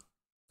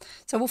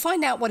 So we'll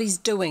find out what he's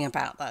doing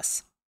about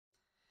this.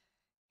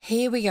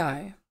 Here we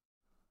go.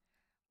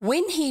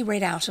 When he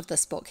read out of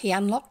this book, he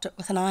unlocked it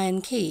with an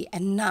iron key,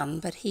 and none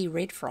but he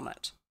read from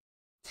it.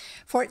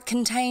 For it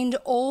contained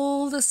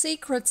all the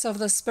secrets of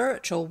the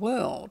spiritual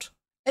world.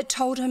 It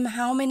told him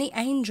how many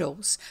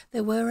angels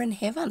there were in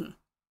heaven.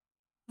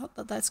 Not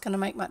that that's going to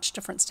make much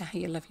difference to how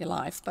you live your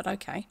life, but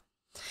okay.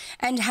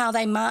 And how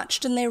they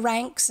marched in their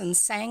ranks and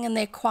sang in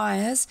their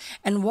choirs,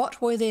 and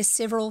what were their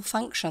several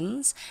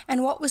functions,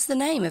 and what was the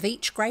name of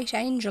each great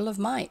angel of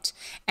might.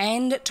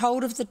 And it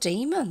told of the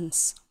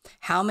demons,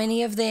 how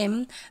many of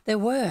them there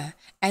were,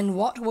 and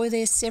what were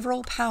their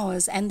several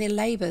powers and their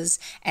labours,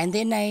 and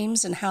their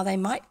names, and how they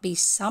might be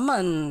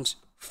summoned.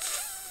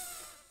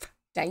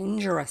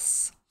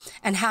 Dangerous.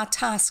 And how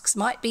tasks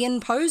might be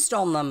imposed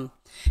on them,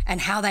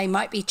 and how they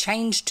might be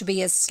changed to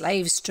be as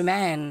slaves to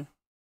man.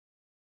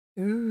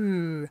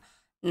 Ooh,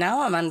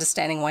 now I'm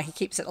understanding why he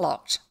keeps it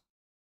locked.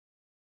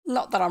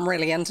 Not that I'm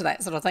really into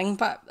that sort of thing,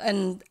 but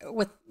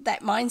with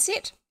that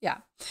mindset, yeah.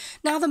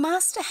 Now the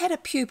master had a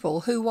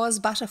pupil who was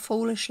but a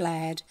foolish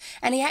lad,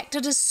 and he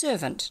acted as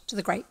servant to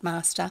the great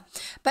master,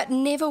 but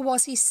never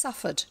was he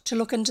suffered to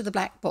look into the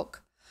black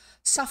book.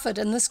 Suffered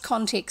in this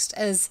context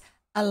is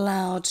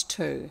allowed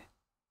to.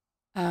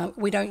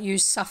 We don't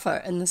use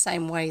suffer in the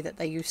same way that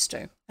they used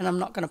to, and I'm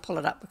not going to pull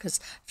it up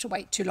because I have to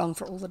wait too long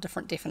for all the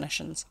different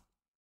definitions.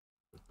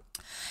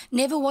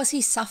 Never was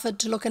he suffered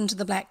to look into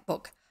the black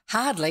book,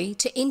 hardly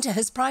to enter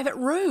his private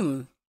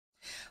room.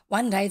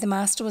 One day the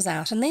master was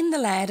out, and then the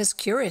lad, as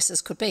curious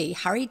as could be,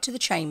 hurried to the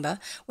chamber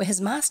where his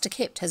master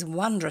kept his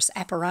wondrous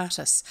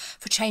apparatus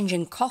for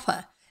changing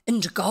copper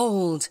into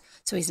gold,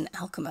 so he's an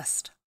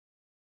alchemist,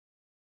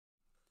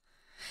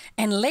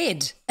 and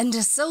lead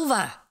into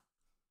silver.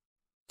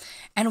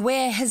 And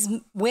where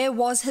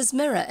was his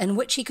mirror in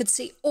which he could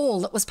see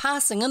all that was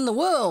passing in the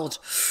world?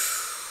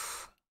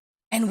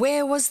 And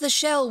where was the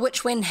shell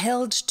which, when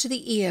held to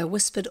the ear,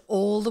 whispered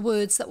all the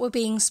words that were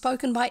being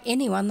spoken by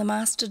anyone the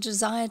master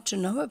desired to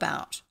know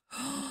about?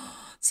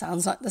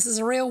 Sounds like this is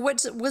a real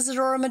wizard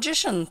or a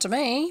magician to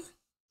me.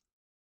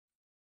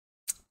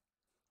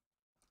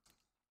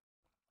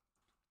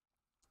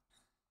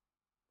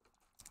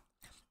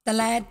 The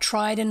lad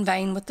tried in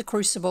vain with the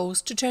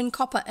crucibles to turn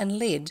copper and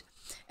lead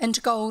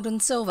into gold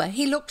and silver.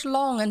 He looked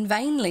long and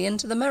vainly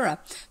into the mirror.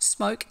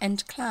 Smoke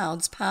and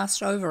clouds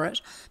passed over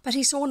it, but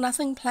he saw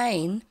nothing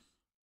plain,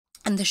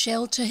 and the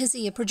shell to his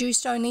ear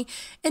produced only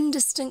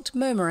indistinct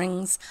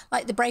murmurings,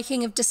 like the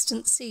breaking of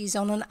distant seas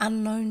on an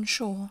unknown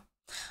shore.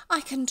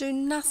 "I can do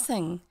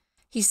nothing,"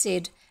 he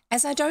said,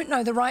 "as I don't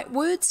know the right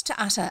words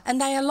to utter,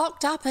 and they are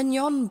locked up in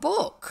yon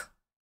book."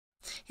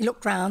 He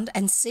looked round,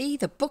 and see,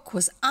 the book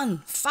was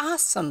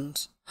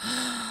unfastened.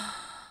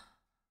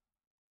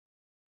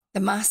 The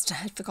master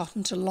had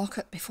forgotten to lock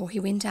it before he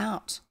went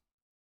out.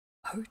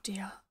 Oh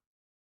dear.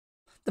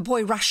 The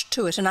boy rushed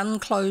to it and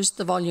unclosed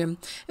the volume.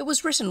 It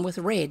was written with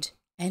red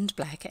and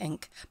black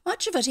ink.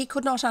 Much of it he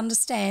could not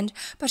understand,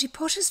 but he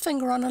put his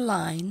finger on a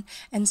line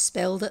and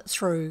spelled it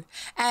through.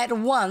 At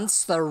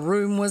once the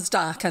room was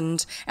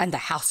darkened and the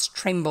house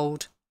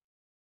trembled.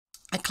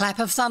 A clap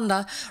of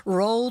thunder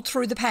rolled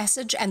through the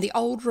passage and the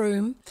old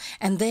room,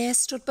 and there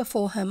stood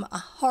before him a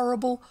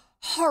horrible,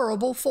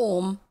 horrible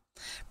form,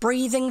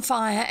 breathing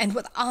fire and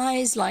with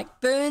eyes like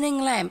burning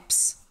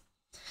lamps.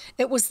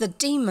 It was the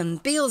demon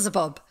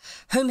Beelzebub,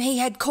 whom he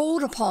had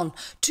called upon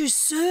to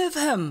serve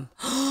him.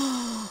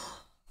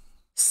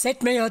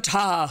 "Set me a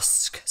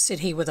task,"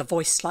 said he with a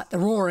voice like the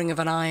roaring of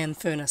an iron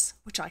furnace,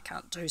 which I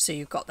can't do, so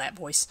you've got that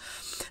voice.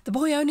 The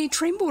boy only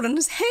trembled and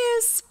his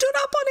hair stood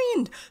up on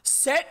end.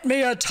 "Set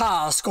me a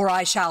task, or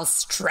I shall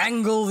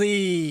strangle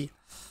thee."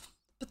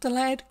 But the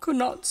lad could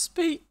not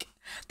speak.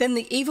 Then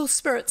the evil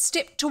spirit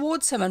stepped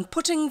towards him, and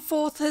putting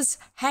forth his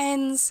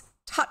hands,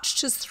 touched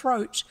his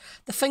throat.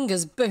 The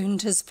fingers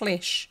burned his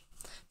flesh.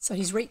 So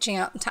he's reaching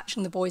out and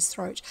touching the boy's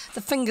throat.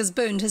 The fingers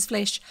burned his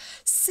flesh.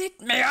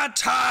 "Set me a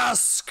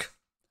task."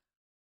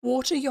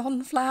 "Water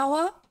yon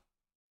flower,"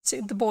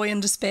 said the boy in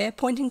despair,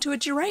 pointing to a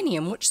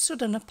geranium which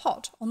stood in a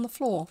pot on the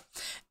floor.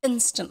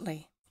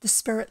 Instantly, the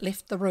spirit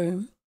left the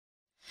room.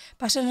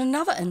 But in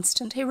another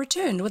instant he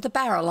returned with a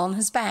barrel on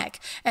his back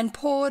and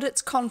poured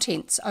its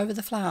contents over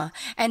the flower.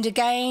 And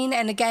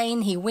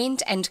again he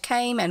went and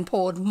came and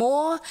poured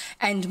more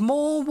and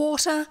more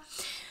water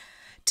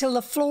till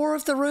the floor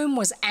of the room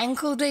was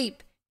ankle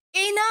deep.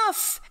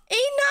 "Enough!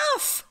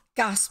 Enough!"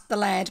 gasped the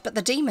lad, but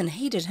the demon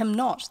heeded him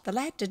not. The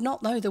lad did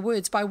not know the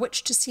words by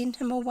which to send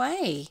him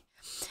away.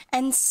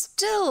 And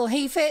still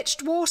he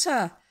fetched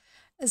water.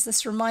 Is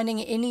this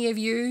reminding any of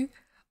you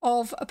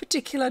of a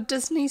particular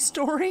Disney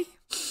story?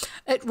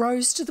 It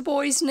rose to the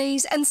boy's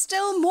knees, and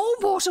still more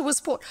water was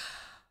poured.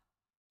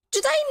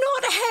 Do they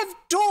not have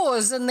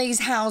doors in these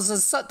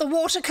houses so that the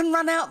water can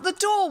run out the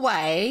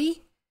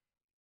doorway?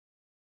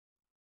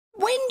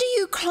 When do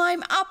you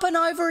climb up and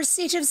over a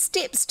set of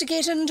steps to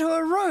get into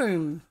a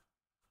room?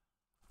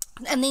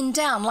 And then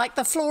down, like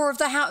the floor of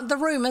the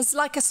room is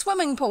like a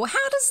swimming pool.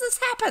 How does this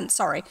happen?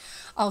 Sorry,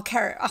 I'll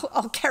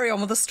carry on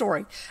with the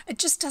story. It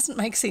just doesn't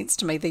make sense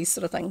to me, these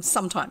sort of things,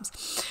 sometimes.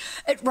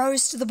 It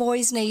rose to the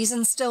boy's knees,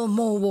 and still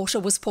more water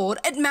was poured.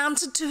 It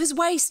mounted to his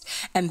waist,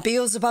 and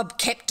Beelzebub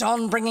kept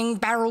on bringing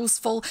barrels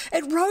full.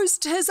 It rose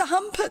to his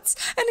armpits,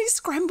 and he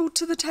scrambled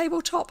to the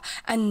tabletop.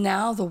 And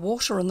now the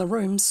water in the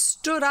room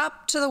stood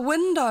up to the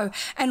window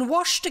and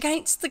washed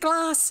against the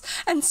glass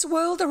and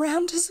swirled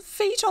around his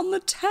feet on the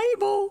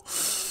table.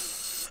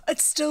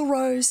 It still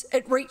rose.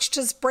 It reached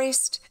his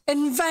breast.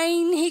 In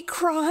vain he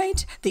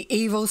cried. The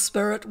evil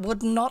spirit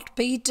would not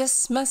be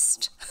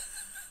dismissed.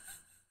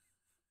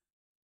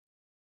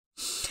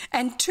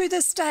 And to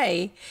this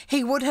day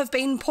he would have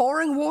been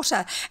pouring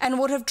water and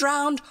would have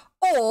drowned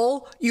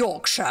all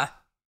Yorkshire.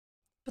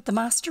 But the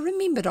master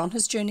remembered on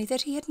his journey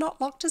that he had not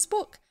locked his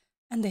book,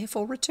 and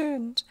therefore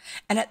returned.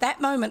 And at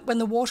that moment, when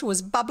the water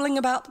was bubbling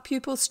about the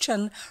pupil's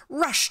chin,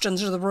 rushed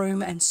into the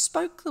room and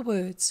spoke the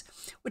words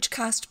which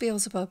cast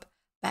Beelzebub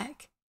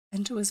back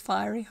into his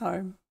fiery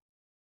home.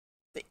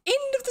 The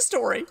end of the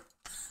story.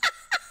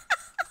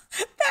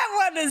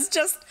 That one is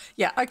just...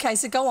 Yeah, okay,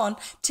 so go on.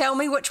 Tell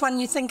me which one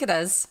you think it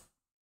is.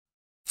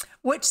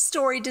 Which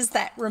story does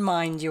that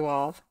remind you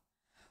of?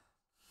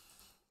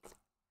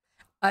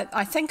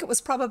 I think it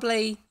was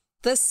probably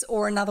this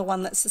or another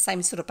one that's the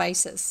same sort of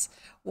basis,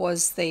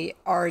 was the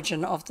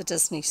origin of the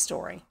Disney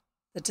story,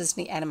 the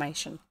Disney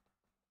animation.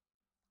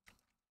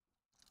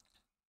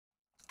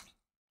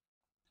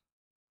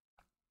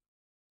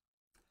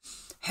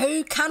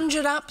 Who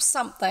conjured up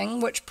something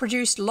which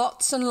produced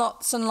lots and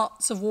lots and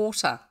lots of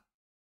water?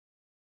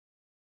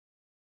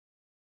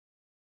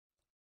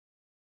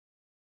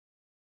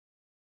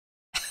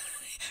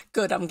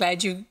 Good, I'm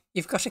glad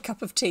you've got a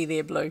cup of tea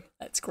there, Blue.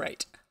 That's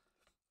great.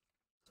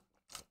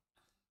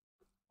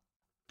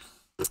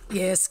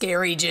 Yeah,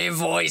 scary Jev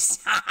voice.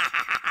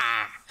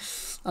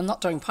 I'm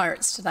not doing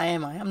pirates today,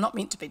 am I? I'm not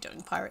meant to be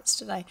doing pirates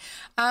today.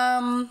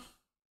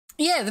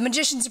 Yeah, The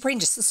Magician's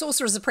Apprentice, The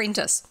Sorcerer's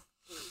Apprentice.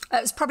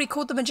 It's probably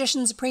called The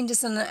Magician's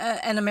Apprentice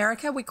in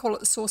America. We call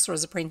it The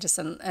Sorcerer's Apprentice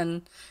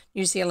in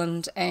New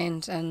Zealand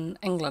and in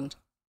England,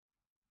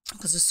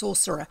 because a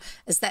sorcerer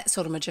is that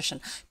sort of magician.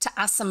 To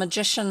us, a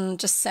magician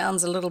just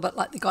sounds a little bit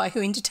like the guy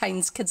who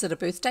entertains kids at a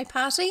birthday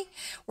party,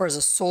 whereas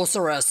a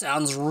sorcerer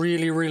sounds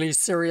really, really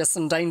serious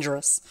and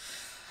dangerous.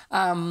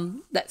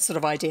 That sort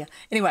of idea.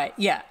 Anyway,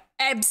 yeah,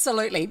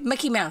 absolutely.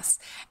 Mickey Mouse.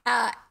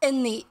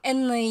 In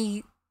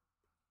the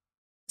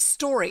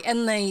story,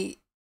 in the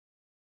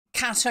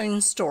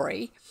cartoon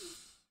story,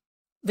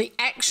 the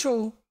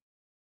actual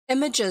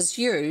images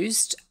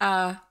used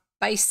are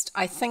based,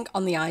 I think,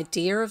 on the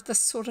idea of this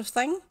sort of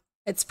thing.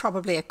 It's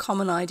probably a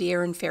common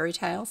idea in fairy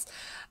tales,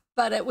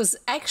 but it was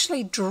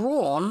actually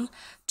drawn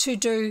to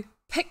do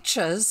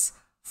pictures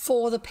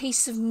for the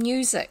piece of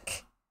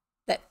music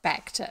that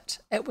backed it.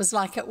 It was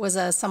like it was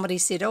somebody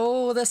said,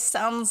 oh, this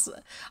sounds,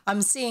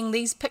 I'm seeing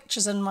these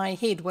pictures in my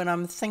head when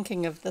I'm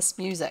thinking of this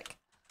music.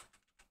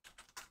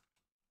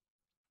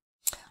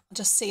 I'll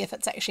just see if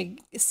it actually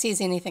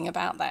says anything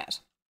about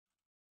that.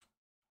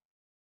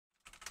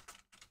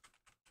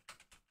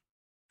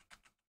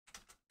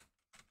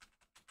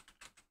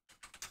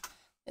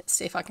 Let's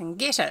see if I can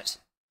get it.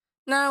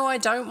 No, I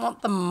don't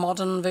want the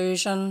modern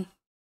version.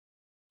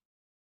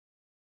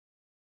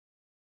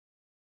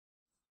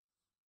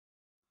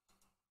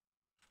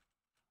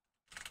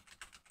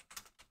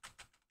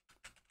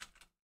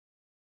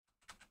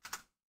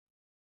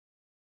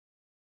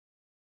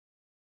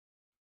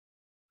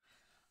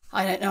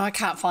 I don't know, I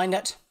can't find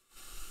it.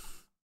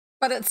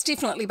 But it's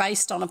definitely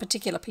based on a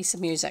particular piece of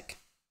music.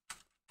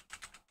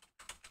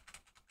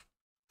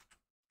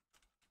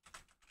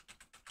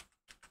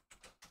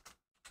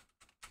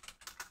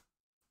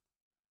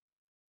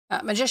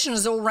 Magician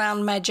is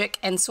all-round magic,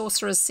 and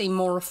sorcerers seem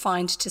more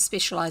refined to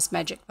specialised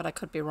magic, but I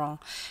could be wrong.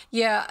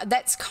 Yeah,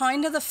 that's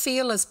kind of the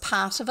feel as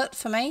part of it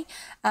for me.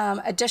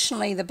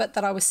 Additionally, the bit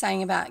that I was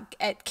saying about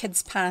at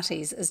kids'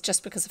 parties is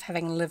just because of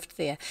having lived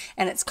there,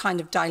 and it's kind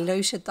of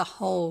diluted the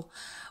whole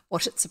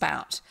what it's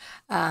about.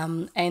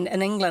 And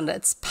in England,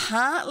 it's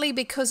partly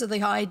because of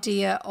the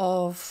idea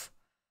of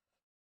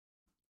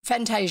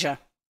Fantasia.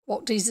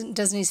 Walt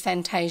Disney's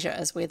Fantasia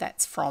is where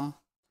that's from.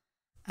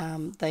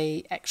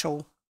 The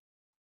actual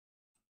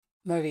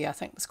movie, I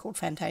think, was called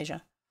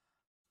Fantasia.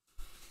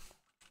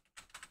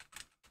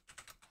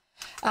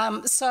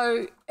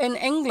 So in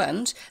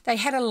England, they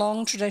had a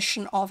long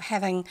tradition of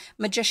having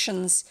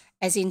magicians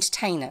as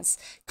entertainers,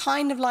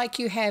 kind of like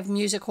you have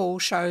music hall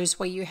shows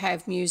where you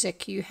have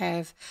music, you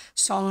have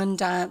song and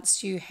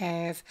dance, you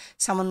have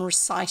someone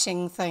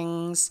reciting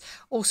things,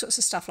 all sorts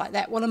of stuff like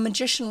that. Well, a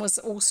magician was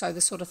also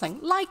the sort of thing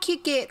like you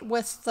get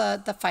with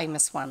the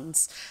famous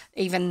ones,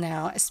 even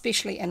now,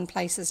 especially in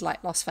places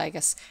like Las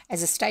Vegas,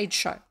 as a stage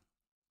show.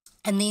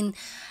 And then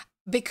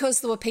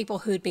because there were people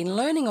who had been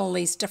learning all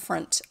these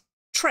different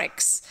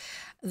tricks,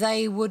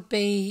 they would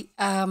be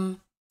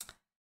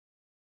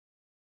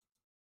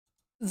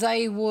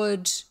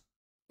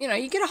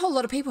you get a whole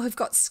lot of people who've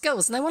got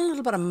skills and they want a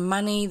little bit of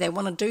money, they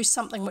want to do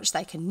something which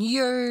they can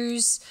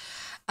use,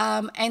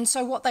 and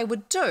so what they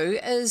would do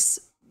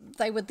is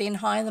they would then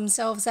hire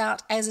themselves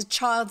out as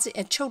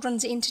a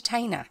children's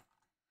entertainer.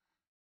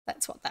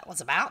 That's what that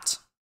was about,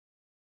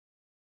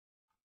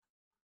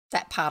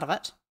 that part of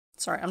it.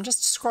 Sorry, I'm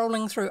just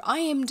scrolling through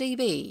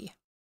IMDb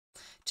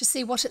to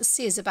see what it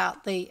says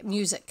about the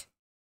music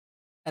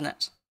in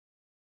it.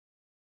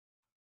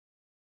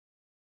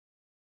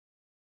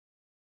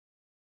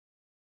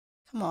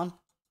 Come on.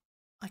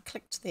 I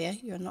clicked there.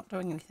 You're not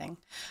doing anything.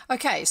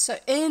 Okay, so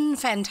in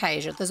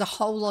Fantasia, there's a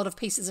whole lot of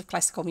pieces of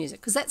classical music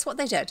because that's what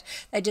they did.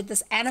 They did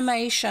this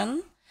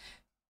animation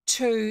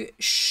to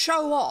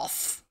show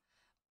off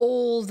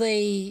all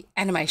the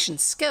animation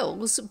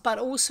skills, but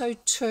also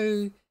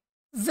to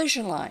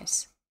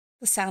visualize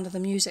the sound of the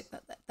music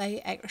that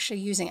they actually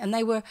using. And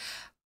they were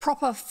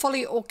proper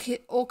fully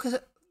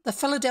the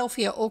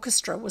Philadelphia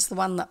Orchestra was the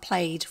one that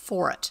played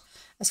for it,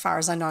 as far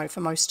as I know,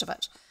 for most of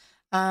it.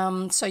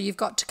 So you've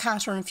got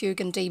Toccata and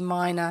Fugue in D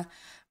minor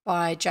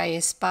by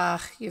J.S.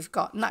 Bach. You've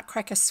got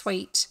Nutcracker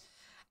Suite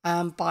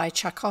by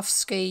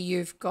Tchaikovsky.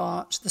 You've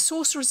got The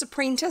Sorcerer's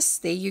Apprentice,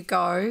 there you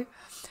go,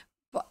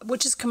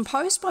 which is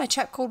composed by a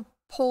chap called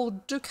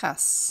Paul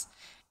Dukas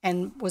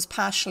and was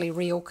partially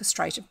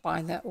reorchestrated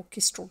by the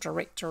orchestral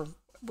director,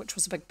 which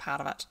was a big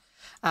part of it.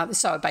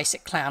 So a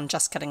basic clown,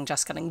 just kidding.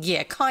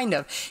 Yeah, kind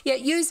of. Yeah,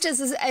 used as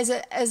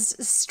a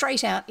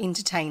straight out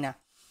entertainer.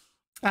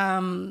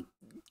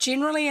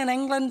 Generally in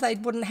England, they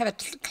wouldn't have a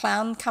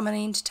clown come and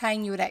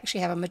entertain. You would actually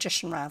have a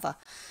magician, rather,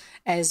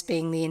 as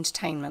being the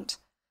entertainment.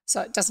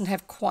 So it doesn't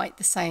have quite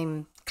the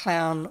same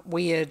clown,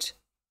 weird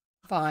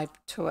vibe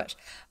to it.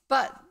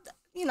 But,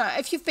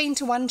 if you've been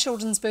to one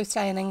children's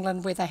birthday in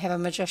England where they have a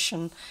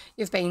magician,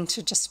 you've been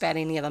to just about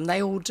any of them.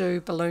 They all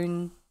do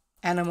balloon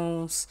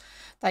animals.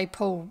 They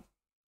pull,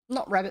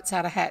 not rabbits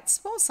out of hats.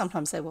 Well,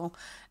 sometimes they will,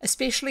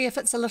 especially if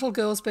it's a little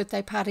girl's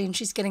birthday party and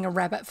she's getting a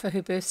rabbit for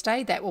her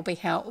birthday. That will be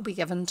how it will be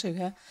given to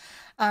her.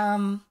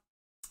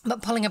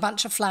 But pulling a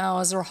bunch of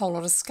flowers or a whole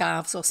lot of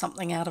scarves or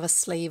something out of a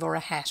sleeve or a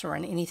hat or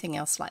anything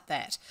else like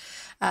that.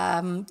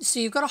 So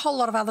you've got a whole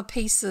lot of other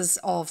pieces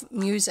of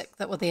music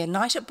that were there.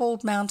 Night at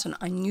Bald Mountain,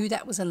 I knew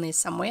that was in there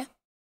somewhere.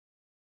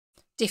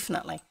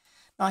 Definitely.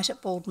 Night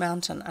at Bald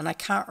Mountain. And I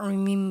can't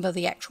remember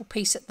the actual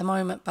piece at the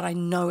moment, but I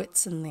know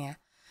it's in there.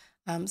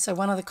 So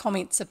one of the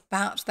comments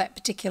about that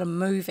particular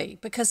movie,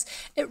 because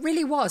it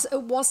really was,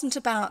 it wasn't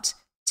about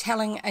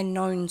telling a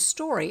known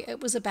story.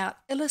 It was about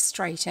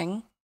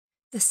illustrating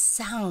the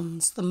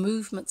sounds, the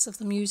movements of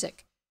the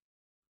music,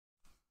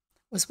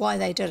 was why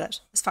they did it,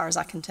 as far as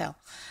I can tell.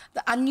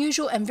 The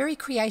unusual and very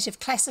creative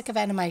classic of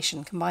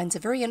animation combines a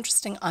very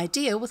interesting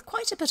idea with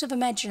quite a bit of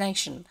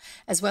imagination,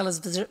 as well as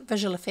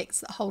visual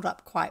effects that hold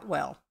up quite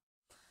well.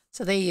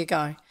 So there you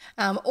go.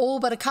 All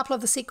but a couple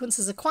of the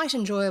sequences are quite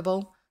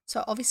enjoyable.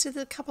 So obviously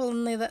there's a couple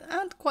in there that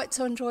aren't quite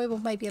so enjoyable,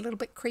 maybe a little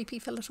bit creepy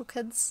for little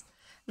kids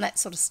and that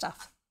sort of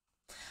stuff.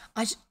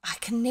 I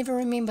can never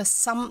remember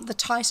the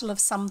title of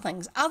some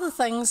things. Other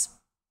things,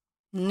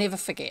 never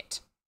forget.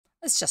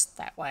 It's just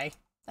that way.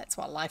 That's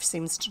what life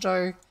seems to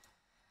do.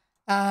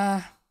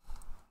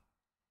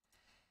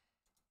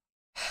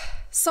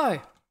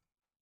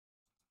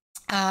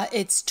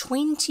 It's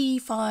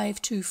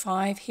 25 to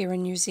 5 here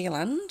in New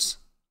Zealand.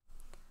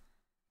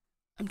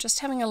 I'm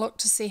just having a look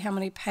to see how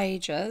many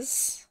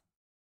pages.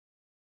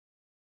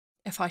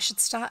 If I should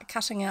start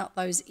cutting out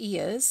those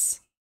ears.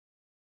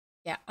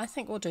 Yeah, I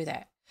think we'll do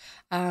that.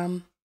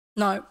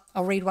 No,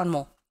 I'll read one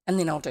more and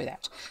then I'll do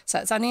that. So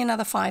it's only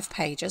another 5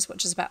 pages,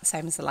 which is about the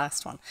same as the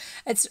last one.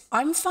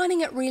 I'm finding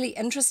it really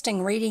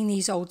interesting reading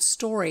these old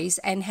stories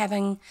and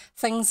having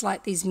things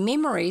like these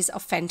memories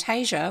of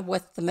Fantasia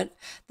with the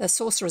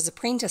Sorcerer's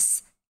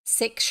Apprentice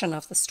section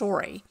of the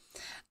story.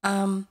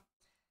 I'm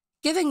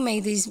getting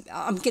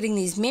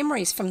these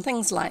memories from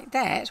things like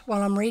that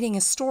while I'm reading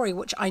a story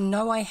which I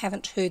know I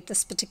haven't heard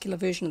this particular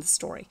version of the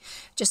story,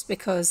 just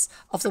because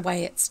of the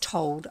way it's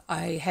told.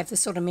 I have the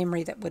sort of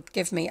memory that would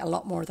give me a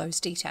lot more of those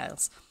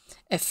details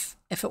if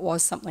it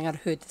was something I'd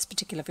heard this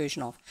particular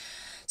version of.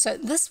 So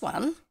this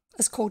one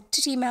is called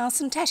Titty Mouse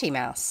and Tatty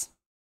Mouse.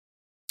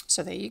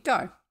 So there you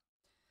go.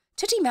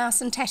 Titty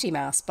Mouse and Tatty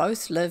Mouse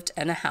both lived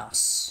in a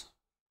house.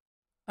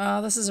 Oh,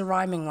 this is a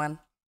rhyming one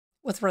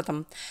with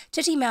rhythm.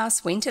 Titty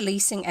Mouse went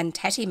a-leasing and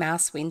Tatty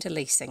Mouse went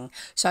a-leasing,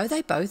 so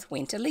they both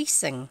went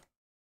a-leasing.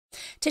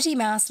 Titty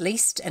Mouse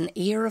leased an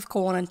ear of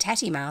corn and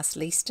Tatty Mouse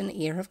leased an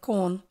ear of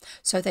corn,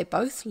 so they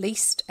both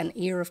leased an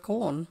ear of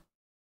corn.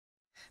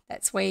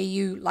 That's where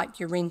you're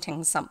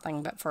renting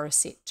something, but for a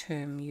set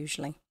term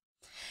usually.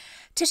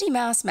 Titty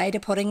Mouse made a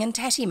pudding and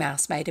Tatty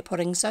Mouse made a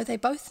pudding, so they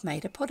both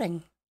made a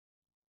pudding.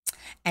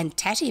 And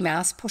Tatty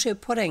Mouse put her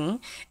pudding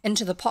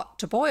into the pot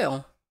to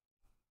boil.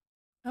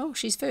 Oh,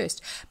 she's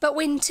first. But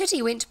when Titty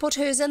went to put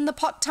hers in, the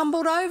pot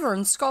tumbled over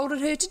and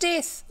scolded her to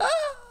death.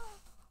 Ah!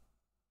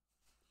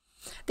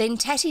 Then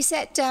Tatty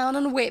sat down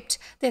and wept.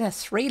 Then a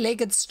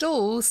three-legged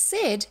stool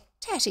said,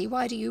 Tatty,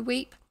 why do you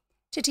weep?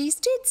 Titty's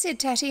dead, said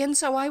Tatty, and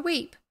so I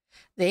weep.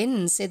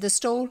 Then said the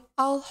stool,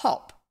 I'll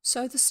hop.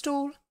 So the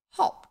stool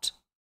hopped.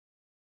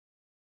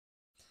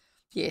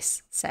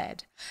 Yes,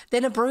 sad.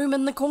 Then a broom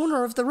in the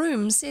corner of the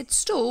room said,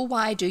 Stool,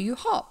 why do you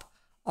hop?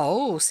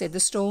 Oh, said the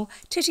stool,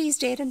 Titty's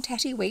dead and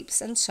Tatty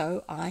weeps, and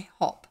so I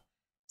hop.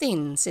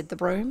 Then, said the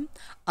broom,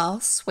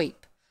 I'll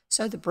sweep.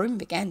 So the broom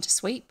began to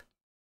sweep.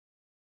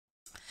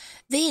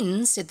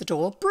 Then, said the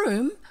door,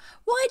 Broom,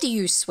 why do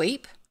you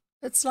sweep?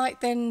 It's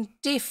like they're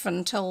deaf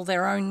until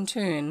their own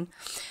turn.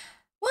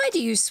 Why do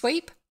you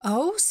sweep?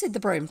 Oh, said the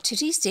broom,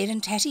 Titty's dead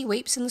and Tatty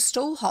weeps, and the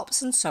stool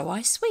hops, and so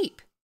I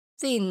sweep.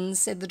 Then,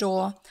 said the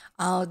door,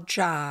 I'll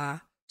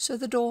jar. So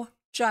the door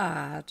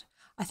jarred.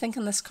 I think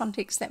in this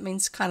context that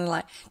means kind of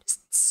like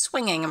just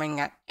swinging. I mean,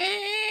 go,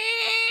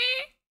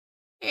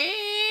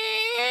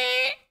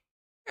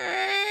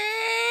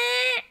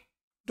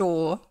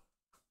 door.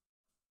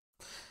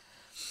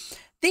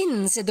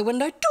 Then said the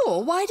window,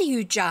 Door, why do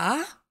you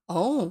jar?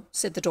 Oh,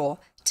 said the door,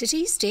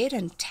 Titty's dead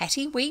and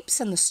Tatty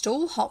weeps, and the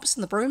stool hops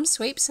and the broom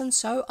sweeps, and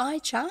so I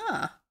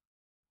jar.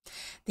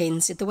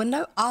 Then said the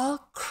window,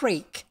 I'll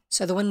creak.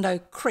 So the window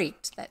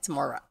creaked. That's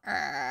more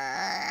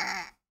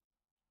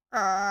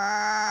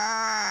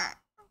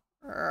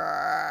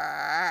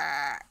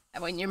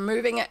when you're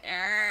moving it,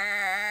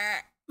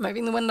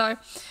 moving the window.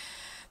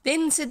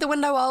 Then said the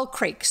window, I'll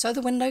creak. So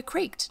the window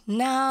creaked.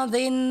 Now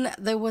then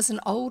there was an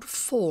old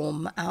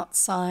form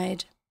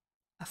outside.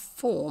 A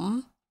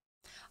form,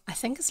 I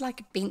think it's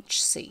like a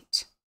bench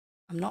seat.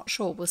 I'm not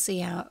sure. We'll see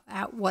how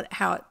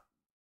it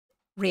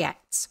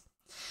reacts.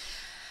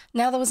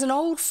 Now there was an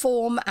old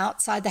form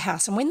outside the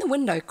house, and when the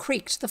window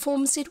creaked, the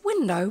form said,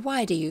 Window,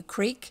 why do you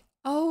creak?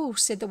 Oh,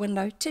 said the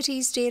window,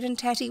 Titty's dead and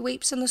Tatty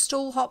weeps, and the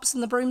stool hops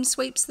and the broom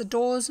sweeps, the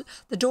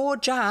door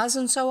jars,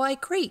 and so I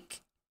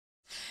creak.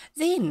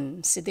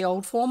 Then, said the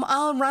old form,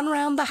 I'll run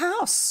round the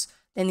house.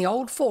 Then the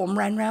old form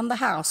ran round the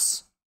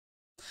house.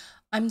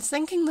 I'm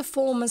thinking the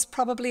form is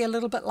probably a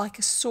little bit like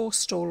a saw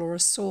stool or a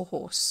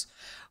sawhorse,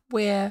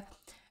 where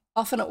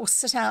often it will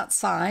sit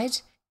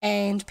outside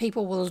and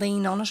people will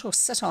lean on it or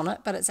sit on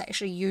it, but it's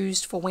actually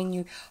used for when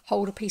you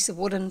hold a piece of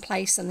wood in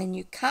place and then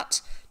you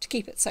cut to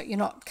keep it so you're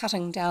not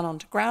cutting down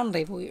onto ground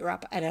level, you're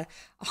up at a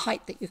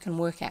height that you can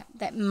work at.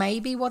 That may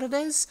be what it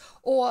is,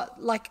 or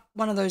like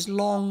one of those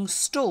long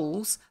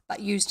stools, but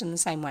used in the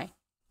same way.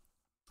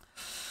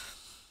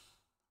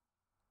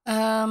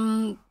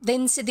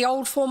 Then said the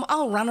old form,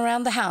 I'll run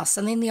around the house.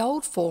 And then the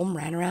old form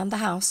ran around the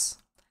house.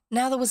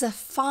 Now there was a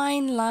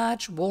fine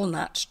large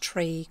walnut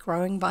tree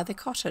growing by the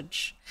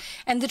cottage.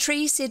 And the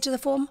tree said to the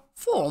form,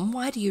 Form,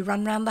 why do you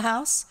run round the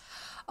house?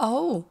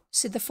 Oh,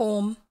 said the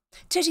form,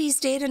 Titty's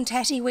dead and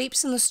Tatty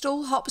weeps, and the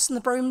stool hops and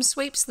the broom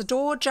sweeps, the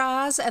door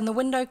jars and the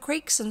window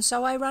creaks, and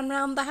so I run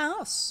round the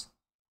house.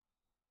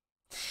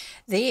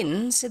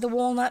 Then, said the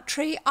walnut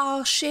tree,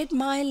 I'll shed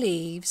my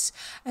leaves.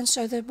 And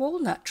so the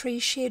walnut tree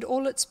shed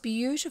all its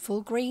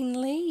beautiful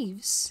green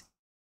leaves.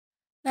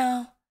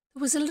 Now,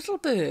 there was a little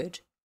bird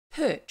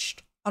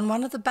perched on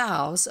one of the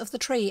boughs of the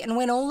tree, and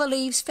when all the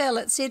leaves fell,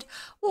 it said,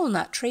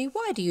 Walnut tree,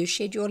 why do you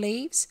shed your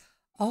leaves?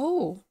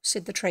 Oh,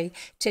 said the tree,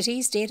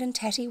 Titty's dead and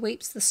Tatty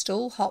weeps, the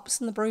stool hops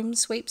and the broom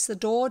sweeps, the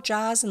door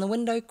jars and the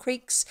window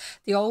creaks,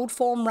 the old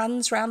form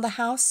runs round the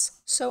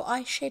house, so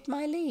I shed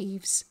my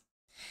leaves.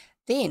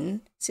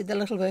 Then, said the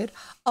little bird,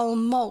 I'll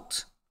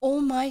molt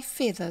all my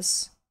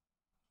feathers.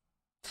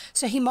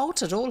 So he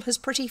molted all his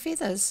pretty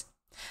feathers.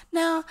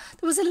 Now,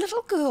 there was a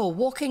little girl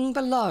walking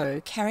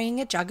below, carrying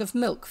a jug of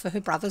milk for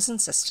her brothers and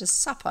sisters'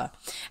 supper.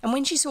 And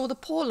when she saw the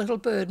poor little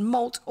bird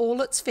molt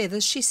all its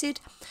feathers, she said,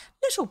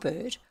 Little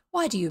bird,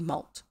 why do you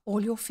molt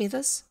all your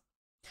feathers?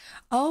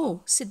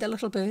 Oh, said the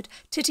little bird,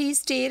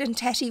 Titty's dead and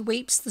Tatty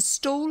weeps, the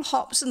stool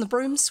hops and the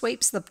broom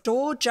sweeps, the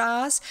door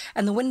jars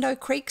and the window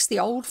creaks, the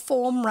old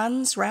form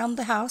runs round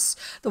the house,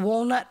 the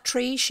walnut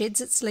tree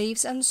sheds its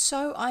leaves, and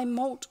so I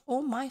molt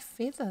all my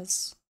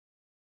feathers.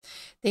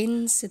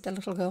 Then, said the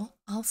little girl,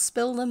 I'll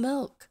spill the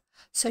milk.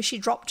 So she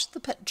dropped the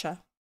pitcher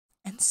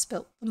and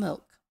spilt the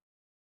milk.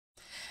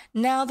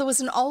 Now there was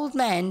an old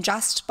man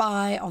just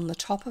by on the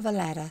top of a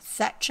ladder,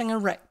 thatching a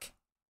rick.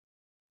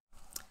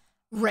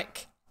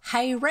 Rick,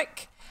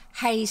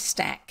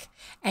 haystack,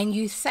 and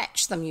you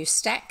thatch them. You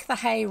stack the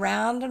hay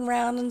round and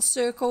round in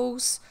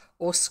circles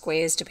or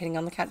squares, depending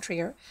on the country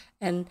you're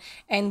in,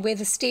 and where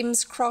the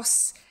stems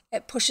cross,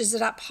 it pushes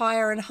it up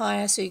higher and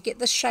higher, so you get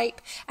the shape,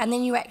 and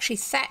then you actually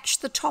thatch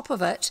the top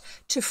of it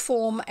to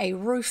form a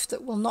roof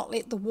that will not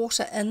let the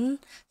water in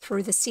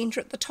through the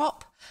centre at the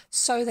top,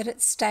 so that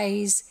it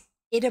stays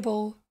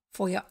edible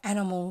for your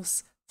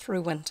animals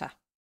through winter.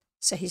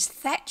 So he's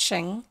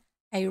thatching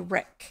a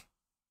rick.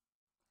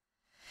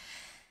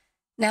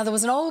 Now there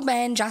was an old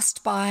man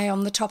just by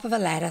on the top of a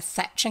ladder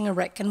thatching a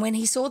rick, and when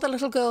he saw the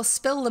little girl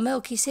spill the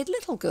milk, he said,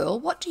 "Little girl,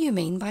 what do you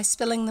mean by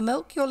spilling the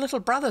milk? Your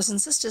little brothers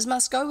and sisters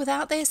must go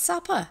without their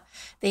supper."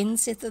 Then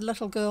said the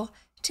little girl,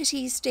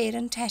 "Titty's dead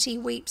and Tatty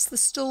weeps, the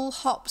stool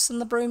hops and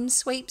the broom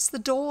sweeps, the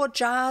door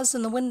jars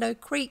and the window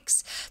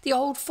creaks, the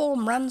old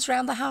form runs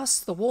round the house,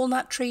 the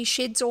walnut tree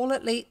sheds all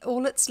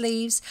its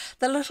leaves,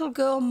 the little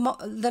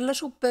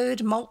bird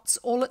molts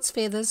all its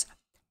feathers,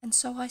 and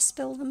so I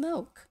spill the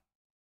milk."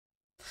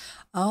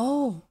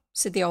 "Oh,"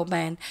 said the old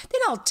man,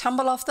 "then I'll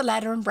tumble off the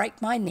ladder and break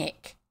my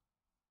neck."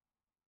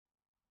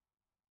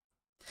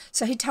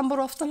 So he tumbled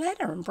off the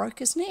ladder and broke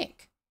his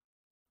neck.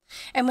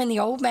 And when the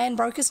old man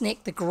broke his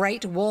neck, the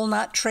great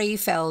walnut tree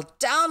fell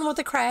down with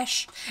a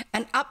crash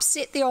and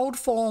upset the old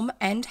form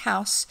and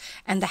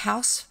the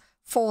house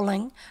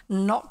falling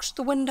knocked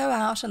the window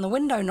out, and the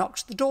window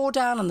knocked the door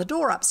down, and the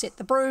door upset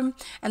the broom,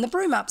 and the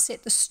broom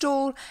upset the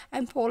stool,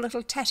 and poor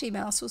little Tatty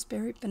Mouse was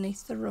buried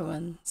beneath the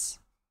ruins.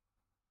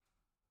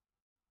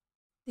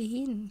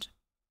 The end.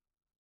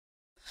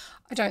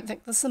 I don't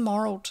think there's a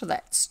moral to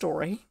that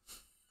story.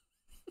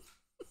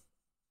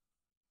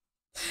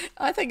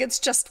 I think it's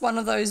just one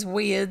of those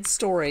weird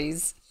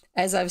stories,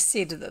 as I've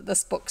said, that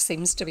this book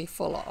seems to be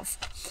full of.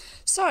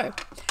 So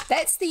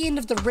that's the end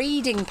of the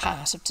reading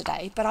part of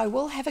today, but I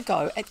will have a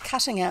go at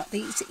cutting out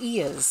these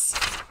ears.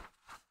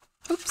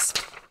 Oops.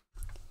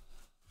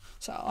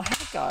 So I'll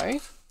have a go.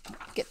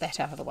 Get that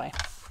out of the way.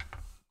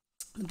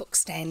 The book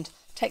stand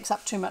takes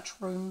up too much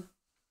room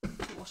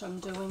for what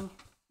I'm doing.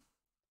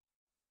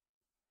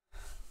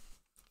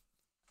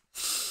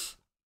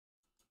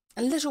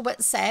 A little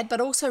bit sad,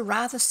 but also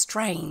rather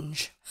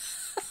strange.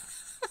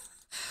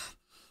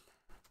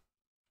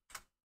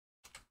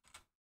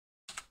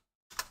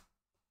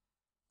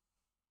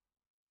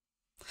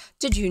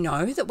 Did you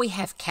know that we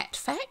have cat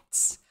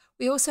facts?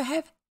 We also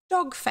have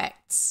dog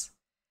facts.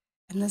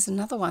 And there's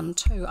another one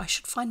too. I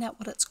should find out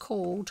what it's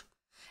called.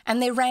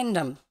 And they're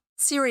random.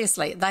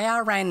 Seriously, they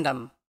are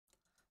random.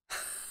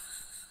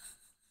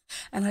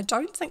 And I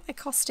don't think they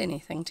cost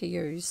anything to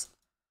use.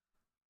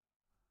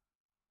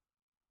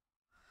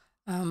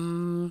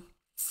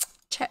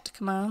 Chat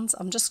commands.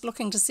 I'm just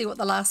looking to see what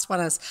the last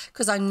one is,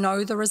 because I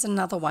know there is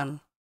another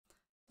one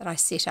that I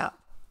set up.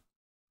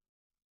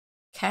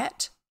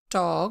 Cat,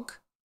 dog,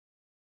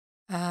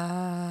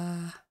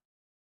 I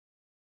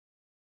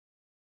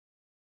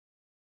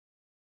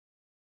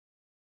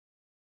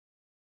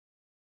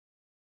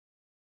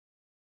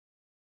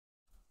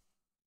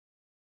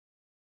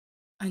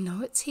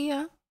know it's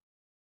here.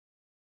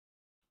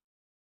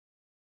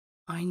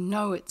 I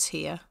know it's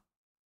here,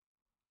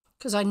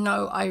 because I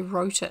know I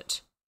wrote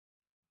it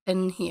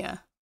in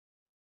here.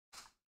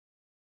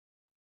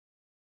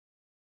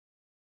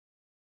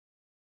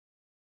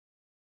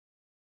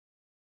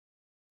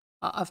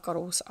 I've got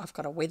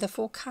a weather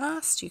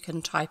forecast. You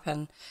can type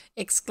in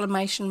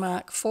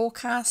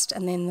 !forecast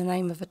and then the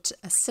name of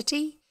a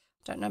city.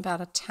 Don't know about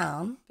a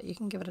town, but you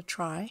can give it a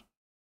try.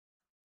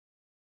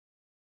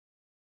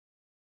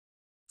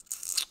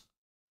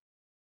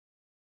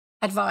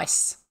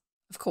 Advice.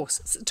 Of course,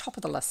 it's at the top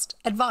of the list.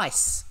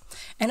 Advice.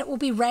 And it will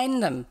be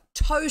random,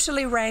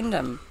 totally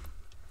random.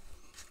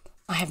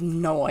 I have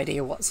no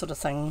idea what sort of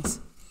things.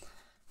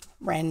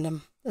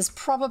 Random. There's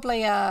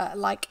probably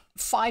like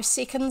 5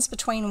 seconds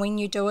between when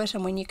you do it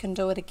and when you can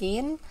do it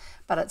again,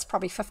 but it's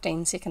probably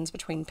 15 seconds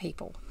between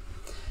people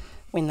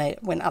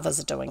when others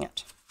are doing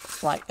it.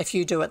 Like if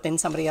you do it, then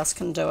somebody else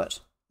can do it.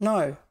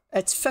 No,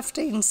 it's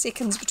 15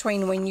 seconds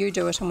between when you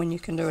do it and when you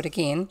can do it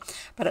again,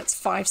 but it's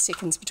 5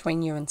 seconds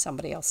between you and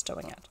somebody else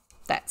doing it.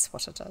 That's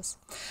what it is.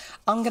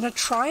 I'm going to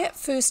try it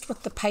first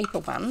with the paper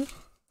one.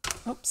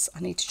 Oops, I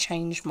need to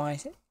change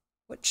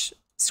which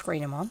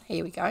screen I'm on.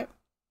 Here we go.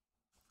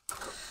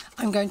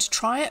 I'm going to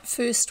try it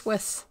first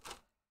with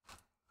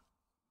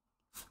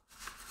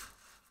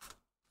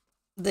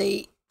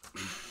the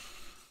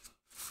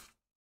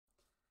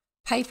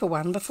paper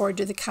one before I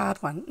do the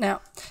card one.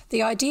 Now,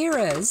 the idea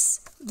is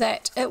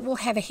that it will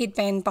have a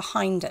headband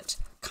behind it,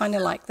 kind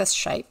of like this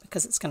shape,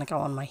 because it's going to go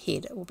on my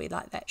head. It will be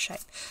like that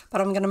shape.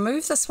 But I'm going to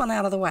move this one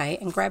out of the way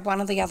and grab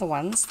one of the other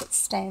ones that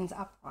stands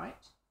upright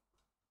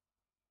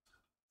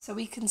so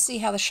we can see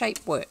how the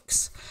shape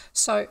works.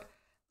 So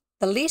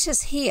the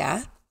letters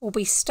here will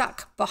be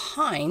stuck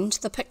behind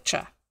the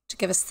picture to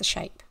give us the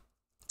shape.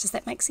 Does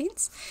that make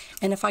sense?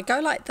 And if I go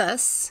like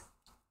this,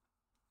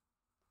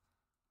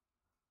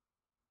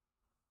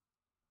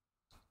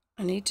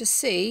 I need to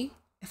see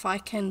if I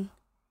can,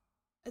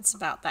 it's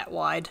about that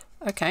wide.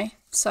 Okay,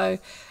 so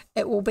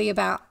it will be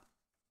about,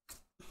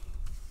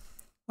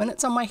 when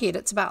it's on my head,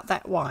 it's about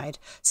that wide.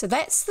 So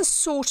that's the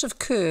sort of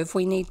curve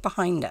we need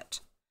behind it.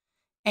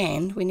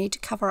 And we need to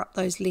cover up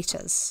those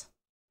letters.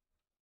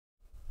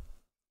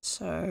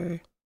 So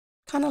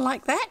kind of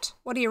like that.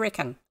 What do you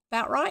reckon?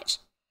 About right?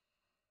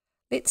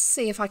 Let's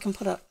see if I can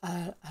put a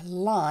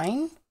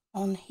line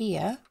on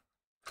here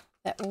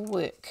that will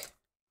work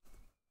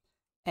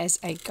as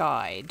a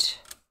guide.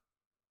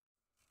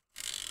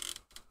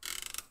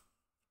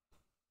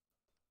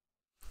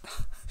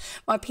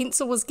 My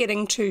pencil was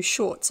getting too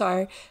short, so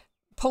I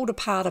pulled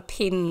apart a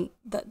pen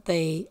that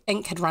the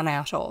ink had run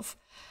out of.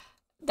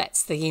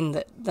 That's the end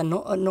that it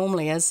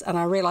normally is, and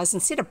I realised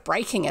instead of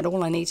breaking it,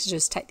 all I need to do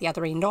is take the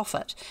other end off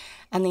it.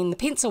 And then the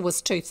pencil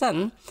was too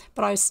thin,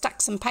 but I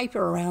stuck some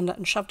paper around it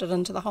and shoved it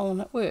into the hole,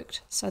 and it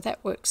worked. So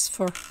that works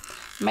for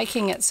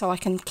making it so I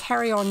can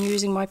carry on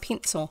using my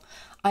pencil.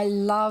 I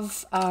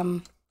love,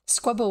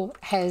 Squibble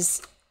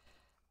has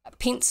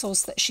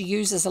pencils that she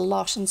uses a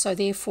lot, and so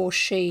therefore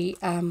she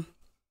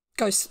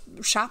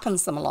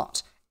sharpens them a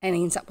lot and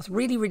ends up with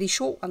really, really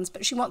short ones,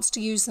 but she wants to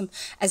use them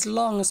as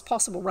long as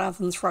possible rather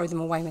than throw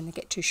them away when they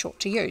get too short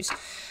to use.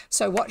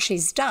 So what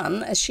she's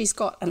done is she's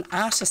got an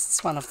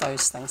artist's one of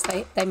those things.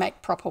 They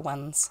make proper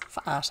ones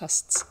for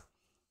artists.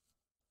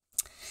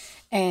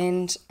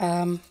 And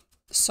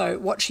so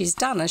what she's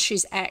done is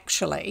she's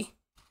actually,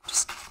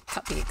 just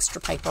cut the extra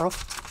paper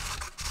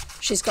off,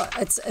 she's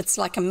got, it's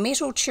like a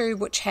metal tube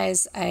which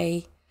has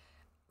a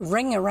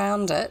ring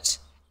around it.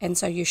 And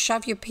so you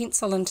shove your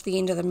pencil into the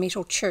end of the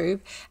metal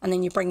tube and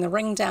then you bring the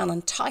ring down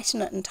and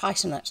tighten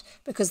it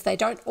because they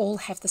don't all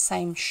have the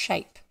same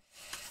shape,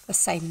 the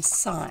same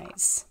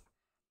size.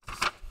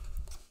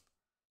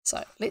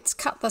 So let's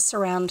cut this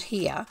around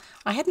here.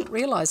 I hadn't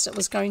realised it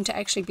was going to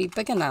actually be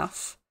big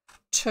enough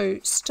to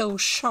still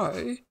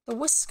show the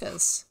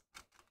whiskers.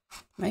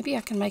 Maybe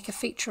I can make a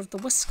feature of the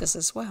whiskers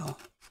as well.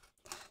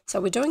 So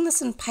we're doing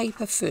this in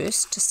paper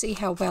first to see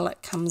how well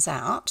it comes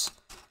out.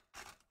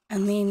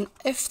 And then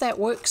if that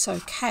works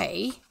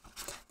okay,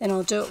 then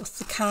I'll do it with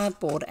the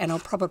cardboard, and I'll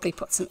probably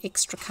put some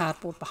extra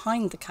cardboard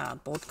behind the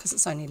cardboard because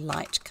it's only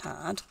light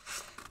card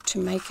to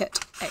make it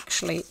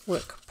actually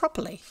work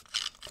properly.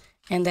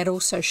 And that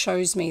also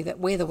shows me that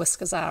where the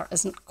whiskers are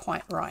isn't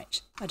quite right.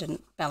 I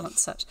didn't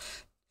balance it.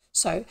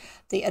 So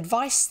the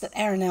advice that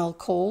Aranelle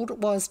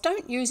called was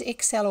don't use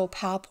Excel or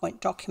PowerPoint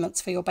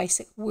documents for your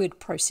basic word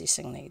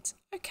processing needs.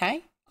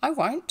 Okay, I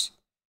won't.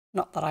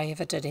 Not that I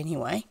ever did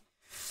anyway.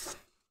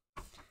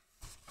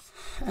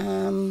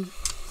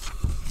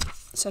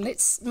 So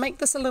let's make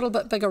this a little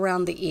bit big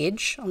around the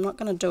edge. I'm not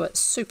going to do it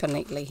super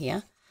neatly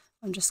here.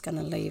 I'm just going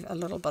to leave a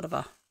little bit of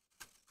a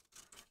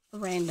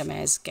random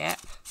as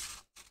gap.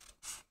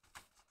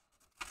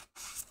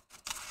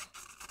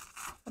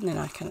 And then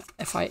I can,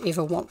 if I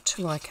ever want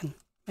to, I can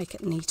make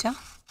it neater.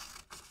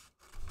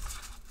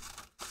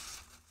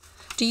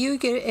 Do you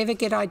ever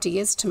get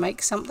ideas to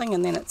make something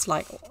and then it's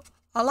like,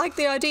 I like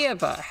the idea,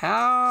 but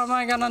how am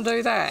I going to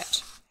do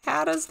that?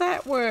 How does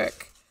that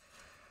work?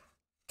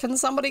 Can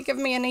somebody give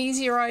me an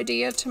easier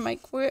idea to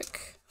make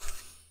work?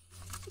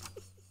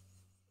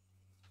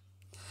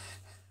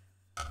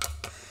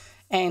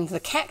 And the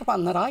cat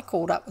one that I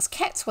called up was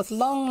cats with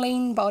long,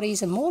 lean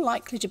bodies are more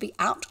likely to be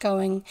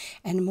outgoing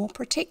and more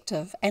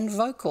protective and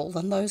vocal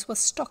than those with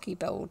stocky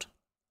build.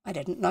 I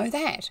didn't know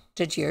that.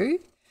 Did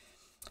you?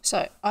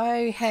 So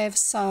I have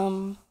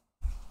some,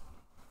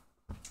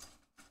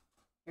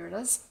 here it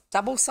is,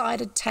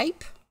 double-sided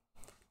tape.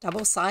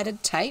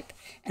 Double-sided tape,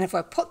 and if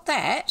I put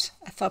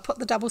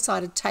the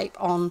double-sided tape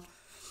on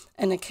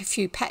in a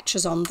few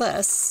patches on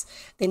this,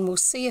 then we'll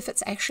see if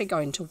it's actually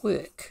going to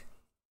work.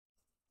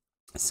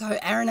 So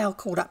Aranelle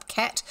called up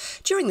Cat.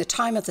 During the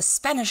time of the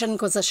Spanish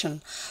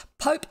Inquisition,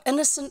 Pope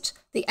Innocent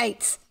VIII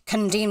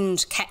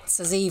condemned cats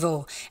as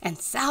evil, and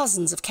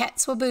thousands of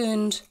cats were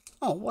burned.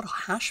 Oh, what a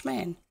harsh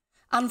man.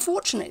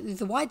 Unfortunately,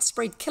 the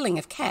widespread killing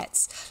of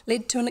cats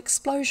led to an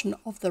explosion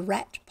of the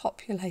rat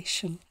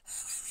population,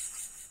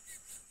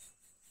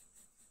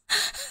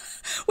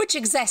 which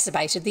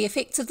exacerbated the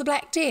effects of the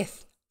Black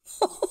Death.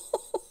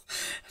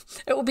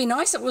 It would be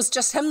nice if it was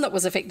just him that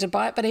was affected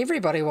by it, but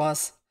everybody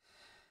was.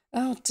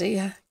 Oh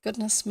dear,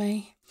 goodness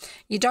me.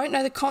 You don't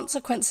know the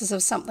consequences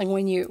of something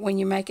when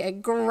you make a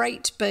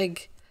great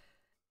big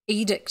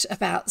edict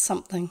about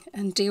something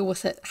and deal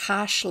with it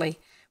harshly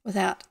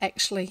without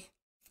actually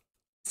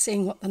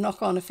seeing what the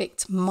knock-on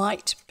effects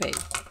might be.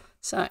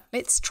 So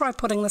let's try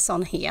putting this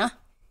on here.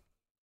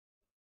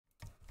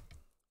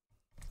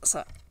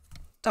 So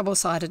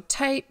double-sided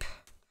tape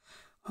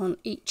on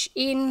each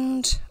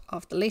end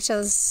of the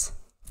letters.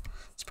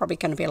 It's probably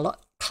going to be a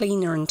lot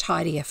cleaner and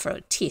tidier for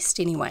a test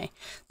anyway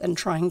than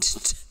trying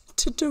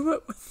to do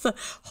it with the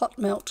hot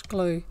melt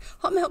glue.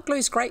 Hot melt glue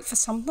is great for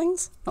some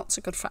things, not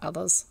so good for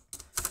others.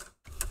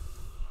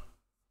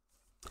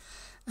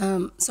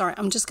 Sorry,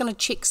 I'm just going to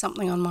check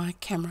something on my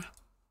camera.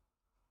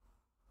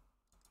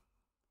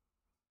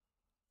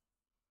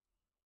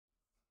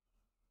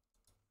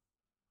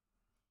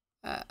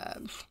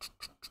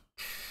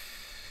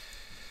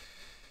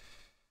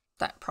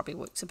 That probably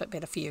works a bit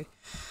better for you.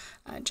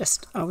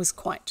 I was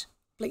quite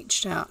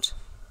bleached out,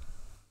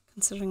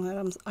 considering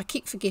that I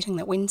keep forgetting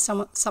that when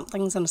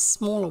something's in a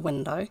smaller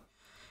window,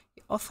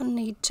 you often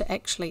need to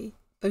actually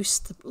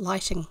boost the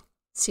lighting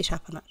set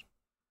up in it.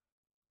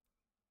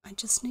 I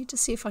just need to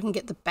see if I can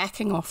get the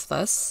backing off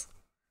this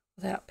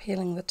without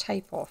peeling the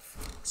tape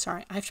off.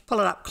 Sorry, I have to pull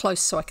it up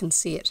close so I can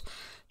see it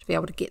to be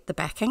able to get the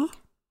backing.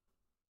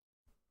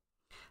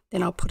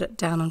 Then I'll put it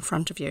down in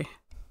front of you.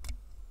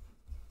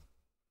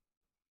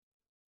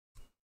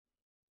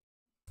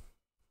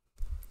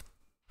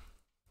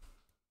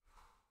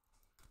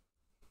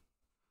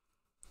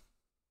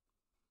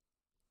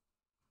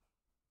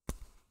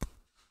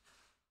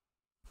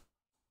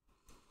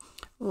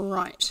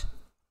 Right,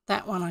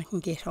 that one I can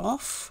get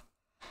off.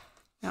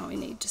 Now we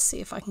need to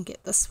see if I can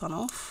get this one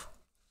off.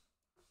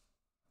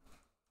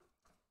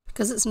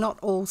 Because it's not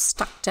all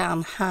stuck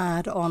down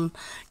hard on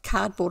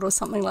cardboard or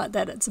something like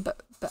that, it's a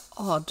bit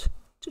odd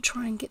to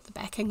try and get the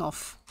backing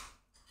off.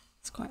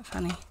 It's quite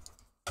funny.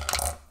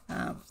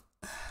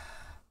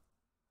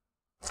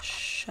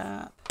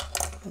 Sharp,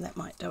 well, that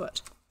might do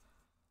it.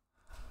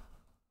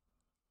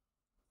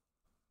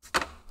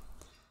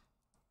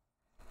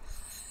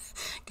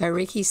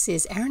 Goreki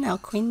says, Aaron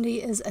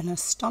Alquendi is an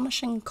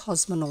astonishing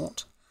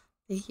cosmonaut.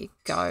 There you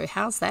go.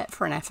 How's that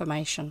for an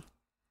affirmation?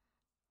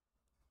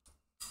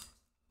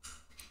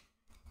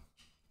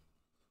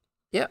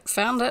 Yep,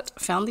 found it.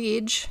 Found the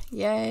edge.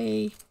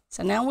 Yay.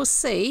 So now we'll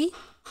see.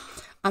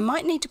 I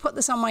might need to put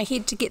this on my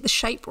head to get the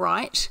shape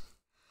right,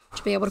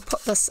 to be able to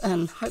put this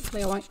in.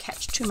 Hopefully I won't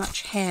catch too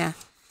much hair.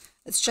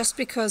 It's just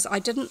because I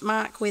didn't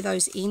mark where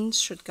those ends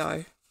should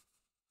go.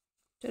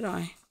 Did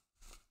I?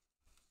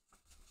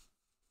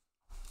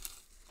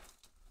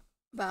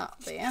 About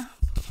there.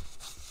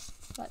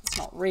 That's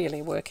not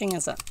really working,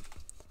 is it?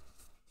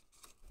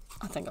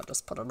 I think I'll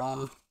just put it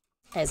on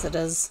as it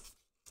is.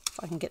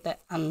 If I can get that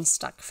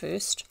unstuck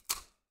first.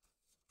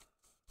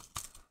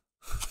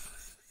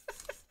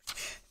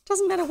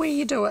 Doesn't matter where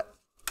you do it.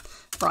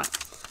 Right,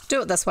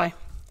 do it this way.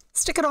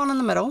 Stick it on in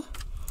the middle.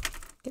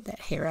 Get that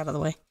hair out of the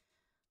way.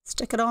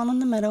 Stick it on in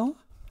the middle,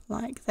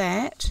 like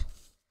that.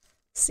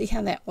 See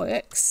how that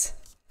works.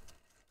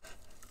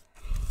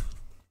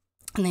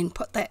 And then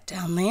put that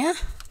down there,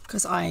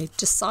 because I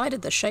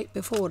decided the shape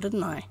before,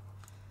 didn't I?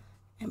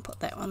 And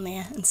put that one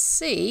there and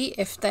see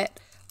if that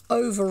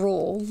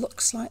overall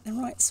looks like the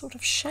right sort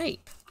of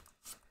shape.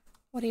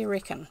 What do you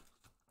reckon?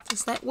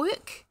 Does that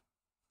work?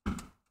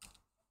 I'm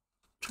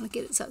trying to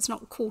get it so it's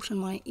not caught in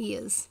my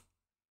ears.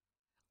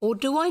 Or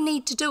do I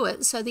need to do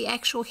it so the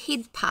actual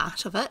head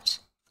part of it,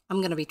 I'm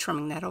going to be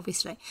trimming that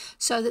obviously,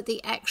 so that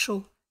the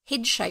actual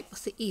head shape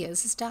with the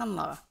ears is down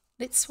lower.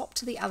 Let's swap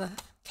to the other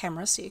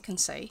camera so you can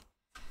see.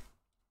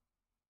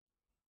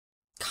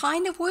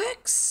 Kind of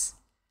works.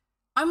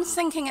 I'm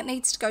thinking it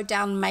needs to go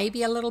down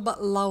maybe a little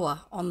bit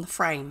lower on the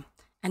frame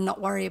and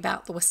not worry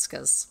about the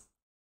whiskers.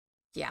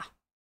 Yeah,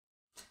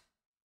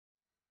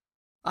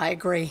 I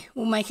agree.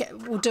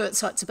 We'll do it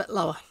so it's a bit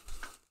lower.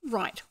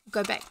 Right,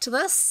 we'll go back to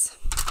this,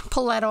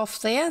 pull that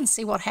off there and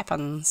see what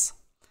happens.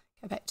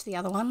 Go back to the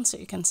other one so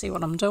you can see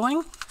what I'm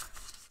doing.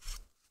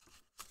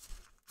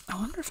 I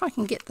wonder if I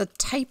can get the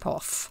tape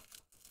off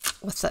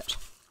with it.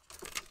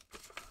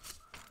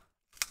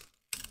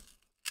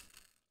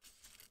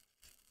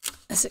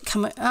 Is it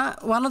coming?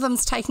 One of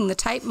them's taking the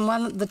tape, and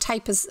one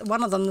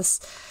of them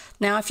this.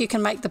 Now, if you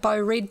can make the bow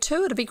red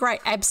too, it'd be great.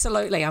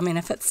 Absolutely. I mean,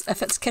 if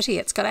it's kitty,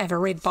 it's got to have a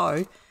red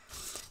bow.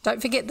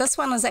 Don't forget, this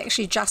one is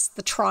actually just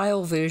the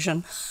trial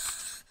version.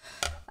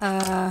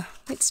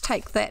 Let's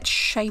take that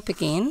shape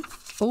again.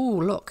 Oh,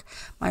 look,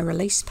 my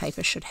release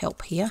paper should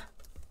help here.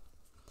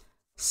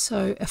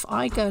 So if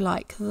I go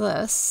like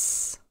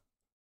this,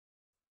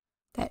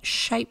 that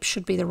shape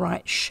should be the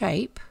right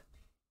shape.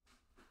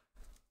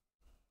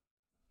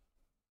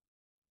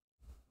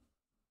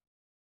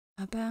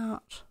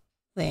 About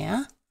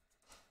there.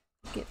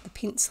 Get the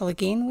pencil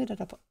again. Where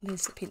did I put?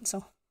 There's the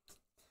pencil.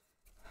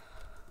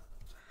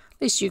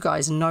 At least you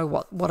guys know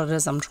what it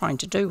is I'm trying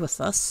to do with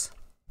this.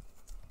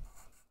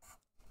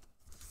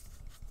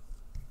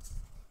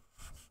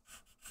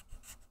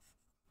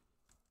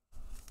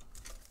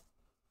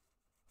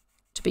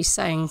 To be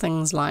saying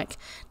things like,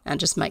 now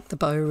just make the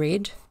bow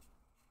red.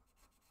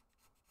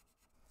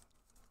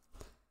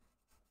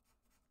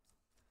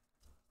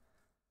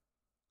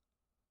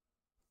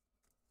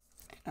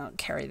 I'll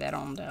carry that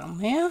on down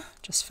there,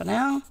 just for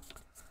now.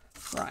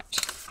 Right.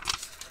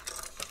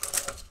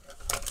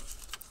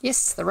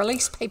 Yes, the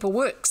release paper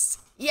works.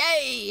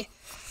 Yay!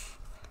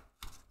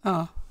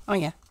 Oh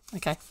yeah,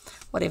 okay,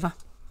 whatever.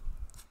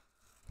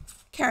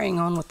 Carrying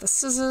on with the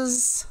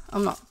scissors.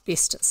 I'm not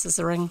best at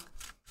scissoring,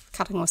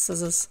 cutting with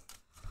scissors,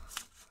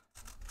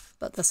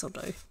 but this'll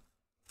do.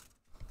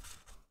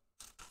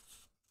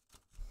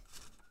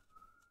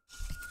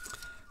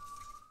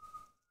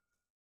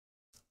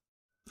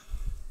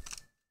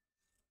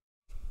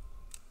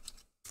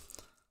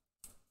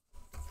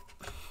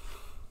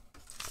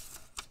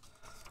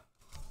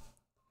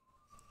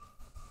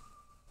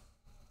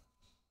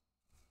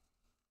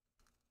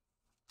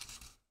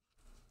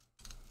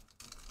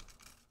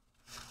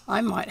 I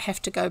might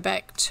have to go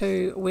back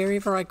to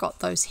wherever I got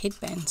those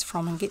headbands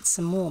from and get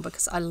some more,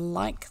 because I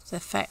like the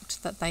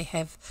fact that they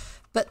have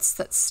bits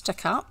that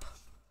stick up,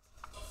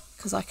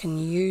 because I can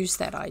use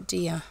that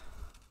idea,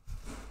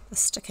 the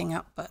sticking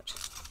up bit,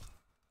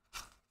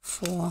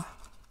 for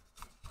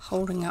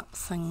holding up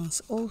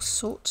things, all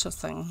sorts of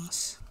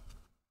things.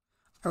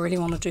 I really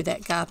want to do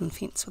that garden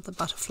fence with the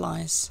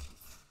butterflies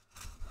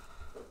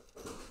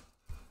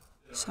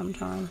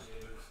sometime.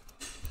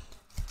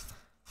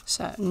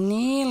 So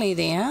nearly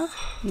there,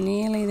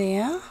 nearly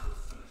there.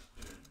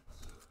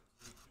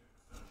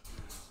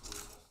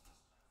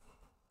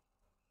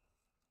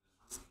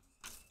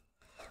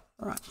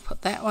 Right,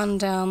 put that one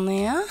down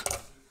there.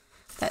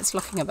 That's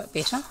looking a bit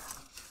better.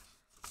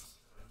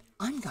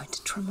 I'm going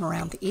to trim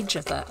around the edge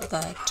of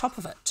the top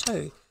of it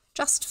too,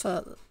 just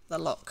for the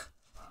look.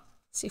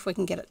 See if we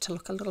can get it to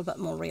look a little bit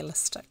more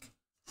realistic.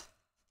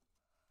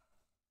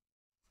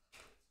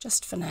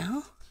 Just for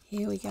now.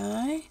 Here we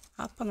go,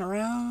 up and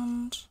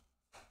around.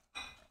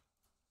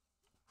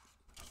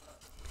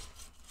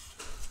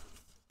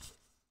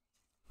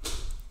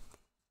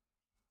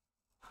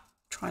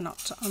 I'm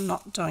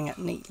not doing it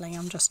neatly,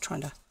 I'm just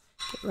trying to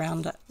get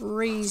around it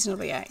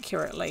reasonably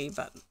accurately,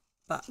 but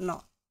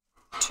not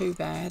too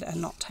bad and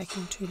not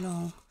taking too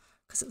long,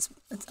 because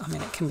I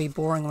mean, it can be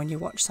boring when you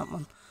watch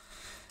someone.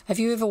 Have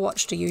you ever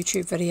watched a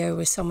YouTube video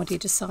where somebody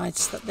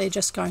decides that they're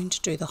just going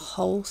to do the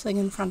whole thing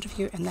in front of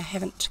you and they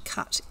haven't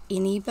cut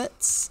any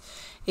bits,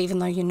 even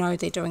though you know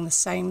they're doing the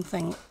same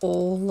thing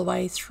all the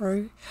way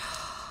through?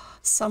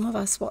 Some of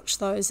us watch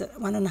those at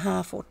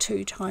 1.5 or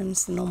 2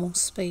 times the normal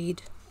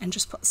speed and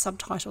just put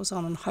subtitles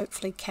on and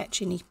hopefully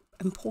catch any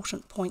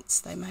important points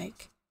they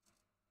make.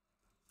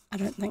 I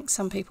don't think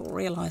some people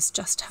realise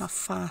just how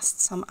fast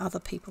some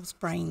other people's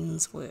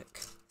brains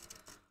work.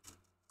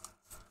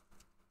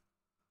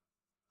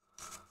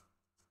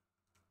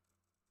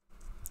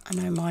 I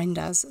know mine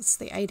does, it's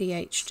the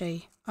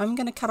ADHD. I'm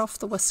going to cut off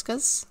the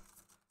whiskers.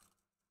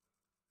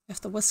 If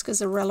the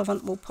whiskers are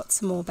relevant, we'll put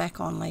some more back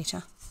on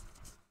later.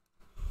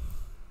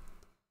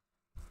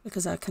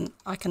 Because I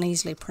can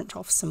easily print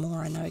off some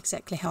more. I know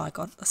exactly how I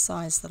got the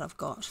size that I've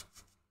got.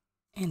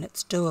 And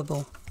it's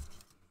doable.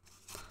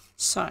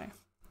 So,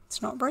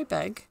 it's not very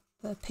big,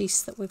 the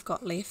piece that we've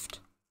got left,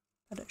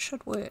 but it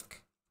should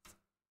work.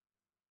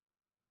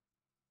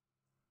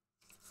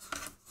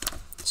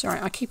 Sorry,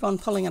 I keep on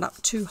pulling it up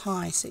too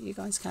high so you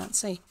guys can't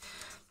see.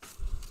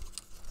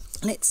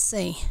 Let's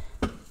see.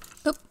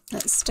 Oop,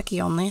 that's sticky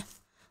on there.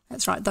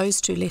 That's right, those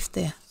two left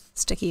there,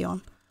 sticky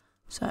on.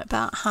 So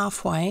about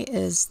halfway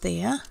is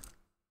there.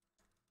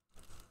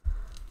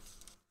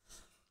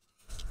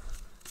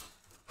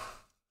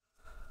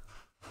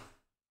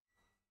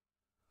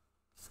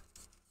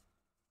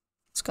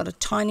 It's got a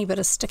tiny bit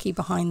of sticky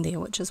behind there,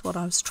 which is what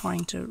I was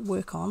trying to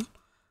work on,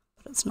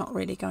 but it's not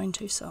really going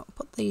to, so I'll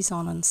put these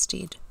on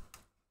instead.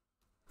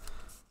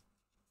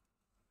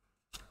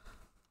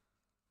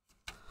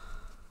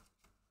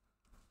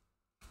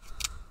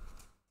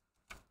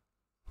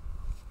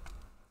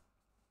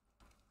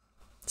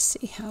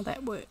 See how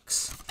that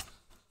works.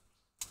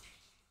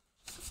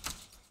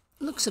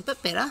 Looks a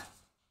bit better.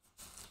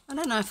 I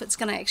don't know if it's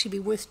going to actually be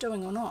worth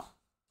doing or not,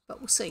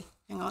 but we'll see.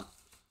 Hang on.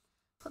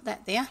 Put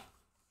that there.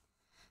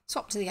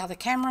 Swap to the other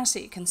camera so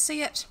you can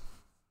see it.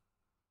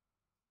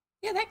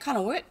 Yeah, that kind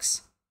of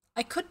works.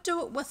 I could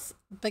do it with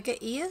bigger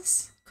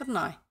ears, couldn't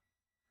I?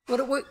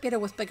 Would it work better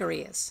with bigger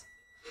ears?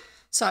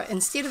 So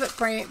instead of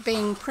it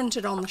being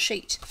printed on the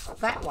sheet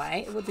that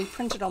way, it would be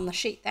printed on the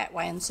sheet that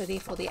way, and so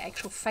therefore the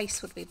actual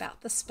face would be about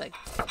this big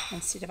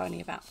instead of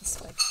only about this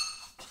big.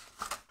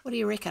 What do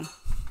you reckon?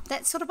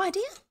 That sort of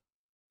idea?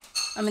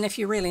 I mean, if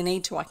you really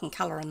need to, I can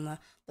colour in the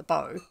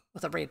bow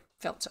with a red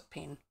felt tip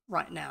pen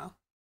right now,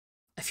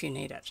 if you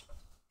need it.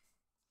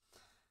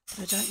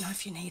 But I don't know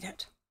if you need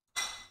it.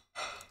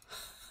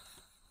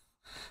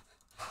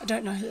 I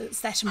don't know if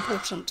it's that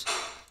important.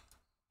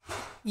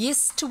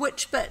 Yes to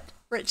which bit?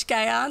 Rich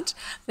Gay Aunt,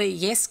 the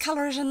yes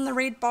colour it in the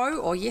red bow,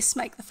 or yes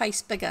make the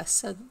face bigger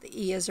so that the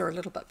ears are a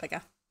little bit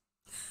bigger.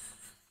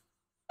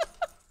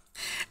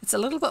 It's a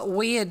little bit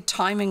weird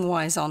timing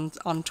wise on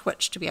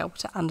Twitch to be able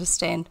to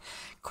understand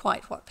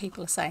quite what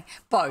people are saying.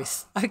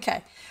 Both.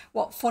 Okay.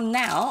 Well, for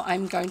now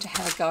I'm going to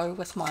have a go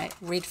with my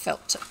red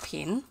felt tip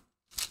pen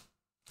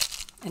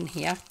in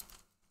here.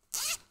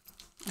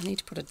 I need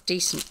to put a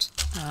decent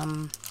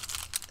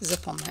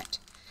zip on that.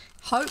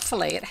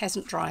 Hopefully it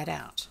hasn't dried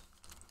out.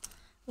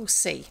 We'll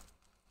see.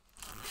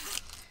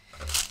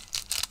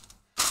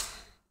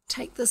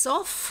 Take this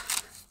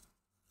off.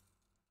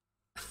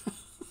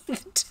 The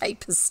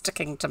tape is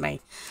sticking to me.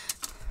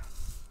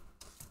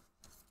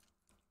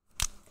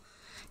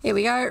 Here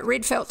we go,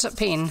 red felt tip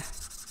pen.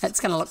 It's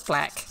going to look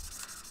black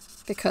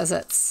because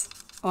it's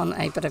on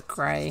a bit of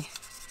grey.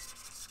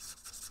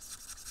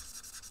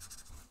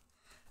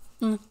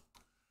 I'm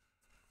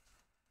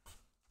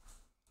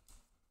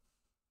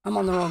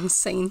on the wrong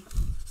scene.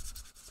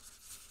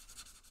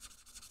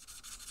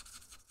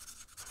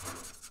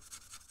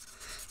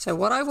 So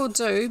what I will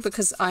do,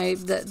 because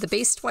the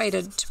best way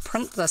to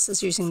print this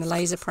is using the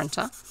laser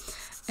printer,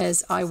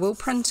 is I will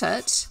print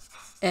it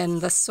in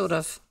this sort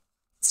of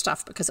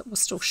stuff because it will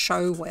still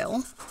show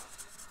well.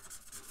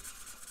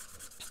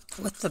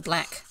 with the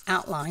black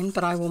outline,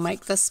 but I will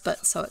make this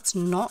bit so it's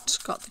not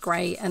got the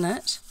grey in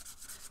it,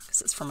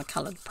 because it's from a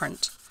coloured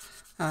print.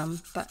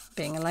 But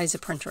being a laser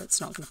printer, it's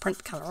not going to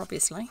print colour,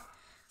 obviously.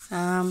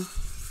 And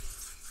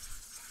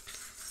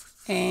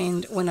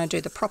when I do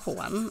the proper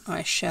one,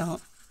 I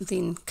shall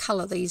then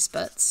colour these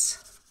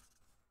bits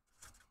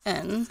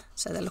in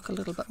so they look a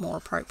little bit more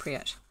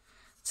appropriate.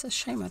 It's a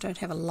shame I don't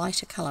have a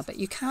lighter colour, but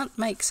you can't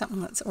make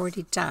something that's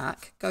already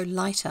dark go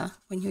lighter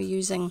when you're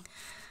using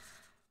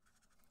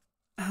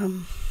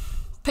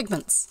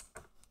pigments.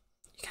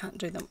 You can't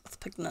do them with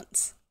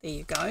pigments. There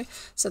you go.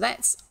 So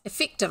that's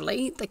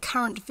effectively the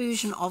current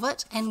version of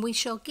it, and we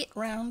shall get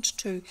round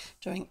to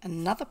doing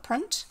another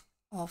print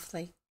of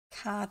the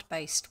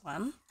card-based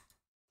one.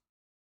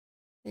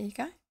 There you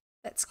go.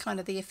 That's kind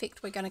of the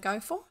effect we're going to go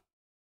for.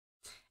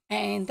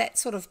 And that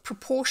sort of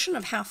proportion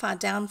of how far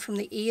down from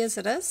the ears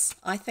it is,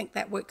 I think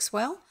that works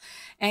well.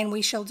 And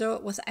we shall do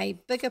it with a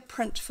bigger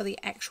print for the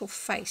actual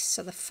face.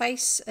 So the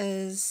face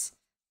is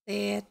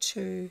there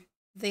to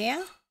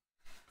there.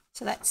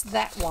 So that's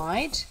that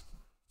wide.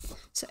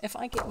 So if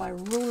I get my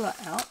ruler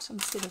out,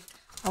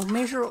 I'll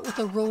measure it with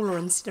a ruler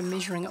instead of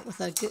measuring it with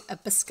a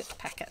biscuit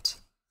packet.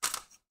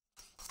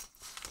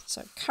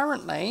 So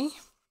currently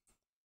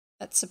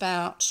it's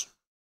about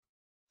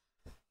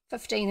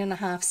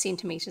 15.5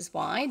 centimetres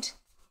wide,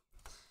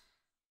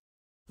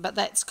 but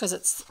that's because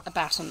it's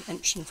about an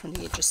inch in from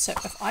the edges. So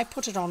if I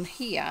put it on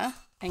here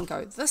and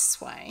go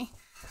this way,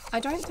 I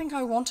don't think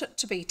I want it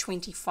to be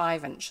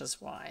 25 inches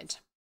wide.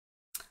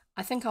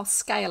 I think I'll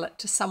scale it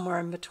to somewhere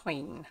in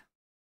between.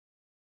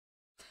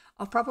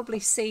 I'll probably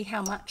see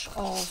how much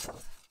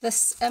of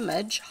this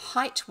image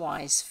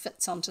height-wise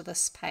fits onto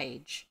this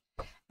page,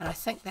 and I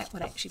think that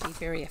would actually be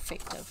very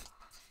effective.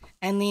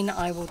 And then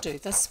I will do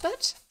this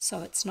bit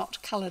so it's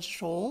not coloured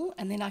at all,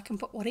 and then I can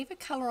put whatever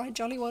colour I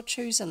jolly well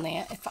choose in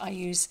there if I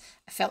use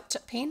a felt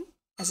tip pen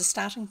as a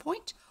starting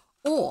point,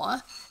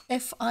 or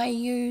if I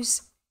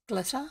use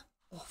glitter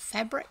or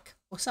fabric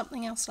or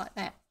something else like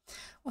that.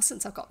 Well,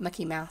 since I've got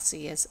Mickey Mouse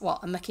ears, well,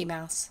 a Mickey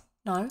Mouse,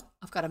 no,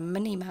 I've got a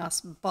Minnie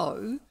Mouse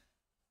bow,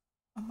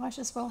 I might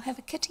as well have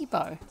a kitty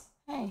bow.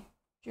 Hey,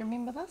 do you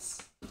remember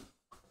this?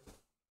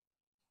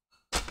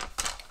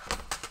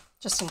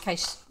 Just in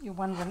case you're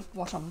wondering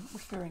what I'm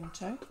referring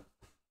to.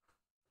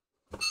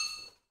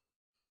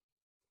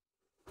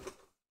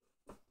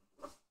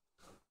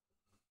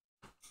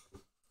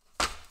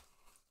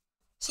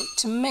 So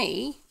to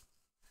me,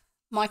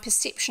 my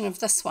perception of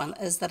this one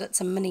is that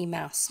it's a Minnie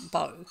Mouse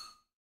bow.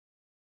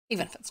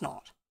 Even if it's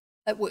not,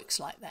 it works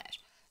like that.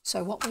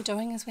 So what we're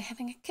doing is we're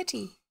having a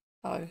kitty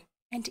bow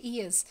and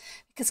ears,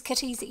 because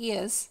kitties'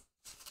 ears,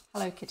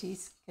 hello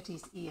kitties,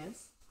 kitties'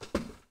 ears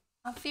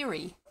are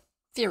very,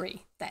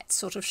 very that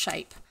sort of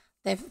shape.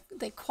 They're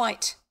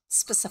quite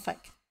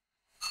specific.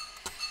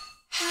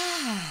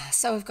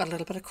 So we've got a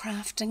little bit of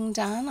crafting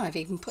done. I've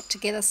even put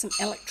together some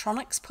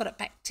electronics, put it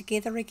back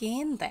together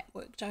again. That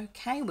worked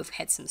okay. We've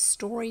had some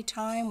story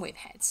time. We've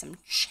had some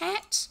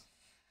chat.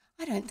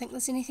 I don't think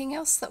there's anything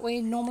else that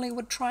we normally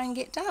would try and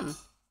get done.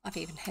 I've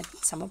even had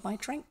some of my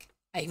drink.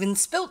 I even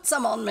spilt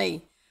some on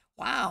me.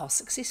 Wow,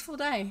 successful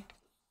day.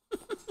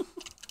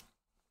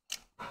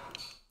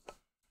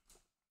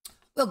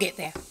 We'll get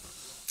there.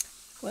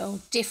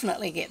 We'll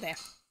definitely get there.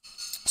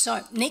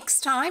 So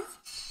next time,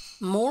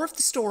 more of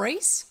the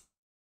stories.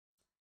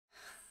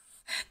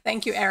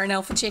 Thank you,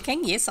 Arinel, for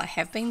checking. Yes, I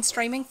have been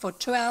streaming for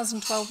 2 hours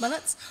and 12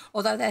 minutes,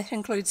 although that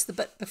includes the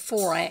bit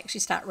before I actually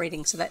start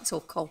reading, so that's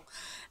all cool.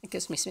 It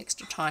gives me some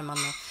extra time on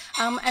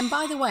there. And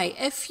by the way,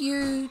 if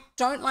you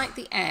don't like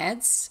the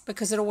ads,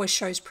 because it always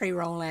shows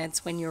pre-roll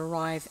ads when you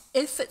arrive,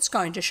 if it's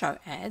going to show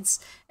ads,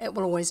 it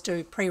will always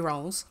do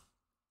pre-rolls.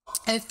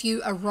 If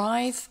you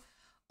arrive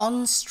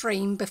on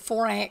stream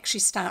before I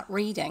actually start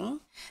reading,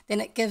 then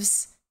it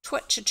gives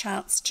Twitch a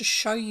chance to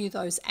show you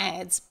those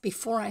ads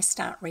before I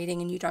start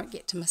reading, and you don't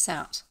get to miss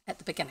out at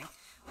the beginning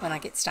when I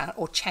get started,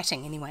 or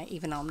chatting anyway,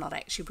 even though I'm not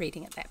actually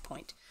reading at that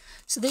point.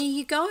 So there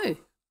you go.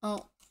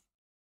 I'll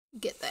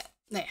get that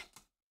there,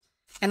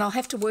 and I'll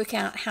have to work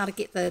out how to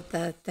get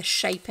the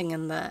shaping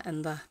and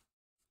the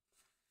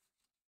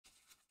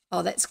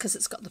oh, that's because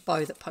it's got the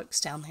bow that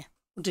pokes down there.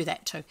 We'll do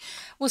that too.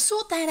 We'll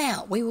sort that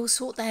out. We will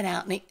sort that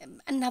out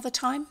another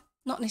time.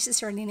 Not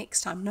necessarily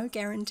next time, no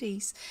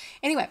guarantees.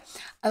 Anyway,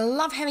 I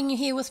love having you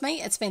here with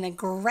me. It's been a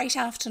great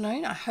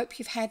afternoon. I hope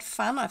you've had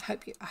fun. I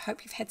hope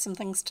you've had some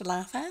things to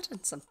laugh at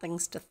and some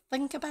things to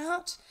think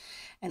about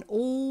and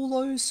all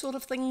those sort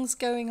of things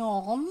going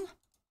on.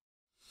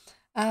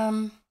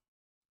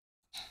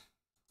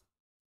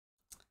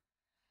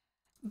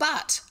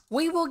 But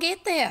we will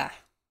get there.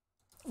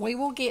 We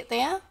will get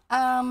there.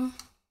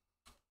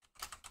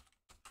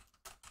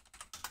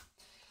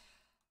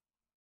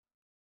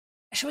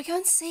 Shall we go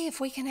and see if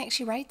we can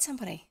actually raid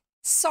somebody?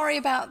 Sorry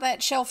about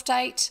that shelf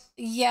date.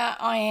 Yeah,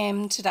 I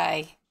am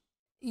today.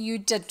 You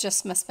did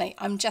just miss me.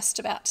 I'm just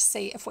about to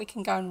see if we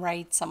can go and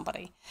raid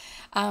somebody.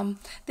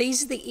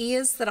 These are the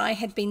ears that I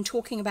had been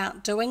talking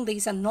about doing.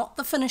 These are not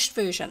the finished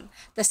version.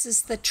 This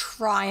is the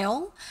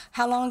trial.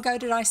 How long ago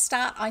did I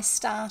start? I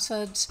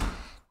started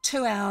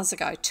 2 hours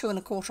ago,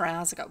 2.25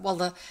 hours ago.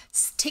 Well,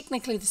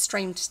 technically the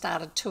stream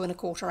started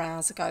 2.25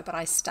 hours ago, but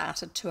I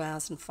started 2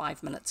 hours and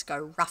 5 minutes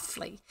ago,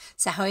 roughly.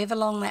 So however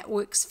long that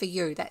works for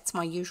you, that's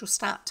my usual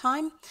start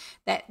time.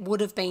 That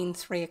would have been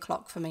 3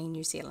 o'clock for me,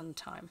 New Zealand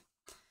time.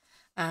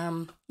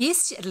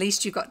 Yes, at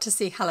least you got to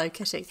see Hello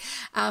Kitty.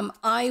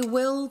 I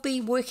will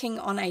be working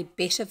on a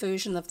better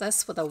version of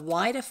this with a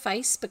wider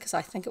face, because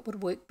I think it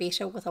would work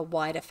better with a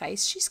wider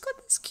face. She's got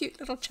this cute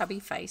little chubby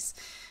face.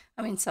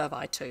 I mean, so have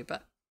I too,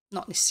 but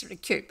not necessarily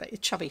cute, but a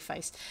chubby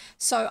face.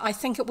 So I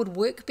think it would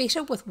work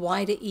better with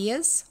wider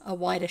ears, a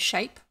wider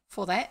shape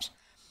for that.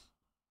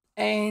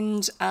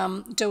 And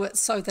do it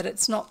so that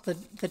it's not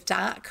the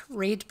dark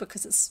red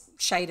because it's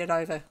shaded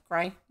over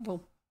grey.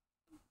 Well,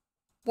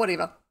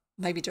 whatever.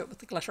 Maybe do it with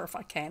the glitter if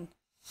I can.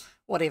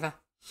 Whatever.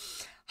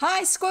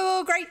 Hi,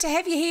 Squirrel. Great to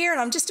have you here. And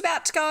I'm just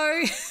about to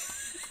go.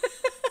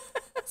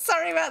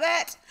 Sorry about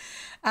that.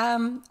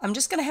 I'm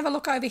just going to have a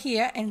look over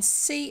here and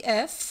see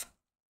if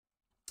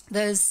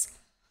there's...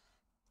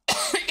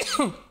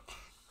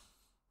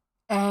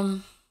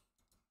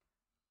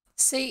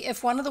 see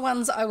if one of the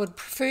ones I would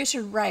prefer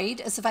to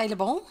read is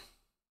available.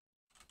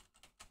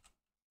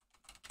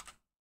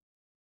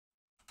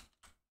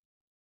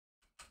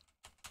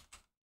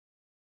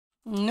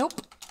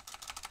 Nope,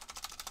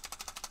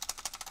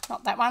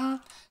 not that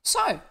one.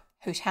 So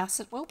Hoot House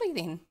it will be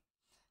then.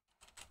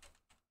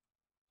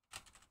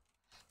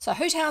 So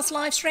Hoot House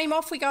live stream,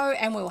 off we go,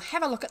 and we'll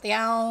have a look at the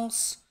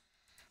owls.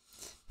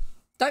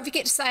 Don't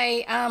forget to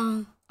say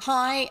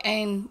hi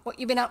and what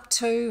you've been up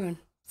to, and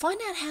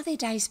find out how their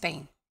day's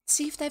been.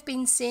 See if they've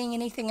been seeing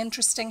anything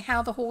interesting,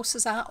 how the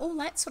horses are, all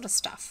that sort of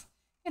stuff.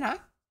 You know,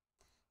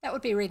 that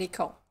would be really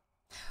cool.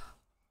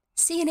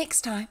 See you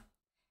next time.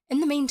 In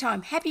the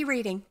meantime, happy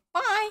reading.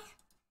 Bye.